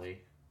swath.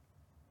 actually.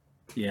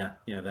 Yeah,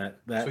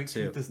 that Sweet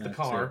too. Tooth is the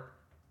That too. car.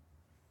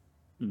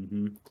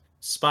 Hmm.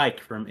 Spike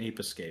from Ape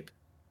Escape.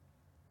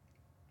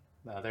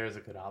 Now there's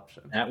a good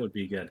option. That would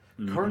be good.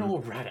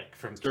 Colonel Reddick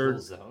from Sir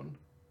Killzone.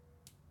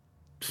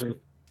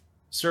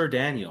 Sir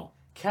Daniel.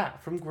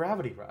 Cat from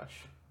Gravity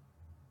Rush.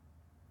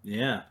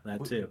 Yeah,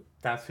 that W- too.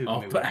 That's who Oh,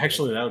 we but would get.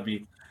 actually, that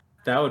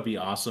would be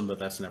awesome. But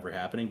that's never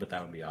happening. But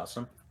that would be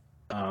awesome.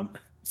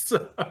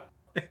 So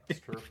It's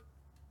true.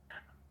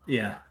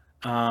 yeah,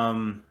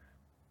 um,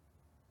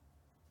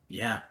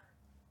 yeah.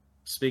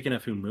 Speaking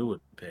of who Moo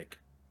would pick,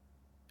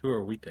 who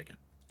are we picking?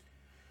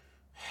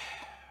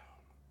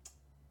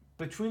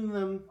 Between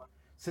them,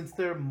 since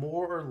they're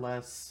more or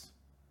less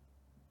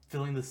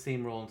filling the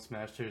same role in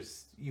Smash,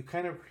 you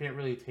kind of can't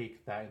really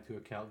take that into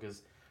account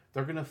because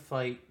they're gonna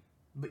fight,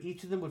 but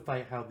each of them would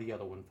fight how the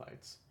other one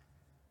fights.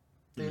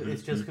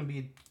 It's Mm-hmm. just gonna be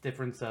a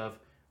difference of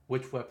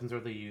which weapons are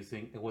they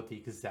using and what the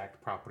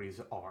exact properties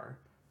are.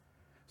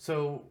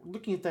 So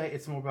looking at that,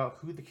 it's more about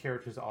who the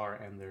characters are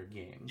and their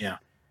games, Yeah,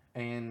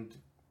 and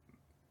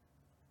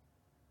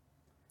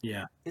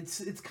yeah.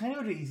 it's kind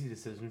of an easy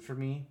decision for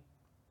me.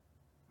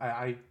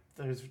 I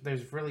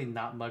there's really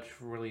not much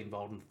really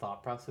involved in the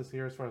thought process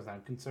here as far as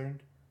I'm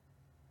concerned.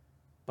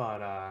 But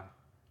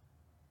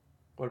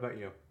what about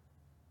you?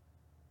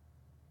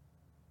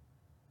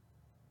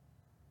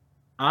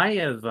 I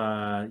have,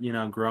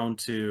 grown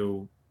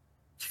to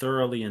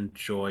thoroughly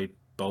enjoy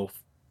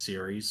both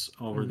series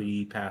over Mm-hmm.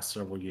 the past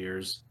several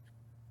years.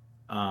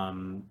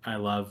 I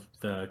love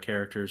the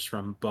characters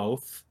from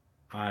both.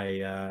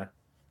 I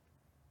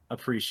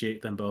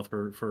appreciate them both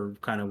for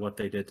kind of what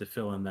they did to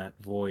fill in that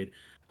void.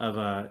 of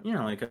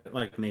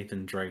like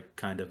Nathan Drake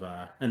kind of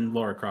and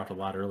Laura Croft a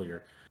lot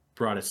earlier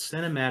brought a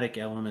cinematic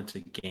element to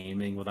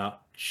gaming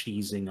without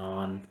cheesing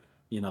on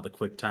the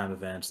quick time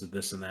events, the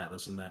this and that.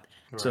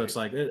 So Right. it's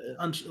like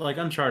like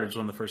Uncharted is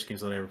one of the first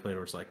games that I ever played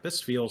where it's like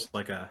this feels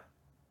like a+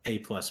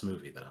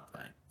 movie that I'm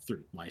playing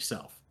through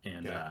myself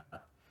and Yeah.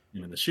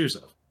 I'm in the shoes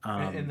of.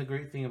 And the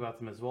great thing about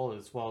them as well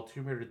is while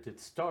Tomb Raider did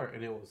start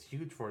and it was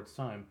huge for its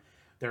time,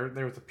 there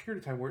was a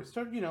period of time where it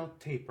started,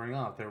 tapering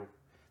off.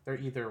 There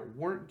either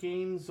weren't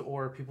games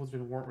or people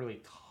just weren't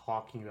really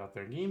talking about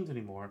their games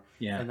anymore.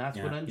 Yeah, And that's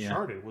when yeah, yeah,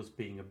 Uncharted was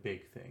being a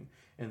big thing.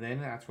 And then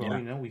that's where,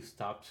 yeah, we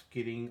stopped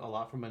getting a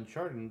lot from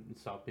Uncharted and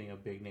stopped being a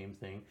big name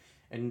thing.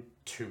 And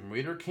Tomb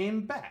Raider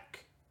came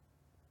back.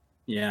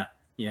 yeah,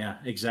 yeah,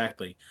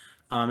 exactly.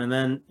 And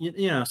then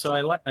so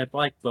I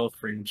like both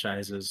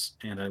franchises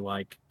and I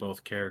like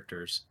both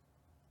characters.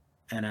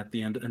 And at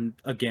the end, and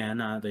again,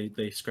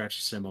 they scratch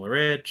a similar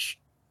itch.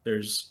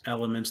 There's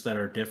elements that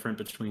are different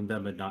between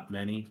them, but not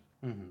many.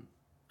 Hmm.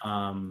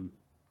 Um,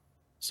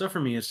 so for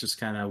me, it's just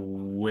kind of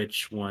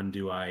which one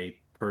do I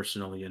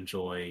personally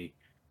enjoy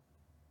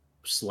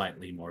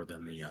slightly more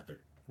than the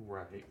other,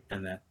 Right.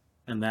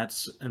 and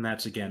that's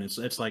again,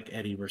 it's like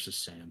Eddie versus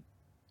Sam.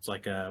 It's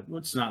like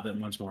it's not that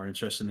one's more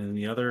interesting than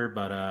the other,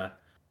 but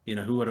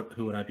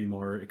who would I be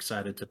more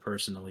excited to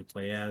personally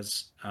play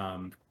as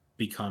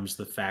becomes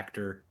the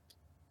factor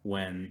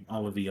when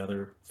all of the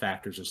other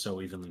factors are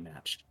so evenly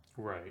matched.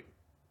 Right.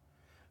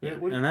 Yeah,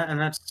 It would, and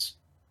that's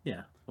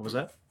yeah. What was for,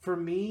 that? for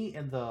me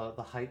and the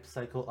hype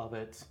cycle of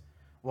it,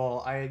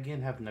 well, I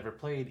again have never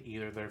played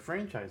either of their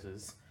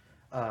franchises,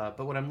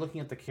 but when I'm looking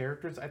at the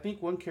characters, I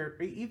think one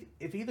character,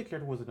 if either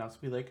character was announced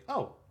to be like,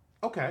 oh,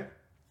 okay,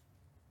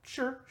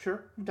 sure,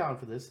 I'm down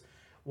for this.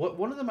 What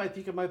one of them I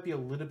think it might be a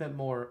little bit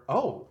more,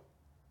 oh,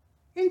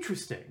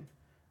 interesting.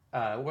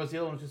 Whereas the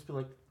other one would just be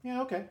like,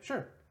 yeah, okay,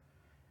 sure.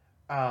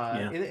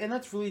 Yeah, And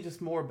that's really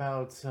just more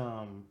about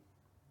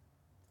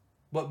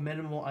what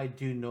minimal I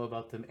do know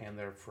about them and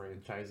their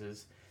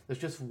franchises. There's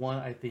just one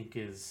I think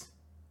is,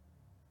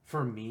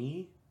 for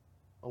me,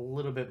 a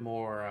little bit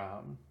more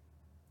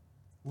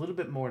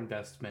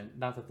investment.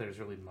 Not that there's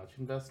really much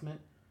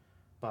investment,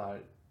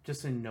 but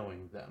just in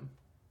knowing them.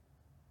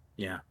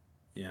 yeah,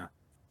 yeah.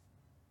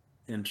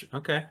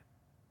 Okay,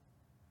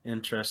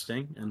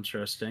 interesting.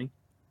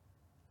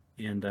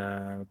 And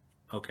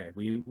okay,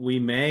 we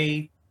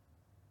may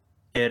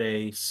get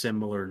a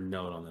similar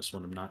note on this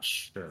one. I'm not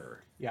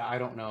sure. Yeah, I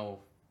don't know.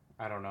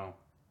 I don't know.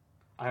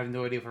 I have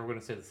no idea if we're going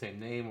to say the same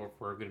name or if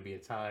we're going to be a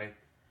tie.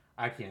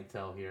 I can't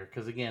tell here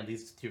because again,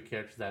 these two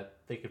characters that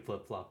they could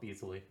flip flop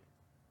easily.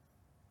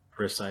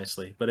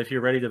 Precisely. But if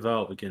you're ready to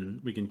vote, we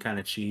can kind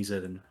of cheese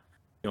it and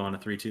go on a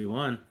 3, 2,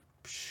 1.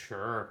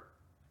 Sure.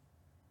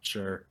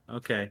 Sure.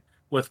 Okay.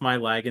 With my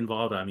lag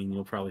involved, I mean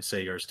you'll probably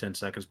say yours 10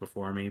 seconds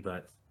before me,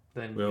 but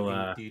Then you we'll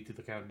can do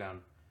the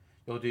countdown.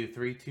 You'll do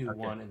three, two, okay.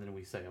 one, and then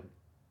we say them.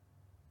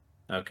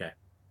 Okay.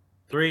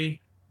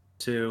 3,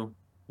 2,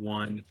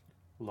 1.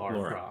 Lara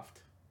Laura.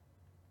 Croft.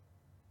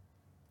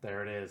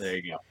 There it There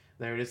is. you go.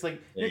 There it is.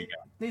 Like There you go.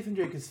 Nathan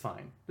Drake is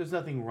fine. There's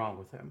nothing wrong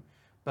with him.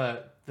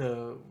 But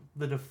the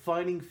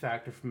defining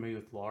factor for me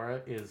with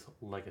Laura is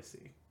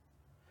legacy.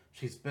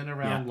 She's been Yeah.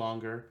 around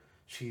longer.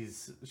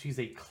 She's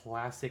a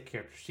classic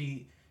character.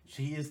 She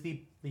is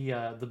the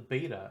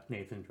beta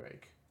Nathan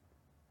Drake.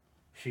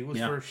 She was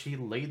Yeah. first. She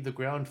laid the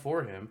ground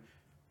for him.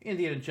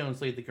 Indiana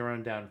Jones laid the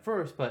ground down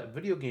first, but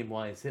video game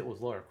wise, it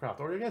was Lara Croft.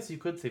 Or I guess you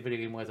could say video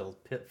game wise, it was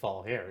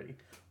Pitfall Harry.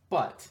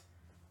 But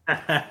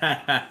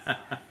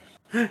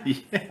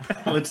Yeah.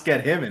 Let's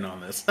get him in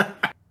on this.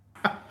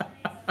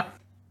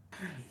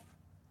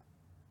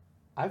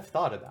 I've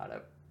thought about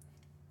it.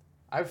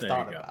 I've There you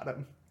thought go. about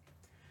it.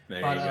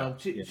 There But you go.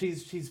 she, Yeah.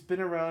 she's been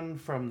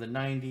around from the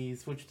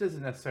 '90s, which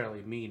doesn't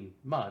necessarily mean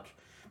much.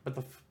 But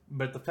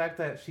the fact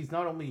that she's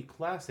not only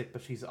classic,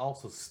 but she's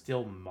also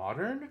still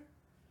modern,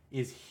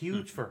 is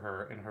huge Mhm. for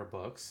her in her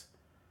books.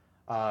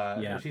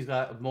 Yeah. She's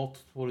got a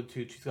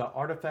multitude. She's got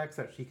artifacts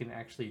that she can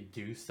actually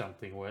do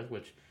something with,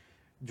 which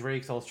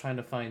Drake's always trying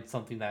to find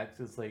something that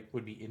is like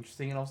would be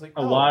interesting, and I was like, A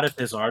oh, lot of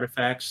his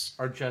artifacts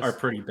are are just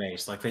pretty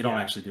base. Like they don't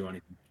yeah. actually do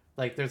anything.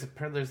 Like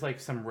there's like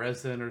some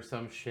resin or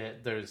some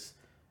shit. There's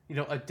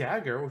a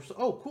dagger, which is,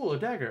 oh cool, a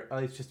dagger. Oh,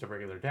 it's just a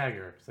regular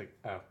dagger. It's like,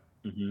 oh,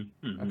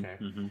 okay,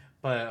 He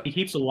but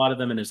keeps a lot of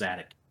them in his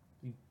attic.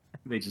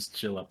 They just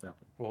chill up there.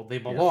 well, they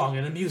Yeah. belong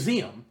in a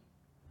museum.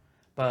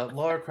 But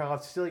Lara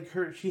Croft,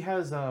 she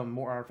has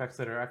more artifacts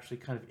that are actually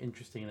kind of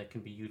interesting that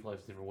can be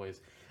utilized in different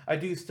ways. I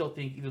do still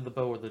think either the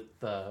bow or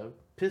the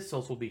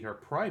pistols will be her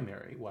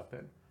primary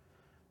weapon,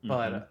 Hmm.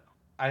 but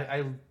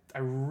I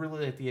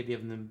really like the idea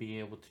of them being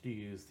able to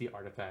use the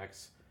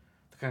artifacts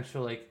to kind of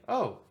show like,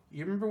 oh,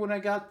 you remember when I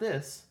got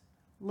this?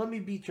 Let me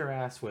beat your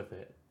ass with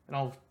it, and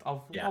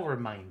Yeah. I'll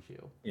remind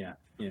you. Yeah.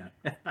 Yeah.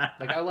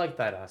 Like I like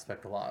that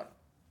aspect a lot.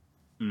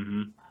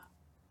 hmm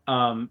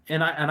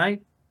and I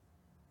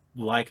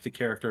like the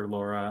character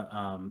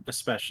Laura,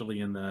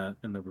 especially in the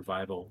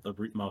revival,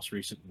 most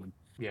recent one,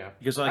 Yeah,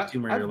 because I like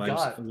Tomb Raider I've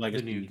got the new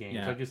Legacy. games.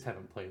 I Yeah. just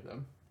haven't played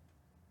them.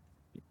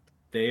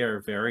 they are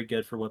very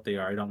good for what they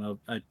are. I don't know.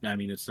 I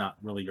mean, it's not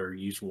really your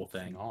usual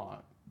thing.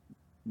 Not.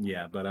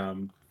 Yeah, but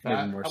maybe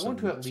But more I so want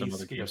to than at some other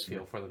least get a games.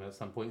 feel for them at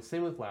some point.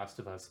 Same with Last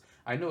of Us.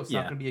 I know it's not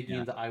Yeah, going to be a game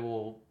yeah. that I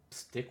will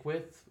stick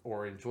with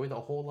or enjoy the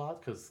whole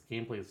lot because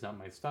gameplay is not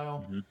my style.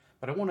 Hmm.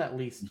 But I want to at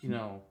least,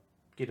 Hmm.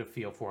 get a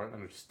feel for it and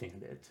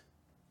understand it.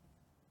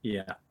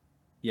 Yeah.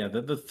 Yeah,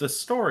 the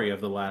story of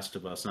The Last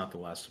of Us, not The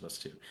Last of Us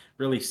 2,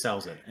 really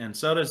sells it. And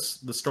so does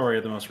the story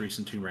of the most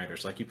recent Tomb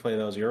Raiders. Like you play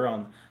those,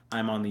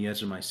 I'm on the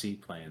edge of my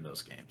seat playing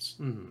those games.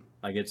 Hmm.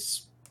 Like if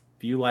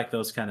you like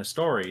those kind of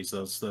stories,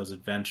 those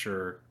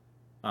adventure,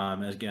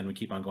 again, we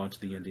keep on going to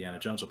the Indiana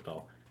Jones of it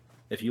all.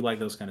 If you like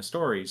those kind of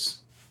stories,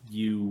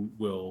 you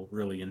will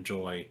really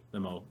enjoy the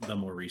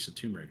more recent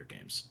Tomb Raider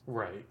games.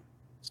 Right.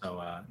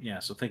 So yeah,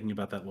 so thinking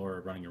about that Laura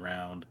running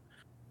around,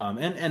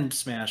 and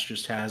Smash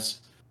just has.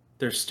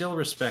 There's still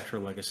respect for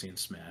legacy in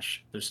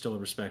Smash. There's still a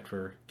respect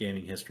for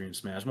gaming history in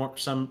Smash. More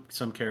some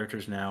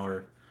characters now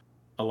are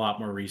a lot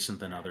more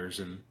recent than others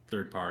and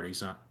third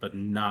parties, but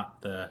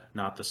not the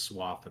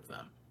swath of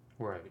them.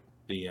 Right.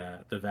 The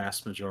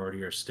vast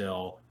majority are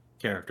still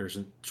characters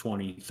in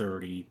 20,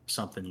 30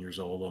 something years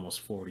old, almost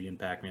 40 in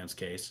Pac-Man's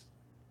case.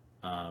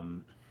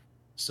 Um,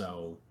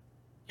 so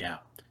yeah,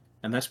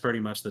 and that's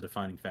pretty much the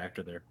defining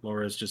factor there.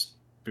 Laura's just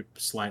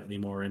slightly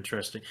more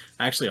interesting,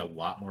 actually a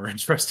lot more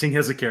interesting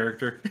as a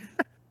character.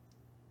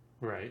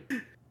 Right.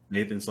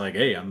 Nathan's like,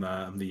 hey,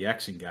 I'm the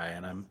action guy,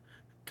 and I'm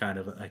kind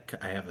of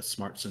I have a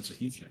smart sense of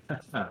humor.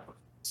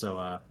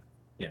 So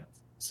yeah,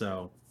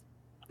 so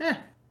yeah,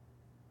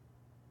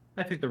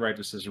 I think the right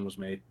decision was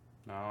made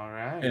All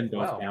right. in both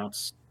Well,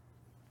 counts.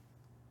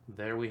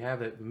 there we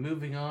have it.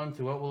 Moving on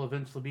to what will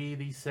eventually be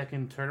the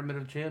second Tournament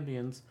of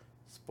Champions.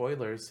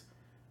 Spoilers.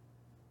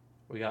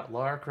 We got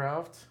Lara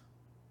Croft.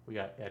 We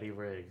got Eddie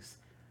Riggs.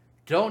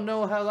 Don't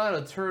know how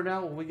that'll turn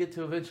out when we get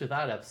to eventually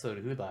that episode.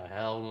 Who the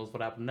hell knows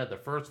what happened? The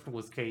first one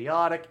was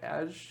chaotic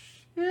as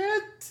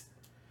shit.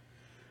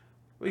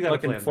 We got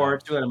Looking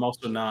forward to it. I'm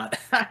also not.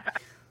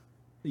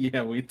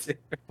 Yeah, we do.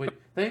 But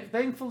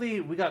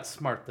thankfully, we got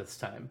smart this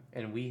time,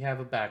 and we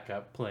have a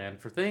backup plan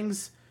for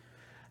things.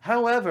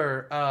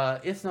 However,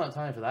 it's not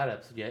time for that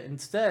episode yet.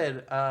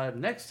 Instead,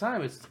 next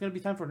time it's going to be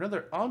time for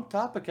another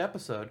on-topic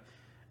episode,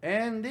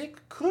 and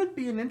it could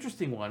be an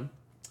interesting one.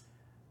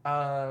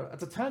 At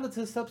the time that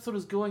this episode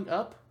is going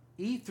up,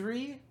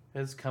 E3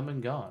 has come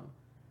and gone.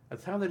 At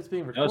the time that it's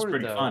being That was recorded,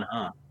 pretty though, fun,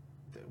 huh?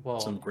 well,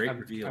 Some great I'm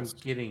reveals.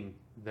 getting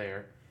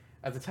there.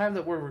 At the time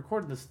that we're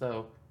recording this,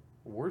 though,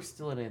 we're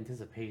still in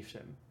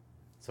anticipation.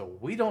 So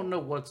we don't know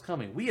what's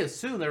coming. We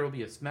assume there will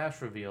be a Smash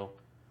reveal,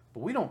 but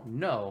we don't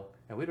know,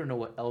 and we don't know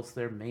what else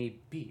there may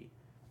be.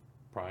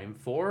 Prime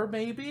 4,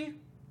 maybe?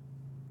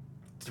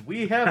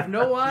 We have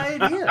no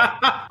idea.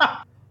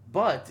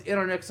 But in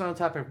our next on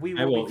topic, we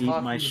I will will be eat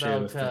talking my shit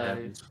about. if that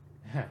happens.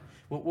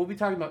 We'll be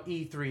talking about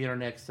E3 in our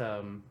next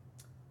on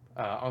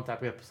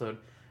topic episode.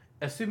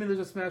 Assuming there's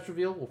a Smash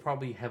reveal, we'll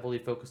probably heavily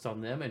focus on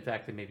them. In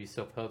fact, they may be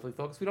so heavily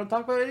focused we don't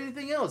talk about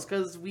anything else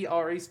because we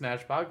are a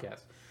Smash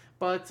podcast.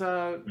 But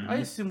I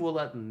assume we'll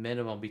at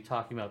minimum be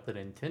talking about the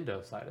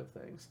Nintendo side of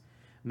things.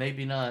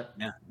 Maybe not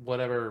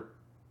whatever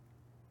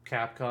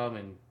Capcom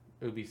and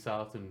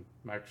Ubisoft and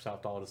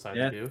Microsoft all decide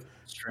to do.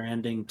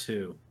 Stranding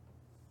 2.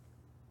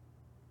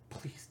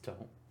 Please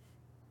don't.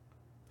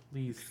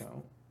 Please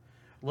don't.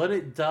 Let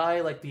it die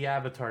like the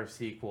Avatar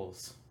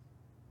sequels.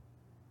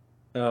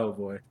 Oh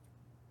boy.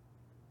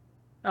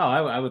 Oh,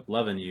 I would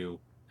love a new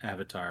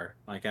Avatar.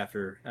 Like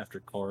after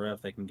Korra,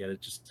 if they can get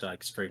it just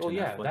like straight to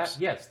Netflix.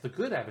 Yes, the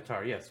good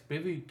Avatar, yes.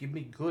 Maybe give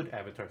me good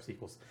Avatar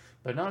sequels,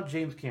 but not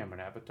James Cameron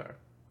Avatar.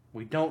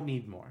 We don't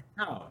need more.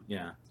 Oh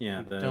yeah,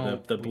 yeah. We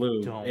The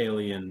blue don't.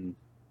 alien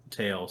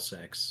tail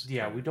sex.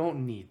 Yeah, we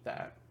don't need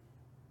that.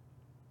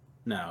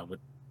 No, but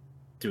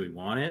do we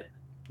want it?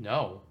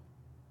 No.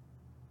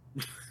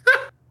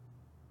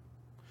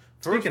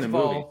 Speaking of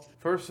movies.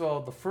 First of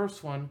all, the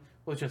first one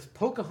was just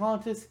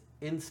Pocahontas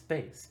in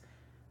space.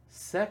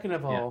 Second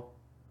of all,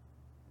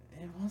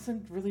 it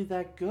wasn't really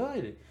that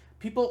good.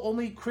 People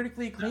only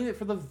critically acclaimed it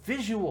for the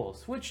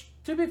visuals, which,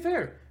 to be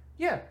fair,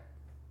 yeah,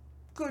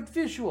 good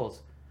visuals.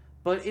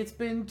 But it's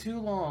been too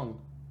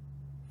long.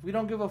 We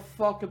don't give a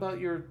fuck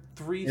about your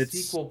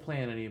sequel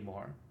plan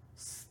anymore.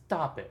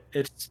 Stop it.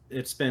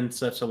 It's been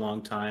such a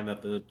long time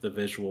that the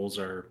visuals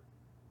are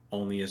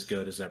only as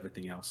good as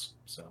everything else.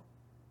 So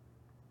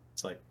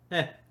it's like,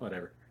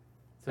 whatever.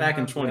 Back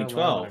in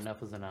 2012,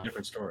 enough is enough.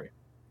 different story.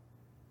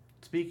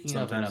 Speaking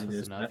Sometimes of enough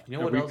is enough, you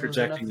know are what we else is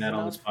projecting that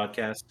on enough? this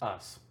podcast?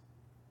 Us.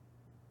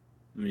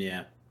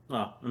 Yeah.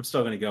 Well, I'm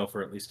still going to go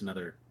for at least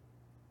another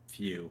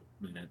few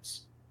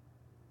minutes.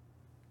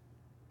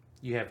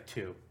 You have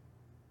 2.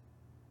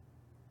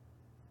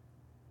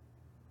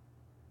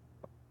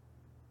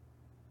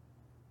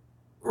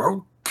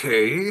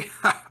 Okay.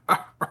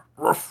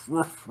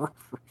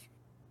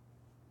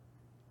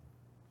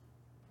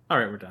 All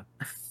right, we're done.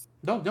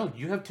 No,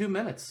 you have 2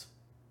 minutes.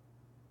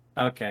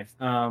 Okay.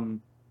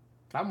 I'm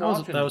that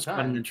watching was the quite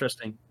an time.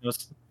 interesting.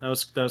 That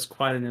was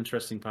quite an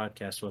interesting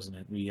podcast, wasn't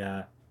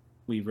it?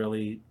 We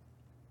really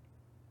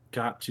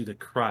got to the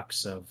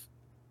crux of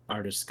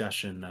our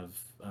discussion of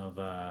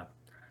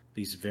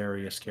these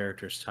various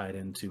characters tied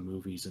into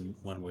movies in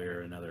one way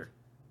or another.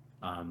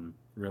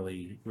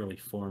 Really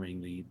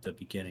forming the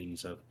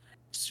beginnings of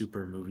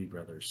Super Movie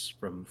Brothers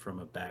from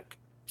a back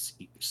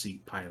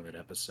seat pilot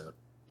episode.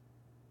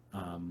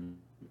 Um,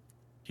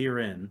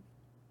 Herein,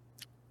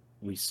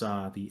 we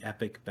saw the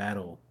epic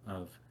battle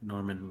of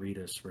Norman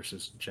Reedus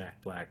versus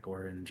Jack Black,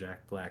 wherein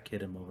Jack Black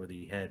hit him over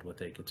the head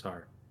with a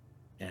guitar,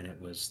 and it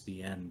was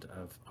the end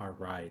of our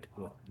ride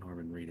with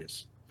Norman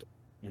Reedus.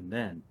 And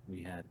then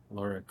we had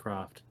Laura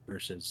Croft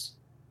versus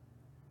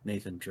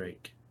Nathan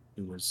Drake,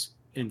 who was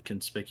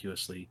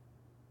inconspicuously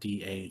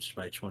de-aged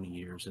by 20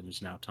 years and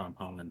is now Tom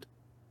Holland.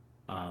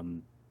 I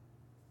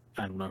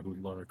don't know who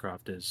Laura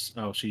Croft is.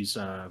 Oh, she's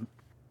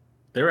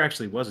there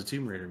actually was a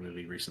Tomb Raider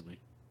movie recently,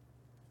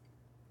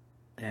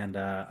 and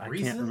I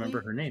can't remember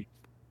Recently? her name.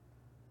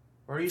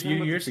 Or are you A few talking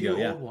about years the ago,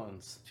 two yeah, old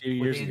ones a few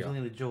with years ago.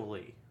 Angelina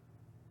Jolie?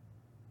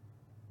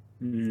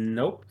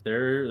 Nope,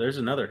 there's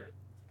another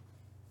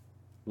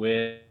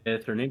with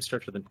her name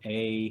starts with an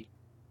A.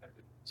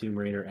 Tomb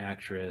Raider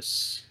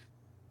actress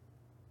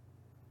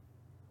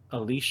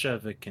Alicia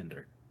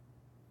Vikander.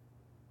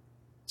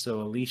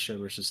 So Alicia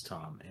versus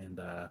Tom, and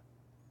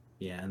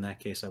yeah, in that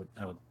case,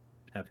 I would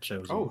have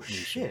chosen. Oh Alicia.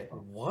 shit!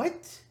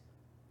 What?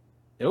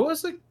 It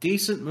was a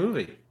decent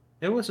movie.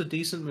 It was a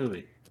decent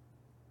movie.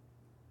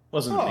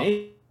 Wasn't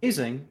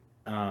amazing.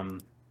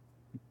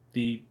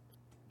 The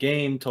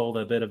game told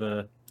a bit of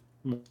a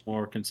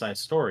more concise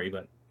story,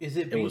 but Is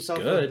it it was based off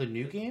good. of the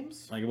new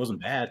games? Like, it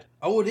wasn't bad.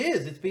 Oh, it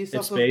is. It's based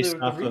It's off based of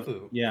the off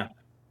reboot. of yeah,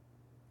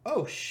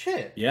 Oh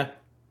shit! yeah.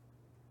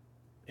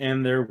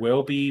 And there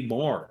will be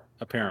more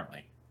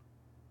apparently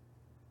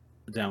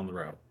down the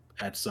road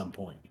at some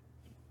point.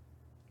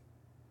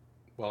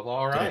 Well,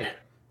 all right. There-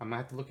 I'm gonna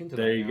have to look into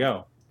that. There you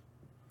go.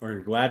 We're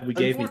glad we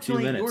gave you 2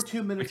 Unfortunately, minutes. your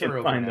 2 minutes We can are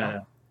over find now. that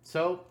out.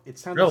 So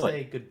it's time Really? to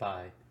say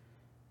goodbye.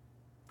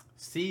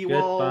 See you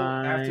all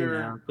Goodbye after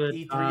now,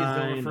 E3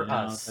 is over for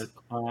now, us. the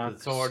clock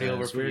It's already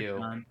over says for we're you.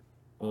 done.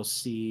 We'll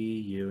see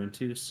you in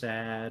 2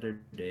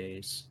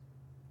 Saturdays.